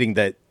just admitting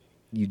that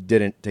you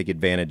didn't take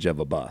advantage of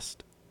a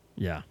bust.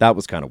 Yeah, that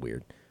was kind of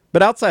weird.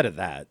 But outside of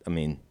that,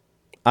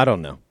 I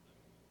don't know.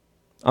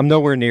 I'm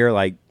nowhere near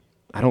I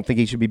don't think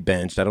he should be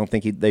benched. I don't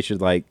think they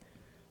should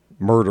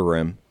murder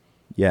him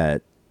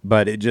yet.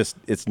 But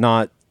it's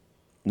not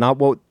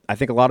what I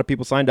think a lot of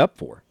people signed up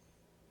for.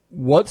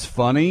 What's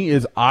funny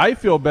is I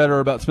feel better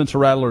about Spencer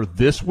Rattler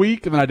this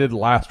week than I did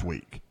last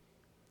week.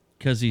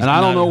 Because he's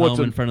not at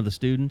home in front of the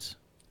students?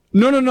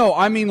 No.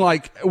 I mean,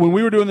 when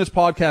we were doing this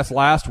podcast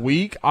last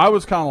week, I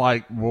was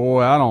kind of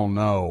boy, I don't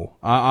know.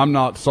 I'm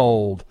not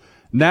sold.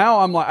 Now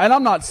I'm and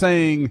I'm not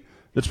saying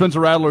that Spencer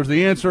Rattler is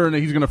the answer and that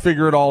he's going to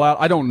figure it all out.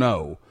 I don't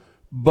know.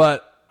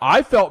 But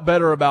I felt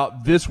better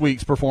about this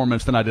week's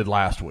performance than I did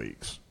last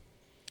week's.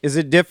 Is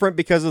it different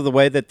because of the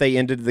way that they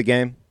ended the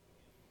game?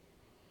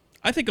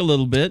 I think a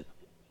little bit.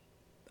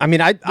 I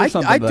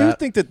do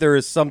think that there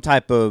is some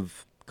type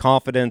of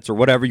confidence or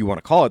whatever you want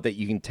to call it that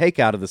you can take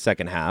out of the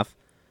second half.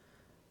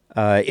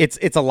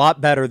 It's a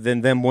lot better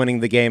than them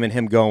winning the game and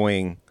him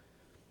going,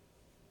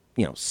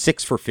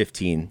 6 for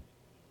 15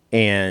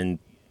 and,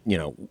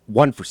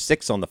 1 for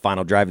 6 on the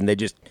final drive, and they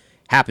just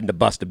happened to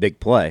bust a big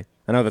play.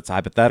 I know that's a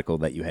hypothetical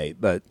that you hate,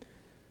 but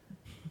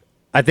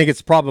I think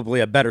it's probably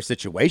a better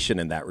situation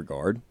in that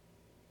regard.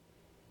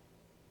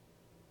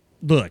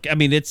 Look,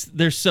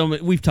 there's so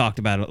many, we've talked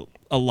about it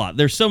a lot.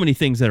 There's so many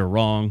things that are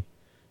wrong.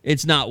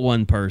 It's not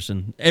one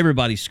person.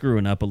 Everybody's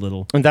screwing up a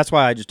little. And that's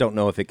why I just don't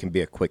know if it can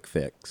be a quick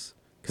fix,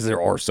 because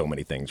there are so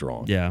many things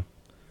wrong. Yeah.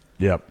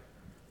 Yep.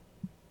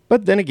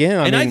 But then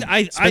again,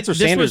 Spencer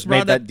Sanders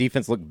made that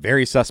defense look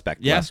very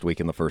suspect last week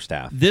in the first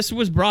half. This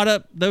was brought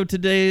up, though,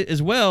 today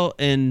as well,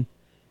 and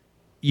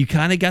you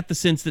kind of got the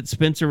sense that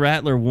Spencer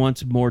Rattler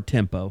wants more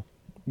tempo.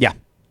 Yeah,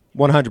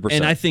 100%.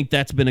 And I think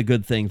that's been a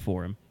good thing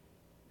for him.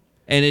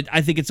 And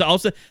I think it's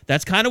also,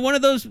 that's kind of one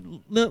of those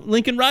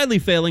Lincoln Riley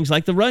failings,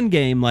 like the run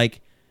game.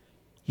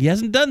 He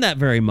hasn't done that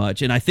very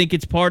much. And I think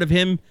it's part of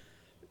him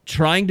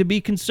trying to be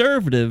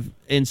conservative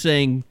and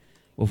saying,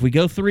 well, if we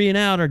go 3 and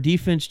out, our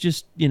defense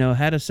just,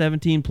 had a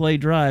 17-play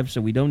drive, so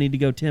we don't need to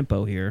go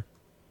tempo here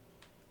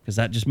because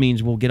that just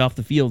means we'll get off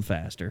the field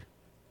faster.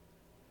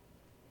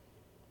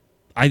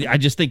 I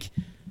just think...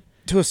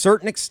 To a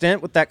certain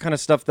extent with that kind of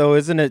stuff, though,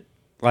 isn't it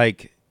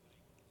like...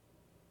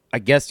 I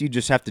guess you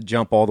just have to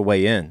jump all the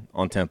way in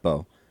on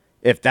tempo.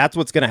 If that's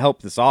what's going to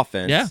help this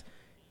offense,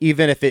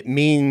 even if it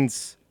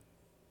means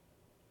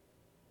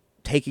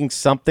taking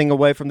something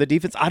away from the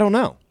defense, I don't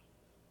know.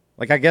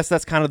 Like, I guess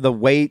that's kind of the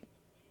weight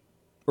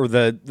or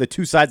the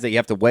two sides that you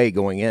have to weigh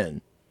going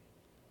in.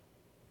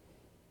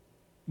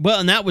 Well,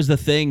 and that was the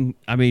thing.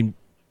 I mean,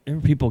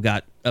 people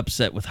got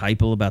upset with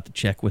Heupel about the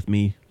check with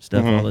me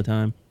stuff all the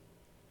time.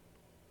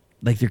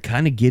 Like, they're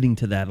kind of getting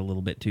to that a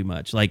little bit too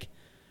much. Like,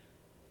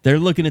 they're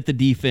looking at the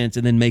defense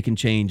and then making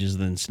changes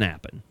and then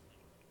snapping.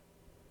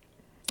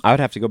 I would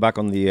have to go back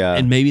on the...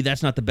 and maybe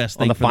that's not the best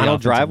thing on the for final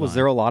the drive, line. was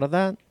there a lot of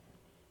that?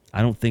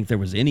 I don't think there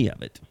was any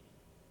of it.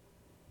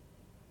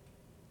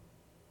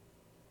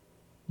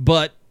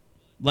 But,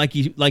 like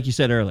you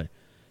said earlier,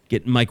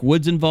 getting Mike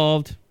Woods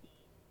involved,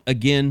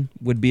 again,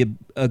 would be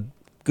a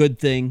good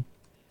thing.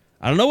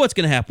 I don't know what's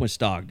going to happen with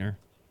Stogner.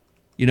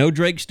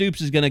 Drake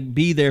Stoops is going to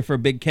be there for a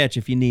big catch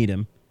if you need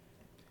him.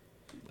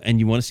 And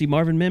you want to see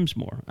Marvin Mims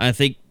more. I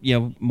think,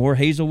 more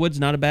Hazelwood's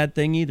not a bad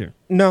thing either.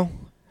 No.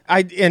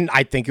 I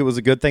think it was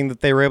a good thing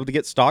that they were able to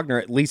get Stogner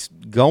at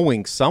least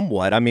going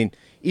somewhat. I mean,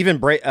 even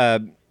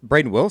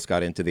Braden Willis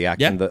got into the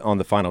action on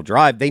the final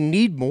drive. They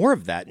need more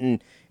of that.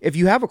 And if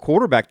you have a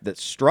quarterback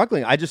that's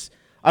struggling, I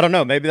don't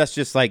know. Maybe that's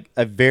just like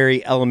a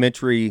very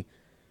elementary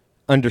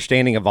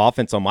understanding of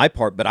offense on my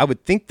part. But I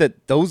would think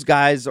that those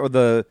guys are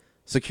the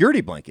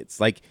security blankets.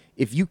 Like,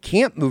 if you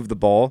can't move the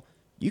ball,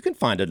 you can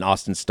find an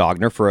Austin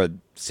Stogner for a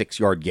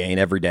 6-yard gain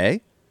every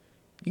day.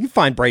 You can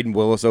find Braden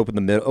Willis over the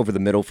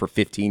middle for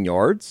 15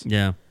 yards.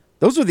 Yeah.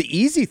 Those are the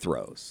easy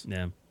throws.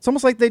 Yeah. It's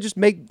almost like they just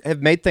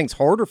have made things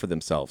harder for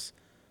themselves.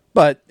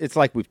 But it's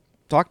like we've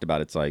talked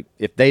about. It's like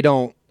if they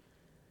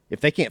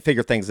can't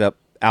figure things out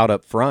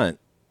up front,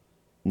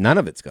 none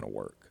of it's going to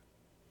work.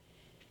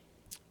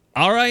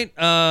 All right.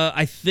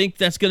 I think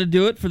that's going to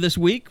do it for this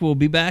week. We'll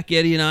be back,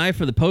 Eddie and I,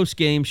 for the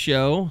post-game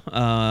show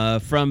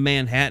from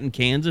Manhattan,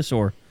 Kansas,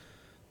 or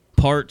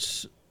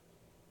parts,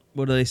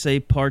 what do they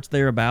say, parts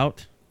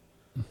thereabout?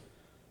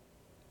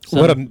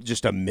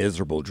 Just a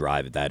miserable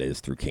drive that is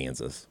through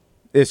Kansas.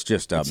 It's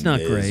just a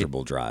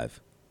miserable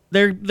drive.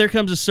 There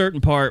comes a certain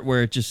part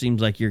where it just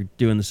seems like you're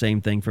doing the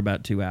same thing for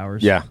about 2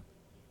 hours. Yeah.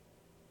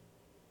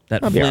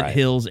 That Flint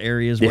Hills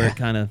areas where it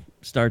kind of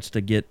starts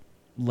to get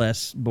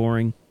less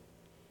boring.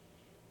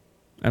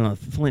 I don't know.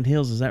 Flint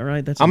Hills, is that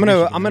right? I'm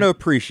gonna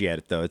appreciate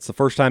it though. It's the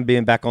first time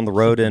being back on the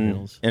road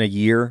in a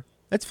year.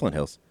 It's Flint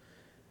Hills.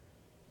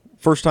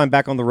 First time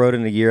back on the road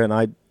in a year, and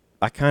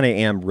I kind of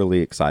am really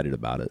excited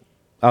about it.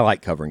 I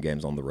like covering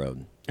games on the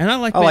road, and I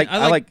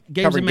like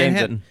games in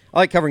Manhattan. I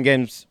like covering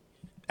games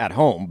at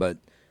home, but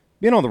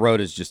being on the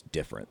road is just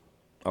different.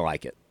 I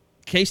like it.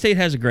 K-State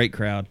has a great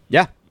crowd.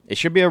 Yeah, it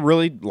should be a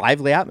really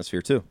lively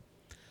atmosphere too.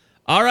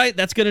 All right,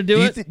 that's gonna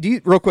do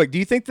it. Real quick, do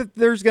you think that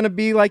there's gonna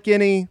be like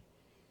any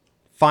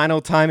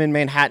final time in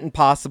Manhattan,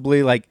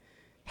 possibly like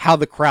how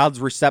the crowd's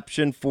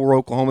reception for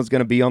Oklahoma is going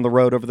to be on the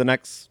road over the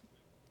next,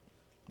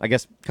 I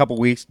guess, couple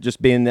weeks,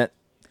 just being that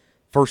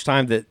first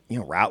time that,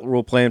 Rattler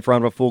will play in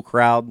front of a full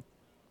crowd?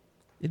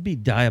 It'd be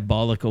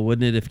diabolical,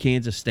 wouldn't it, if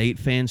Kansas State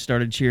fans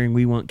started cheering,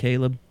 "We want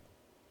Caleb"?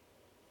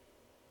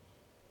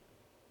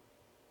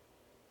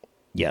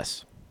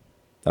 Yes.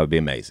 That would be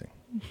amazing.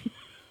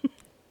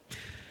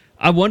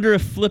 I wonder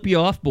if Flippy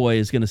Off-Boy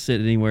is going to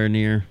sit anywhere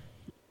near.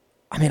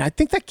 I mean, I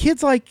think that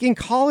kid's like in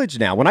college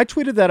now. When I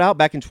tweeted that out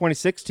back in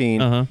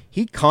 2016,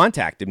 he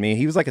contacted me.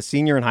 He was like a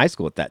senior in high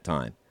school at that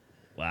time.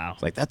 Wow.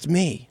 It's like, that's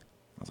me.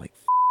 I was like,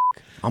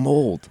 I'm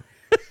old.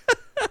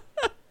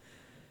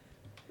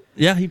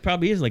 Yeah, he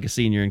probably is like a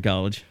senior in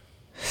college.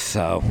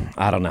 So,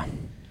 I don't know.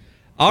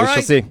 All right.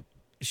 We shall see.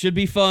 Should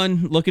be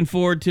fun. Looking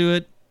forward to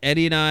it.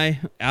 Eddie and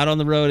I out on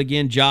the road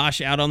again. Josh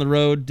out on the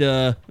road,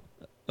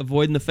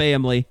 avoiding the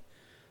family.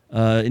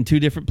 In 2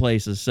 different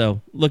places.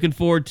 So looking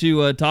forward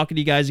to talking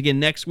to you guys again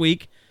next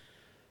week.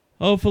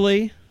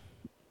 Hopefully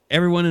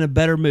everyone in a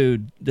better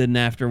mood than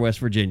after West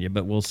Virginia,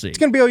 but we'll see. It's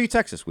going to be OU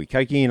Texas week.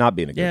 How can you not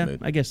be in a good mood?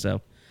 Yeah, I guess so.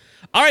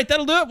 All right,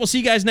 that'll do it. We'll see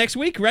you guys next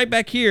week right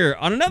back here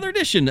on another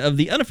edition of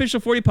the Unofficial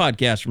 40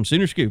 Podcast from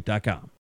Soonerscoop.com.